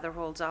hopefully the weather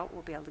holds out.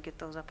 We'll be able to get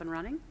those up and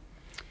running.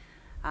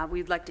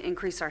 We'd like to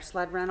increase our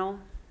sled rental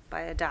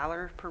by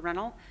 $1 per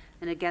rental.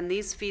 And again,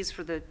 these fees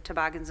for the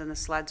toboggans and the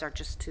sleds are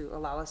just to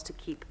allow us to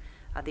keep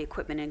the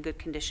equipment in good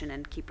condition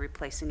and keep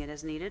replacing it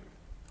as needed.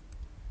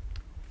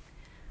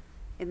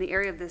 In the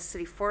area of the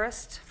city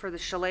forest, for the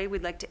chalet,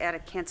 we'd like to add a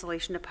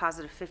cancellation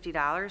deposit of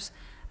 $50.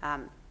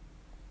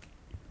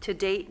 To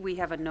date, we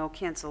have a no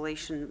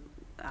cancellation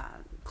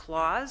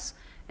clause,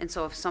 and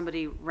so if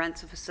somebody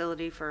rents a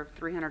facility for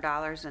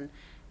 $300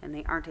 and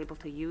they aren't able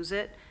to use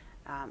it,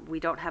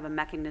 we don't have a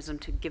mechanism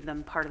to give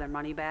them part of their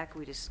money back.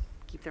 We just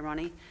keep their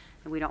money,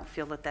 and we don't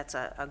feel that that's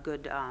a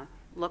good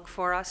look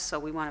for us, so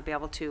we want to be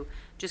able to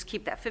just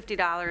keep that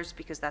 $50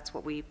 because that's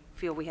what we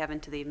feel we have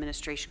into the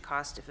administration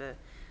cost if a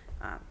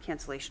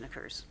cancellation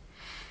occurs.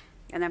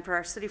 And then for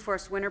our City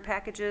Forest winter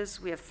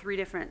packages, we have 3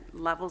 different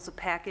levels of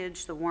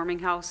package. The warming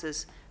house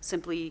is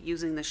simply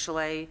using the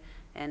chalet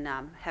and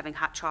having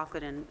hot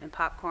chocolate and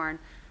popcorn.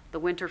 The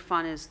winter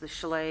fun is the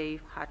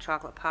chalet, hot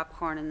chocolate,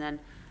 popcorn, and then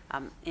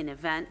an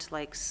event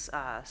like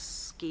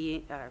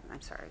skating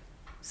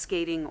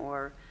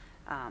or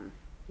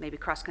maybe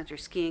cross-country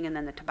skiing, and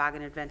then the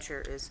toboggan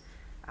adventure is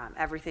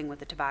everything with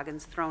the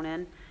toboggans thrown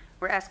in.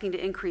 We're asking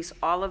to increase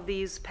all of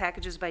these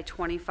packages by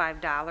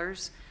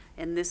 $25,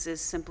 and this is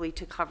simply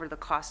to cover the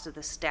cost of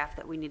the staff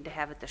that we need to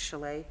have at the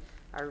chalet.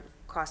 Our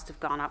costs have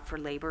gone up for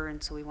labor,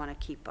 and so we want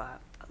to keep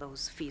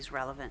those fees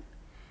relevant.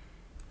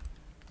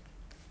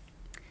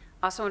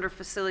 Also under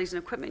facilities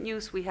and equipment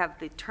use, we have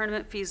the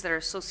tournament fees that are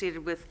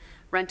associated with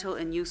rental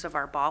and use of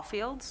our ball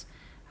fields.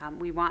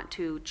 We want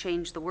to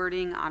change the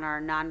wording on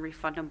our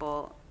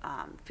non-refundable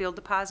field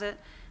deposit.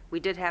 We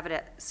did have it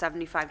at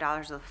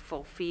 $75 of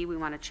full fee. We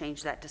want to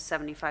change that to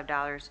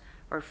 $75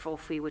 or full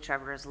fee,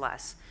 whichever is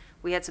less.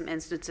 We had some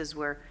instances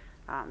where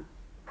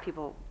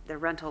their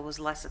rental was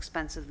less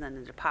expensive than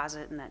the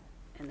deposit,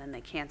 and then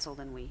they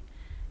canceled, and we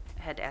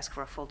had to ask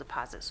for a full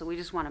deposit. So we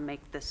just want to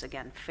make this,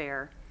 again,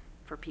 fair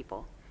for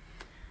people.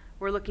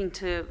 We're looking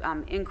to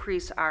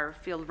increase our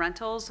field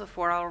rentals, a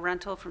 4-hour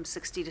rental from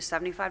 $60 to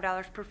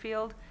 $75 per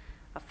field,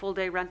 a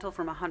full-day rental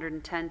from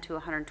 $110 to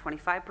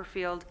 $125 per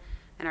field,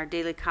 and our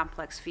daily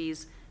complex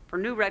fees for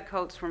new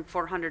redcoats from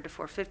 $400 to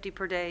 $450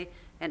 per day,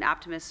 and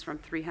optimists from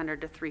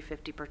 $300 to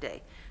 $350 per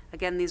day.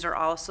 Again, these are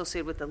all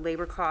associated with the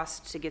labor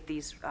costs to get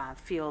these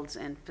fields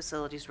and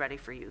facilities ready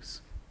for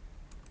use.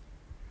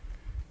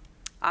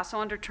 Also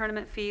under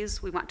tournament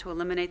fees, we want to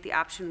eliminate the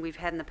option we've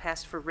had in the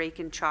past for rake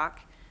and chalk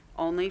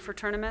only for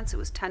tournaments. It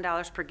was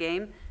 $10 per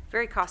game,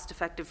 very cost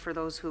effective for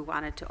those who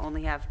wanted to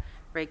only have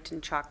raked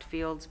and chalked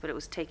fields, but it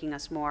was taking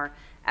us more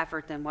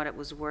effort than what it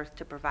was worth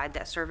to provide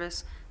that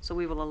service. So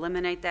we will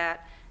eliminate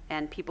that,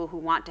 and people who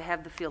want to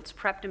have the fields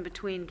prepped in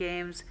between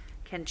games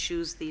can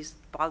choose these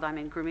ball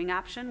diamond grooming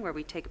option where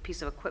we take a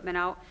piece of equipment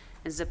out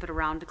and zip it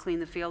around to clean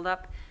the field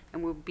up,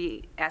 and we'll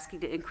be asking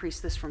to increase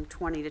this from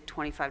 $20 to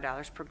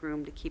 $25 per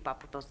groom to keep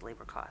up with those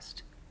labor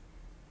costs.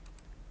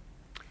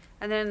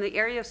 And then in the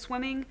area of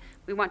swimming,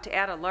 we want to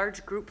add a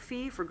large group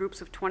fee for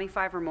groups of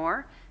 25 or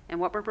more. And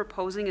what we're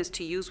proposing is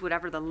to use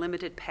whatever the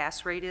limited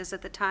pass rate is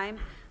at the time.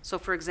 So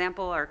for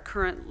example, our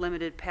current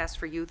limited pass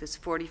for youth is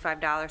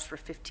 $45 for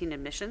 15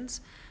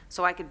 admissions.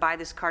 So I could buy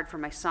this card for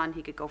my son,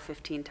 he could go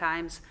 15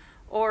 times.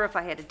 Or if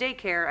I had a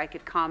daycare, I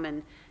could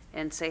come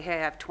and say, hey,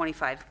 I have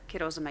 25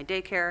 kiddos in my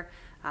daycare.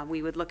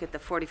 We would look at the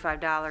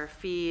 $45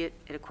 fee.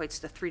 It equates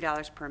to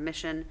 $3 per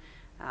admission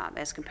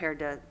as compared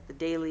to the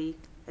daily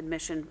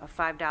admission of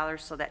 $5,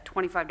 so that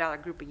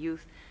 $25 group of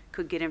youth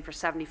could get in for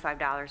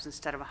 $75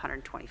 instead of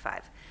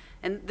 $125.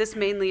 And this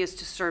mainly is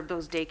to serve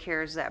those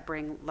daycares that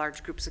bring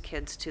large groups of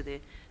kids to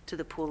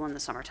the pool in the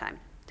summertime,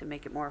 to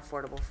make it more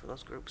affordable for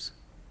those groups.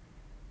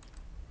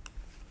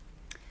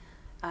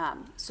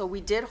 So we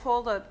did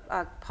hold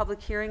a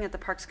public hearing at the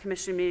Parks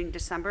Commission meeting in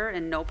December,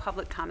 and no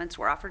public comments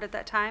were offered at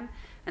that time,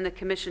 and the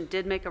commission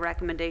did make a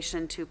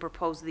recommendation to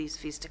propose these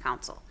fees to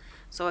council.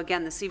 So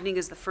again, this evening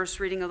is the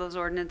first reading of those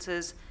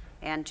ordinances,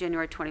 and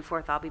January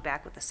 24th, I'll be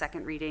back with the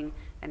second reading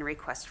and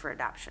request for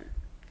adoption.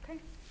 Okay.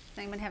 Does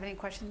anyone have any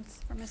questions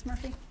for Ms.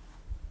 Murphy?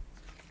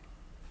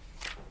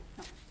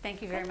 No.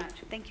 Thank you very much.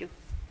 Thank you.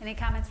 Any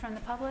comments from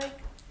the public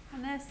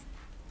on this?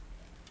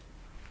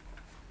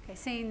 Okay,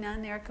 seeing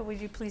none, Erica,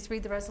 would you please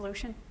read the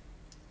resolution?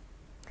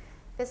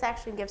 This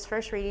action gives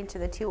first reading to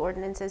the 2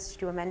 ordinances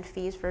to amend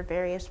fees for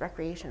various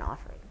recreation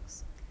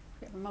offerings.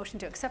 We have a motion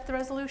to accept the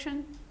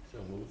resolution. So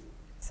moved.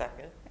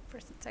 Second.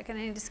 First and second,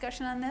 any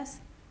discussion on this?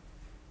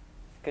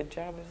 Good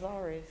job as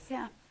always.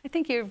 Yeah, I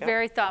think you're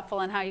very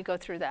thoughtful in how you go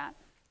through that.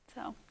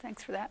 So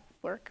thanks for that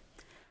work.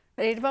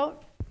 Ready to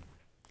vote?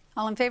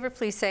 All in favor,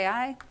 please say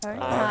aye. Aye.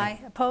 Aye.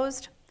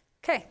 Opposed?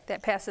 Okay,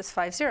 that passes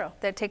 5-0.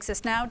 That takes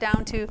us now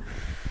down to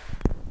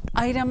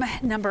item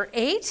number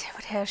 8,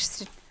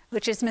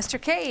 which is Mr.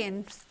 K,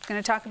 and he's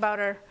going to talk about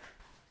our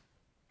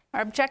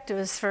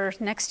objectives for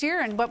next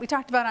year and what we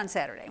talked about on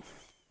Saturday.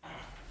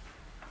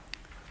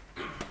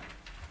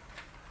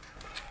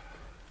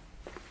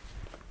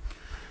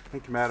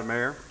 Thank you, Madam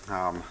Mayor.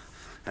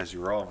 As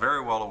you are all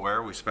very well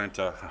aware, we spent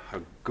a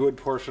good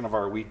portion of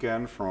our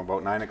weekend from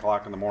about 9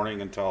 o'clock in the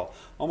morning until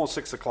almost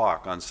 6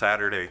 o'clock on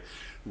Saturday,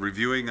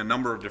 reviewing a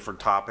number of different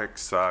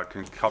topics,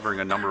 covering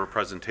a number of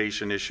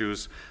presentation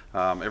issues,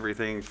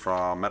 everything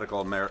from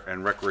medical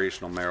and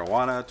recreational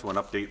marijuana to an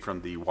update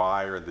from the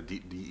Y, or the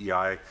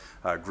DEI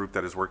group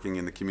that is working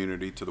in the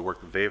community, to the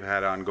work that they've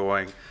had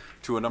ongoing,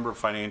 to a number of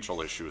financial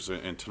issues.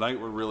 And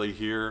tonight we're really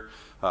here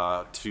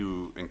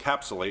to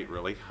encapsulate,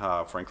 really,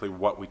 frankly,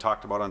 what we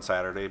talked about on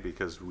Saturday,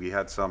 because we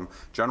had some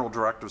general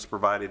directives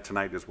provided.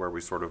 Tonight is where we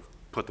sort of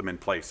put them in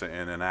place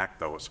and enact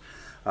those.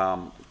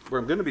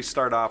 We're going to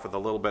start off with a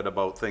little bit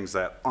about things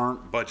that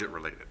aren't budget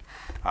related.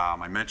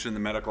 I mentioned the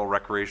medical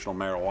recreational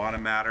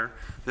marijuana matter.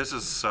 This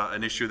is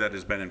an issue that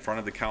has been in front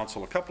of the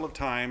council a couple of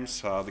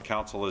times. The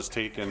council has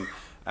taken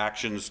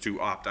actions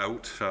to opt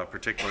out,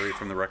 particularly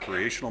from the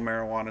recreational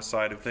marijuana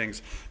side of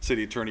things.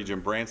 City Attorney Jim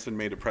Branson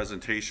made a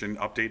presentation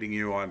updating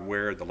you on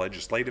where the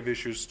legislative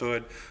issues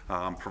stood,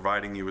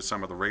 providing you with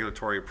some of the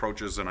regulatory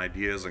approaches and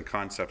ideas and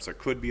concepts that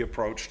could be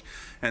approached.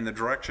 And the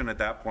direction at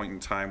that point in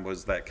time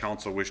was that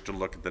council wished to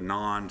look at the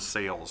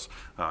non-sales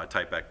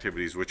type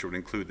activities, which would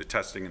include the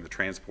testing and the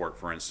transport,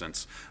 for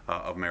instance,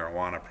 of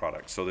marijuana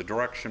products. So the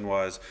direction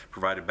was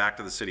provided back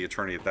to the city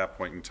attorney at that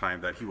point in time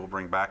that he will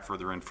bring back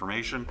further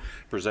information,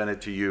 present it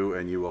to you,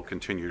 and you will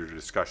continue your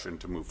discussion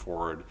to move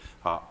forward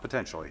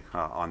potentially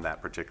on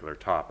that particular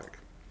topic.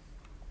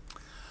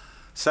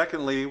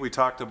 Secondly, we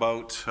talked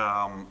about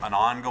an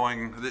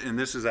ongoing, and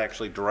this is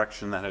actually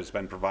direction that has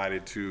been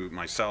provided to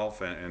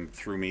myself and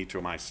through me to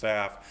my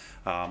staff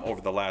over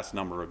the last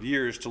number of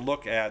years, to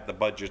look at the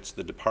budgets,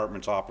 the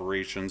department's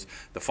operations,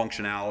 the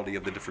functionality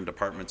of the different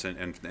departments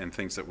and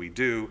things that we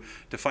do,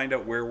 to find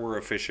out where we're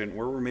efficient,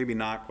 where we're maybe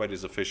not quite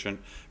as efficient,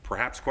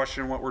 perhaps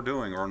question what we're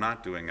doing or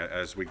not doing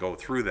as we go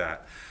through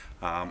that.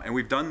 And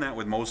we've done that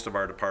with most of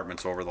our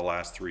departments over the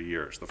last 3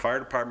 years. The fire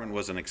department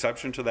was an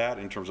exception to that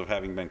in terms of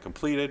having been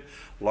completed,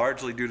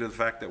 largely due to the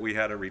fact that we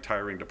had a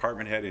retiring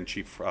department head in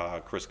Chief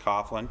Chris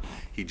Coughlin.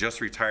 He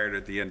just retired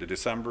at the end of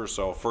December,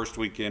 so first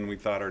weekend we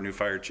thought our new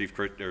fire chief,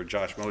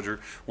 Josh Moser,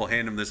 will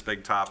hand him this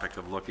big topic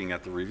of looking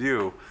at the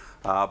review.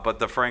 But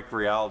the frank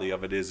reality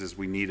of it is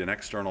we need an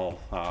external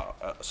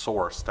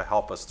source to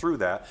help us through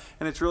that,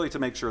 and it's really to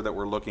make sure that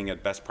we're looking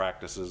at best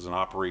practices and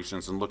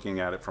operations and looking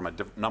at it from a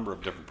number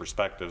of different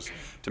perspectives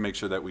to make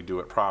sure that we do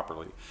it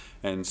properly.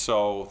 And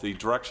so the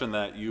direction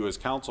that you as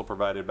council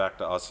provided back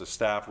to us as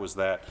staff was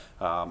that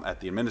at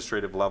the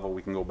administrative level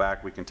we can go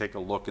back, we can take a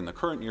look in the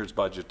current year's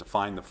budget to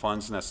find the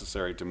funds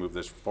necessary to move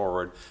this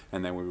forward,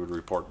 and then we would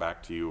report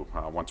back to you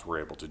once we're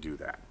able to do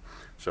that.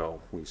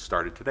 So we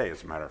started today,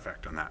 as a matter of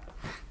fact, on that.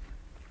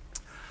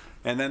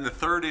 And then the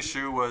third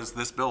issue was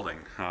this building.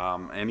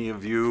 Any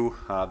of you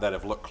that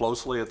have looked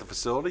closely at the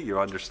facility, you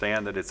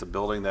understand that it's a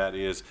building that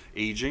is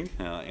aging,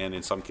 and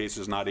in some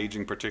cases not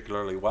aging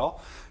particularly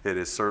well. It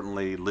has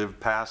certainly lived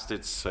past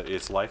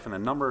its life in a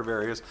number of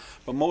areas,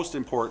 but most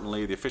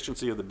importantly, the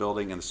efficiency of the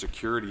building and the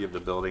security of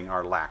the building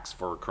are lax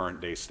for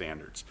current day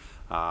standards.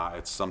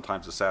 It's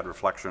sometimes a sad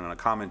reflection and a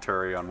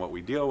commentary on what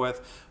we deal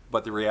with,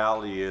 but the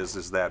reality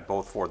is that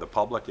both for the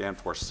public and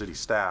for city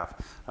staff,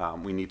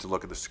 we need to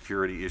look at the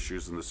security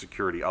issues and the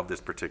security of this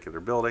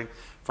particular building.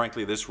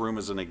 Frankly, this room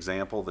is an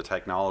example. The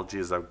technology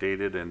is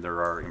outdated and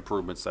there are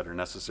improvements that are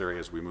necessary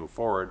as we move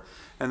forward.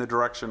 And the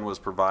direction was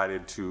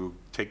provided to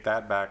take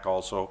that back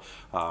also,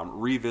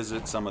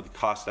 revisit some of the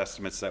cost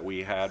estimates that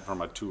we had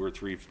from a 2 or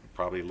 3,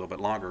 probably a little bit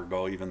longer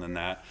ago even than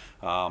that,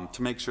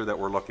 to make sure that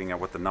we're looking at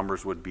what the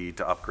numbers would be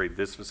to upgrade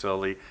this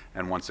facility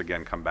and once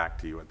again come back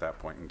to you at that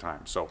point in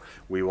time. So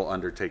we will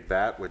undertake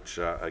that, which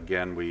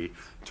again we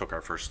took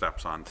our first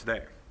steps on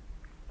today.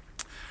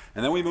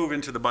 And then we move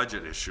into the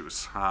budget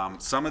issues.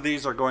 Some of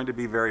these are going to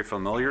be very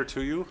familiar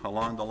to you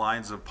along the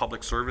lines of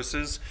public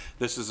services.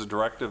 This is a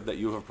directive that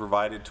you have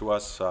provided to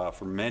us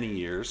for many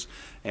years,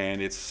 and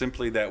it's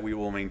simply that we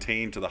will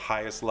maintain to the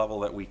highest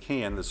level that we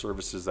can the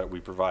services that we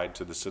provide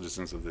to the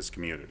citizens of this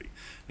community.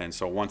 And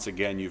so once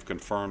again, you've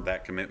confirmed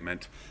that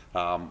commitment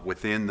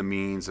within the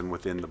means and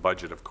within the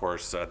budget, of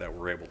course, that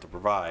we're able to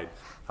provide,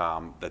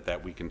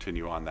 that we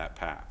continue on that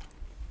path.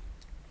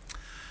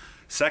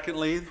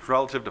 Secondly,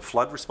 relative to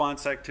flood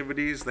response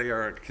activities, they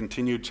are a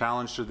continued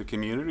challenge to the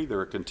community.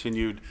 They're a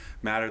continued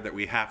matter that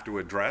we have to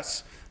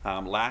address.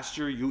 Last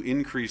year, you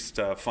increased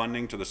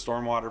funding to the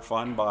stormwater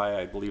fund by,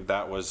 I believe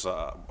that was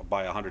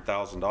by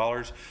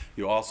 $100,000.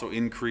 You also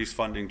increased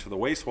funding to the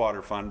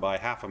wastewater fund by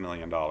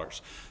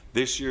 $500,000.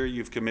 This year,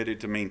 you've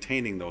committed to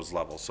maintaining those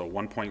levels. So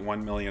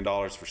 $1.1 million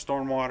for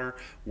stormwater,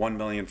 $1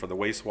 million for the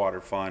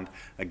wastewater fund,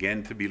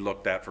 again to be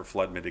looked at for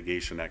flood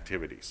mitigation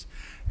activities.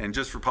 And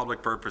just for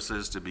public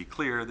purposes, to be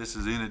clear, this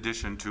is in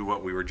addition to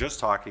what we were just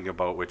talking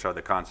about, which are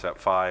the Concept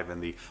 5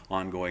 and the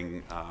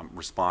ongoing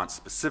response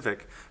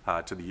specific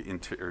to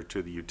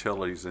the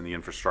utilities and the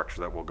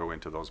infrastructure that will go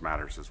into those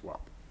matters as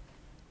well.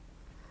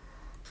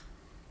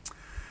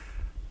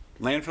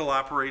 Landfill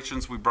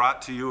operations, we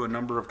brought to you a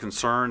number of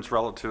concerns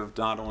relative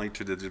not only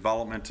to the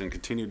development and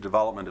continued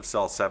development of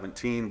Cell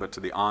 17, but to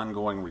the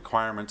ongoing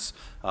requirements,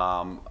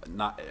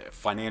 not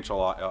financial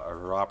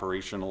or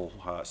operational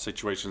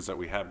situations that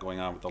we have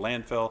going on with the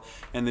landfill,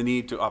 and the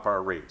need to up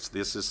our rates.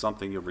 This is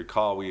something you'll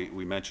recall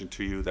we mentioned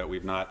to you that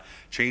we've not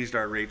changed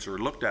our rates or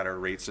looked at our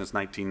rates since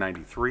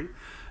 1993,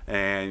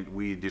 and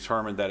we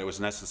determined that it was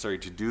necessary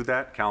to do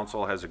that.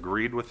 Council has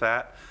agreed with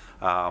that.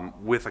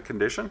 With a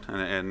condition,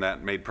 and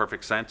that made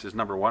perfect sense, is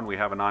number one, we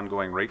have an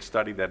ongoing rate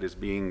study that is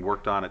being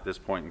worked on at this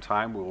point in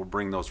time. We will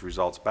bring those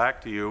results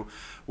back to you.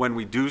 When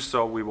we do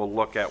so, we will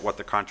look at what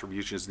the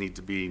contributions need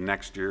to be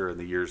next year and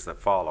the years that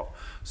follow.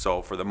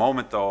 So for the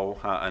moment, though,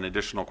 an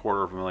additional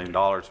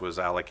 $250,000 was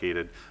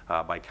allocated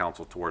by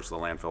council towards the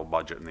landfill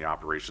budget and the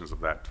operations of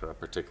that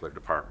particular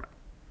department.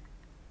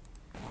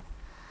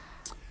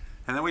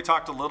 And then we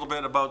talked a little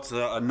bit about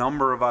a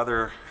number of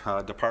other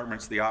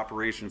departments, the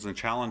operations and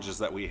challenges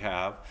that we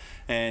have,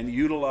 and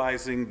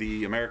utilizing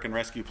the American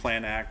Rescue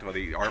Plan Act, or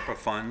the ARPA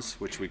funds,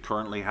 which we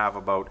currently have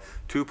about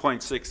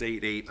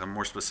 2.688. I'm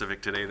more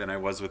specific today than I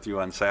was with you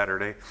on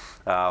Saturday.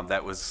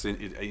 That was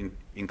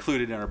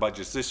included in our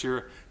budgets this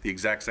year. The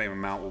exact same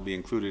amount will be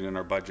included in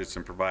our budgets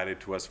and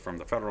provided to us from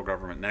the federal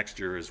government next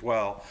year as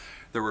well.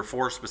 There were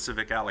 4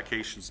 specific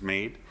allocations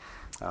made.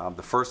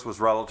 The first was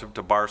relative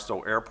to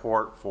Barstow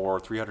Airport for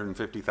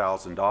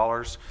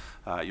 $350,000.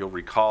 You'll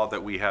recall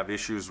that we have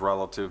issues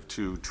relative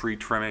to tree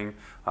trimming,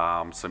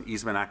 some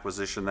easement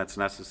acquisition that's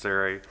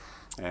necessary,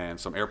 and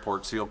some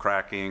airport seal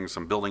cracking,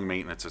 some building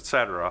maintenance,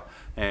 etc.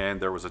 And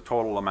there was a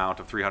total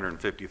amount of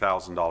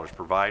 $350,000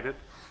 provided.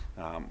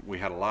 We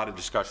had a lot of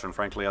discussion,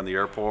 frankly, on the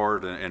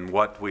airport and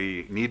what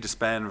we need to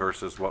spend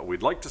versus what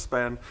we'd like to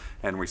spend,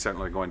 and we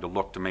certainly are going to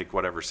look to make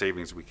whatever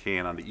savings we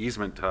can on the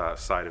easement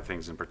side of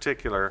things in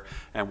particular,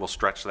 and we'll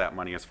stretch that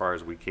money as far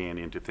as we can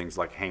into things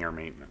like hangar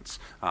maintenance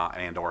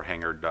and or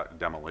hangar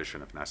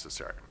demolition if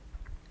necessary.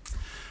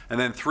 And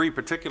then 3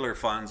 particular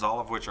funds, all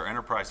of which are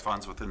enterprise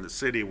funds within the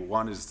city.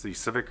 One is the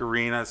Civic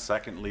Arena,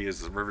 secondly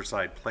is the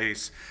Riverside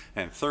Place,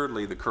 and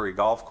thirdly the Curry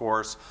Golf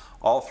Course.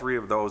 All 3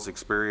 of those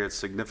experienced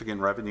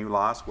significant revenue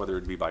loss, whether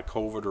it be by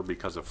COVID or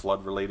because of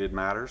flood-related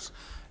matters.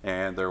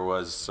 And there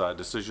was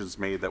decisions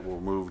made that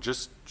will move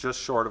just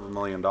short of $1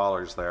 million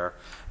there.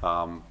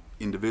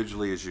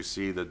 Individually, as you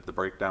see the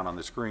breakdown on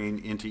the screen,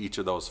 into each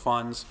of those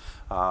funds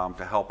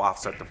to help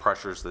offset the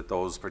pressures that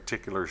those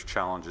particular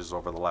challenges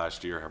over the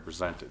last year have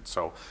presented.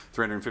 So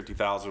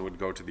 $350,000 would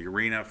go to the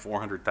arena,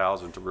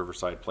 $400,000 to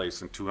Riverside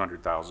Place, and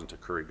 $200,000 to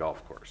Curry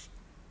Golf Course.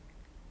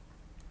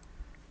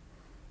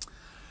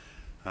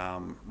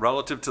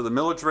 Relative to the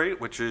millage rate,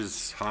 which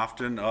is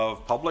often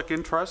of public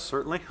interest,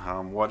 certainly,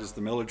 what is the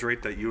millage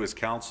rate that you as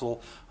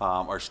council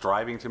are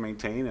striving to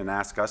maintain and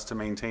ask us to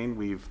maintain?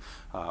 We've,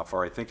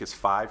 for I think it's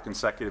 5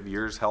 consecutive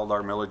years, held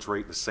our millage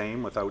rate the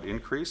same without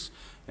increase,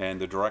 and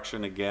the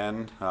direction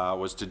again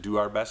was to do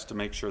our best to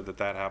make sure that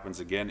that happens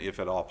again if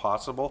at all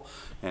possible.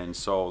 And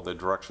so the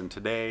direction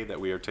today that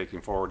we are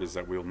taking forward is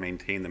that we'll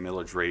maintain the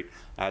millage rate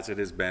as it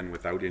has been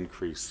without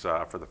increase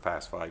for the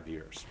past 5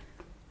 years.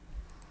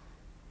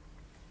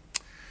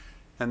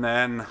 And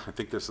then, I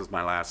think this is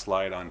my last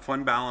slide on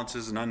fund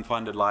balances and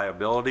unfunded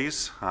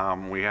liabilities.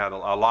 We had a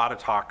lot of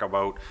talk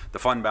about the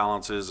fund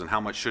balances and how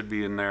much should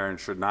be in there and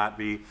should not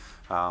be.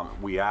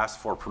 We asked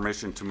for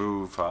permission to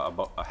move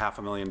about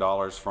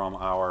 $500,000 from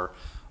our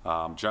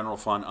general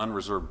fund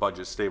unreserved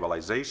budget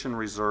stabilization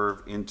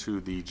reserve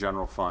into the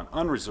general fund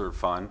unreserved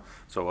fund.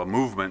 So a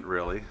movement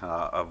really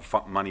of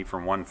money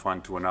from one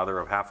fund to another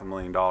of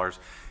 $500,000,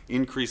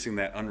 increasing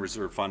that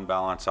unreserved fund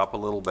balance up a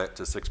little bit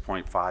to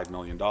 $6.5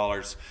 million.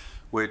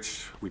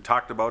 Which we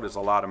talked about is a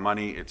lot of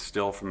money. It's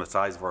still, from the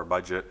size of our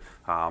budget,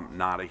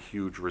 not a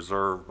huge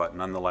reserve, but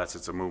nonetheless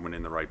it's a movement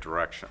in the right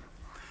direction.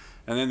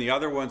 And then the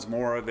other one's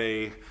more of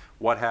a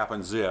what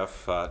happens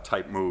if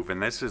type move,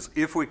 and this is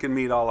if we can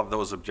meet all of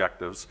those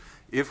objectives.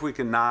 If we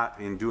cannot,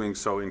 in doing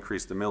so,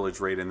 increase the millage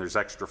rate and there's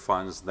extra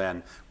funds,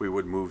 then we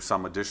would move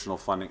some additional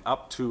funding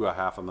up to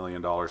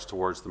 $500,000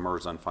 towards the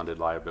MERS unfunded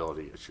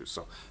liability issue.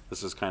 So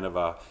this is kind of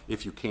a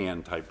if you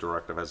can type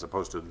directive as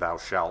opposed to thou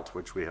shalt,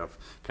 which we have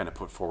kind of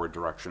put forward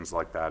directions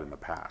like that in the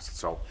past.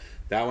 So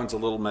that one's a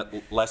little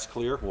bit less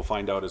clear. We'll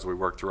find out as we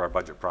work through our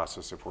budget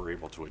process if we're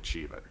able to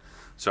achieve it.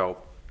 So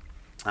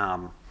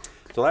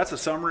so that's a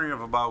summary of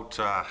about,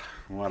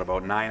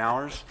 about 9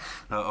 hours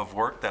of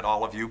work that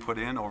all of you put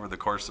in over the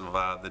course of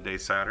the day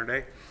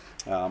Saturday.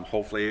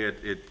 Hopefully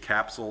it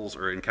capsules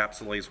or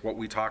encapsulates what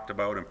we talked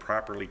about and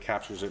properly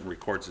captures it and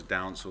records it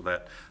down so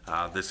that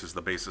this is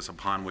the basis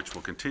upon which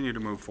we'll continue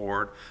to move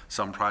forward.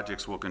 Some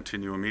projects will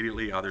continue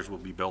immediately, others will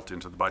be built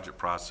into the budget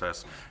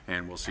process,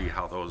 and we'll see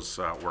how those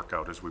work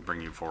out as we bring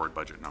you forward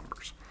budget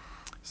numbers.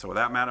 So with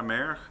that, Madam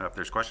Mayor, if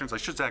there's questions, I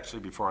should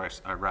actually, before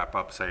I wrap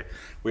up, say,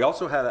 we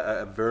also had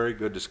a very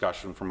good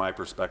discussion from my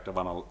perspective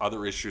on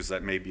other issues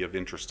that may be of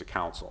interest to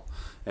council.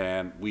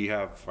 And we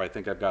have, I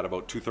think I've got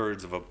about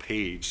 2/3 of a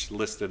page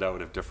listed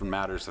out of different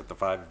matters that the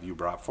 5 of you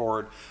brought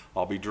forward.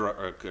 I'll be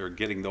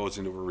getting those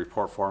into a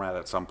report format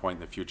at some point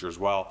in the future as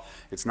well.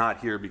 It's not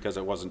here because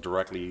it wasn't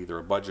directly either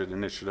a budget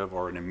initiative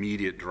or an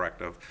immediate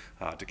directive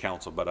to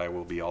council, but I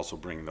will be also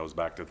bringing those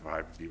back to the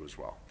 5 of you as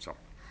well. So.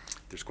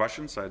 If there's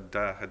questions, I'd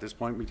at this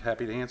point be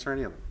happy to answer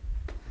any of them.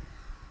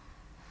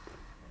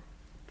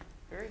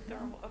 Very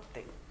thorough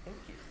update. Thank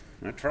you.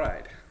 I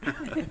tried.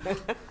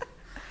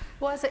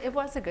 It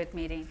was a good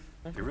meeting.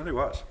 It really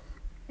was.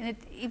 And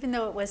even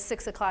though it was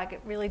 6 o'clock,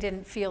 it really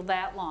didn't feel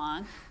that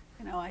long.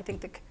 You know, I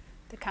think the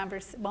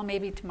well,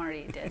 maybe to Marty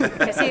it did,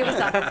 because he was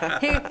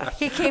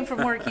he came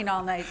from working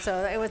all night,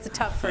 so it was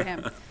tough for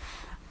him.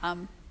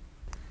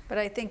 But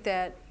I think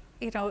that,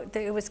 you know,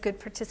 it was good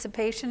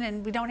participation,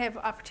 and we don't have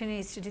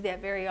opportunities to do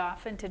that very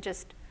often, to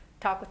just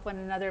talk with one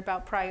another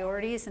about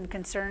priorities and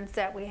concerns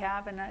that we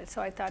have, and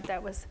so I thought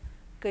that was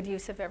good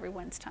use of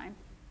everyone's time.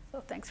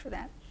 So thanks for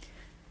that.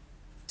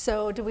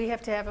 So do we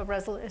have to have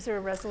is there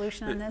a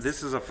resolution on this?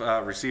 This is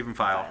a receive and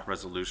file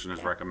resolution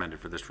is recommended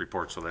for this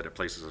report so that it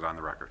places it on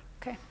the record.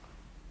 Okay.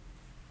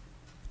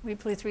 Will you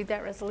please read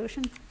that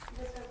resolution?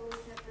 This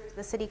resolution approves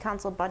the City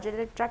Council budget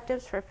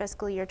objectives for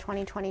fiscal year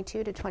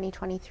 2022 to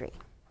 2023.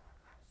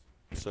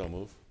 So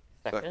move.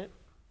 Second.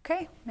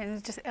 Okay,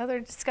 any other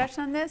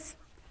discussion on this?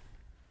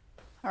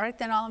 All right,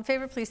 then all in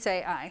favor, please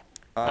say aye.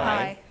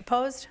 Aye.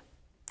 Opposed?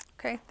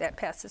 Okay, that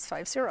passes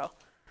 5-0. All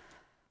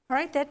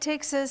right, that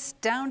takes us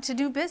down to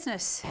new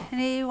business.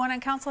 Anyone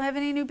on council have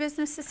any new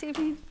business this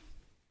evening?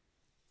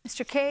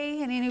 Mr.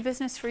 Kay, any new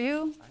business for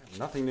you? I have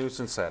nothing new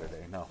since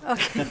Saturday, no.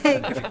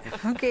 Okay,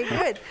 okay,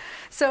 good.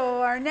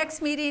 So our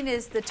next meeting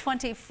is the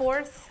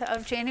 24th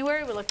of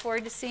January. We look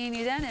forward to seeing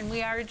you then, and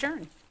we are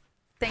adjourned.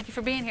 Thank you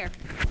for being here.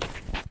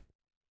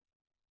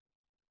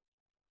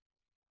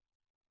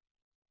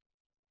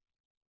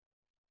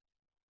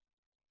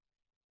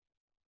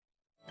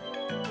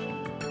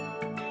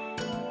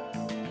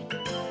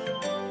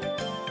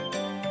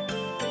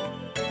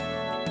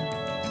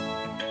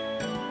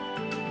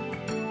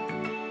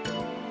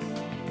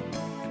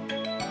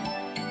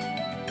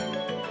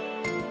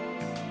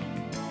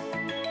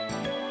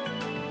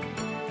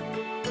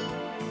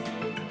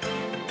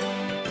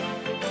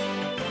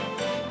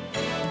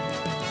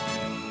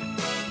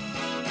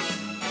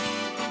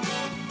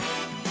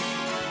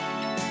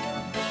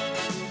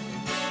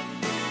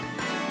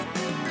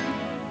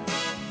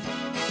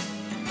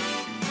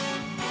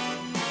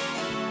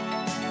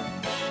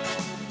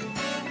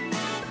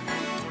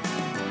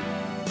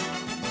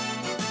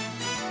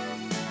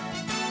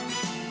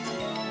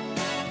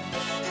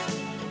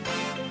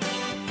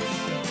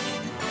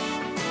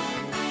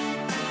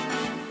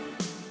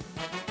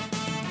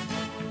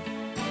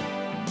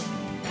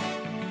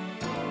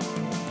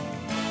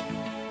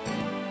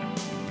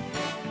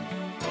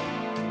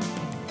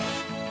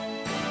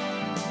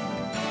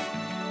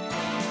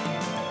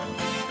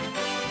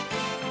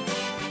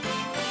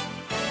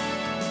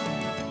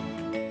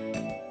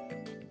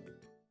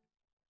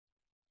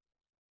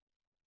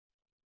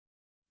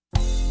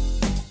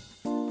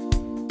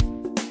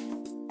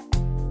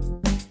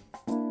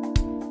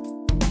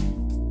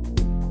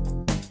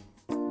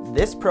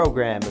 This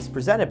program is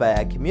presented by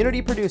a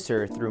community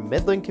producer through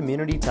Midland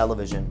Community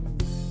Television.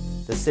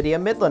 The City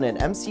of Midland and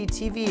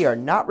MCTV are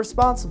not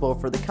responsible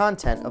for the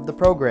content of the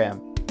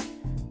program.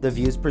 The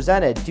views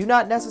presented do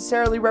not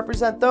necessarily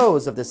represent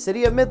those of the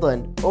City of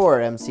Midland or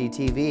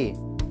MCTV.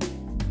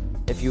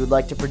 If you would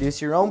like to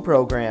produce your own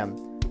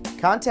program,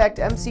 contact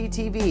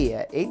MCTV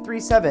at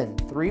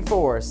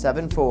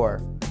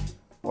 837-3474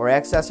 or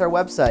access our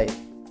website,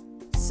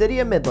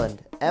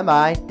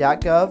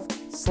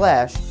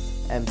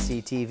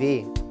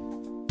 cityofmidlandmi.gov/MCTV.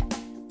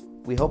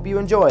 We hope you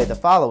enjoy the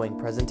following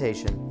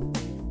presentation.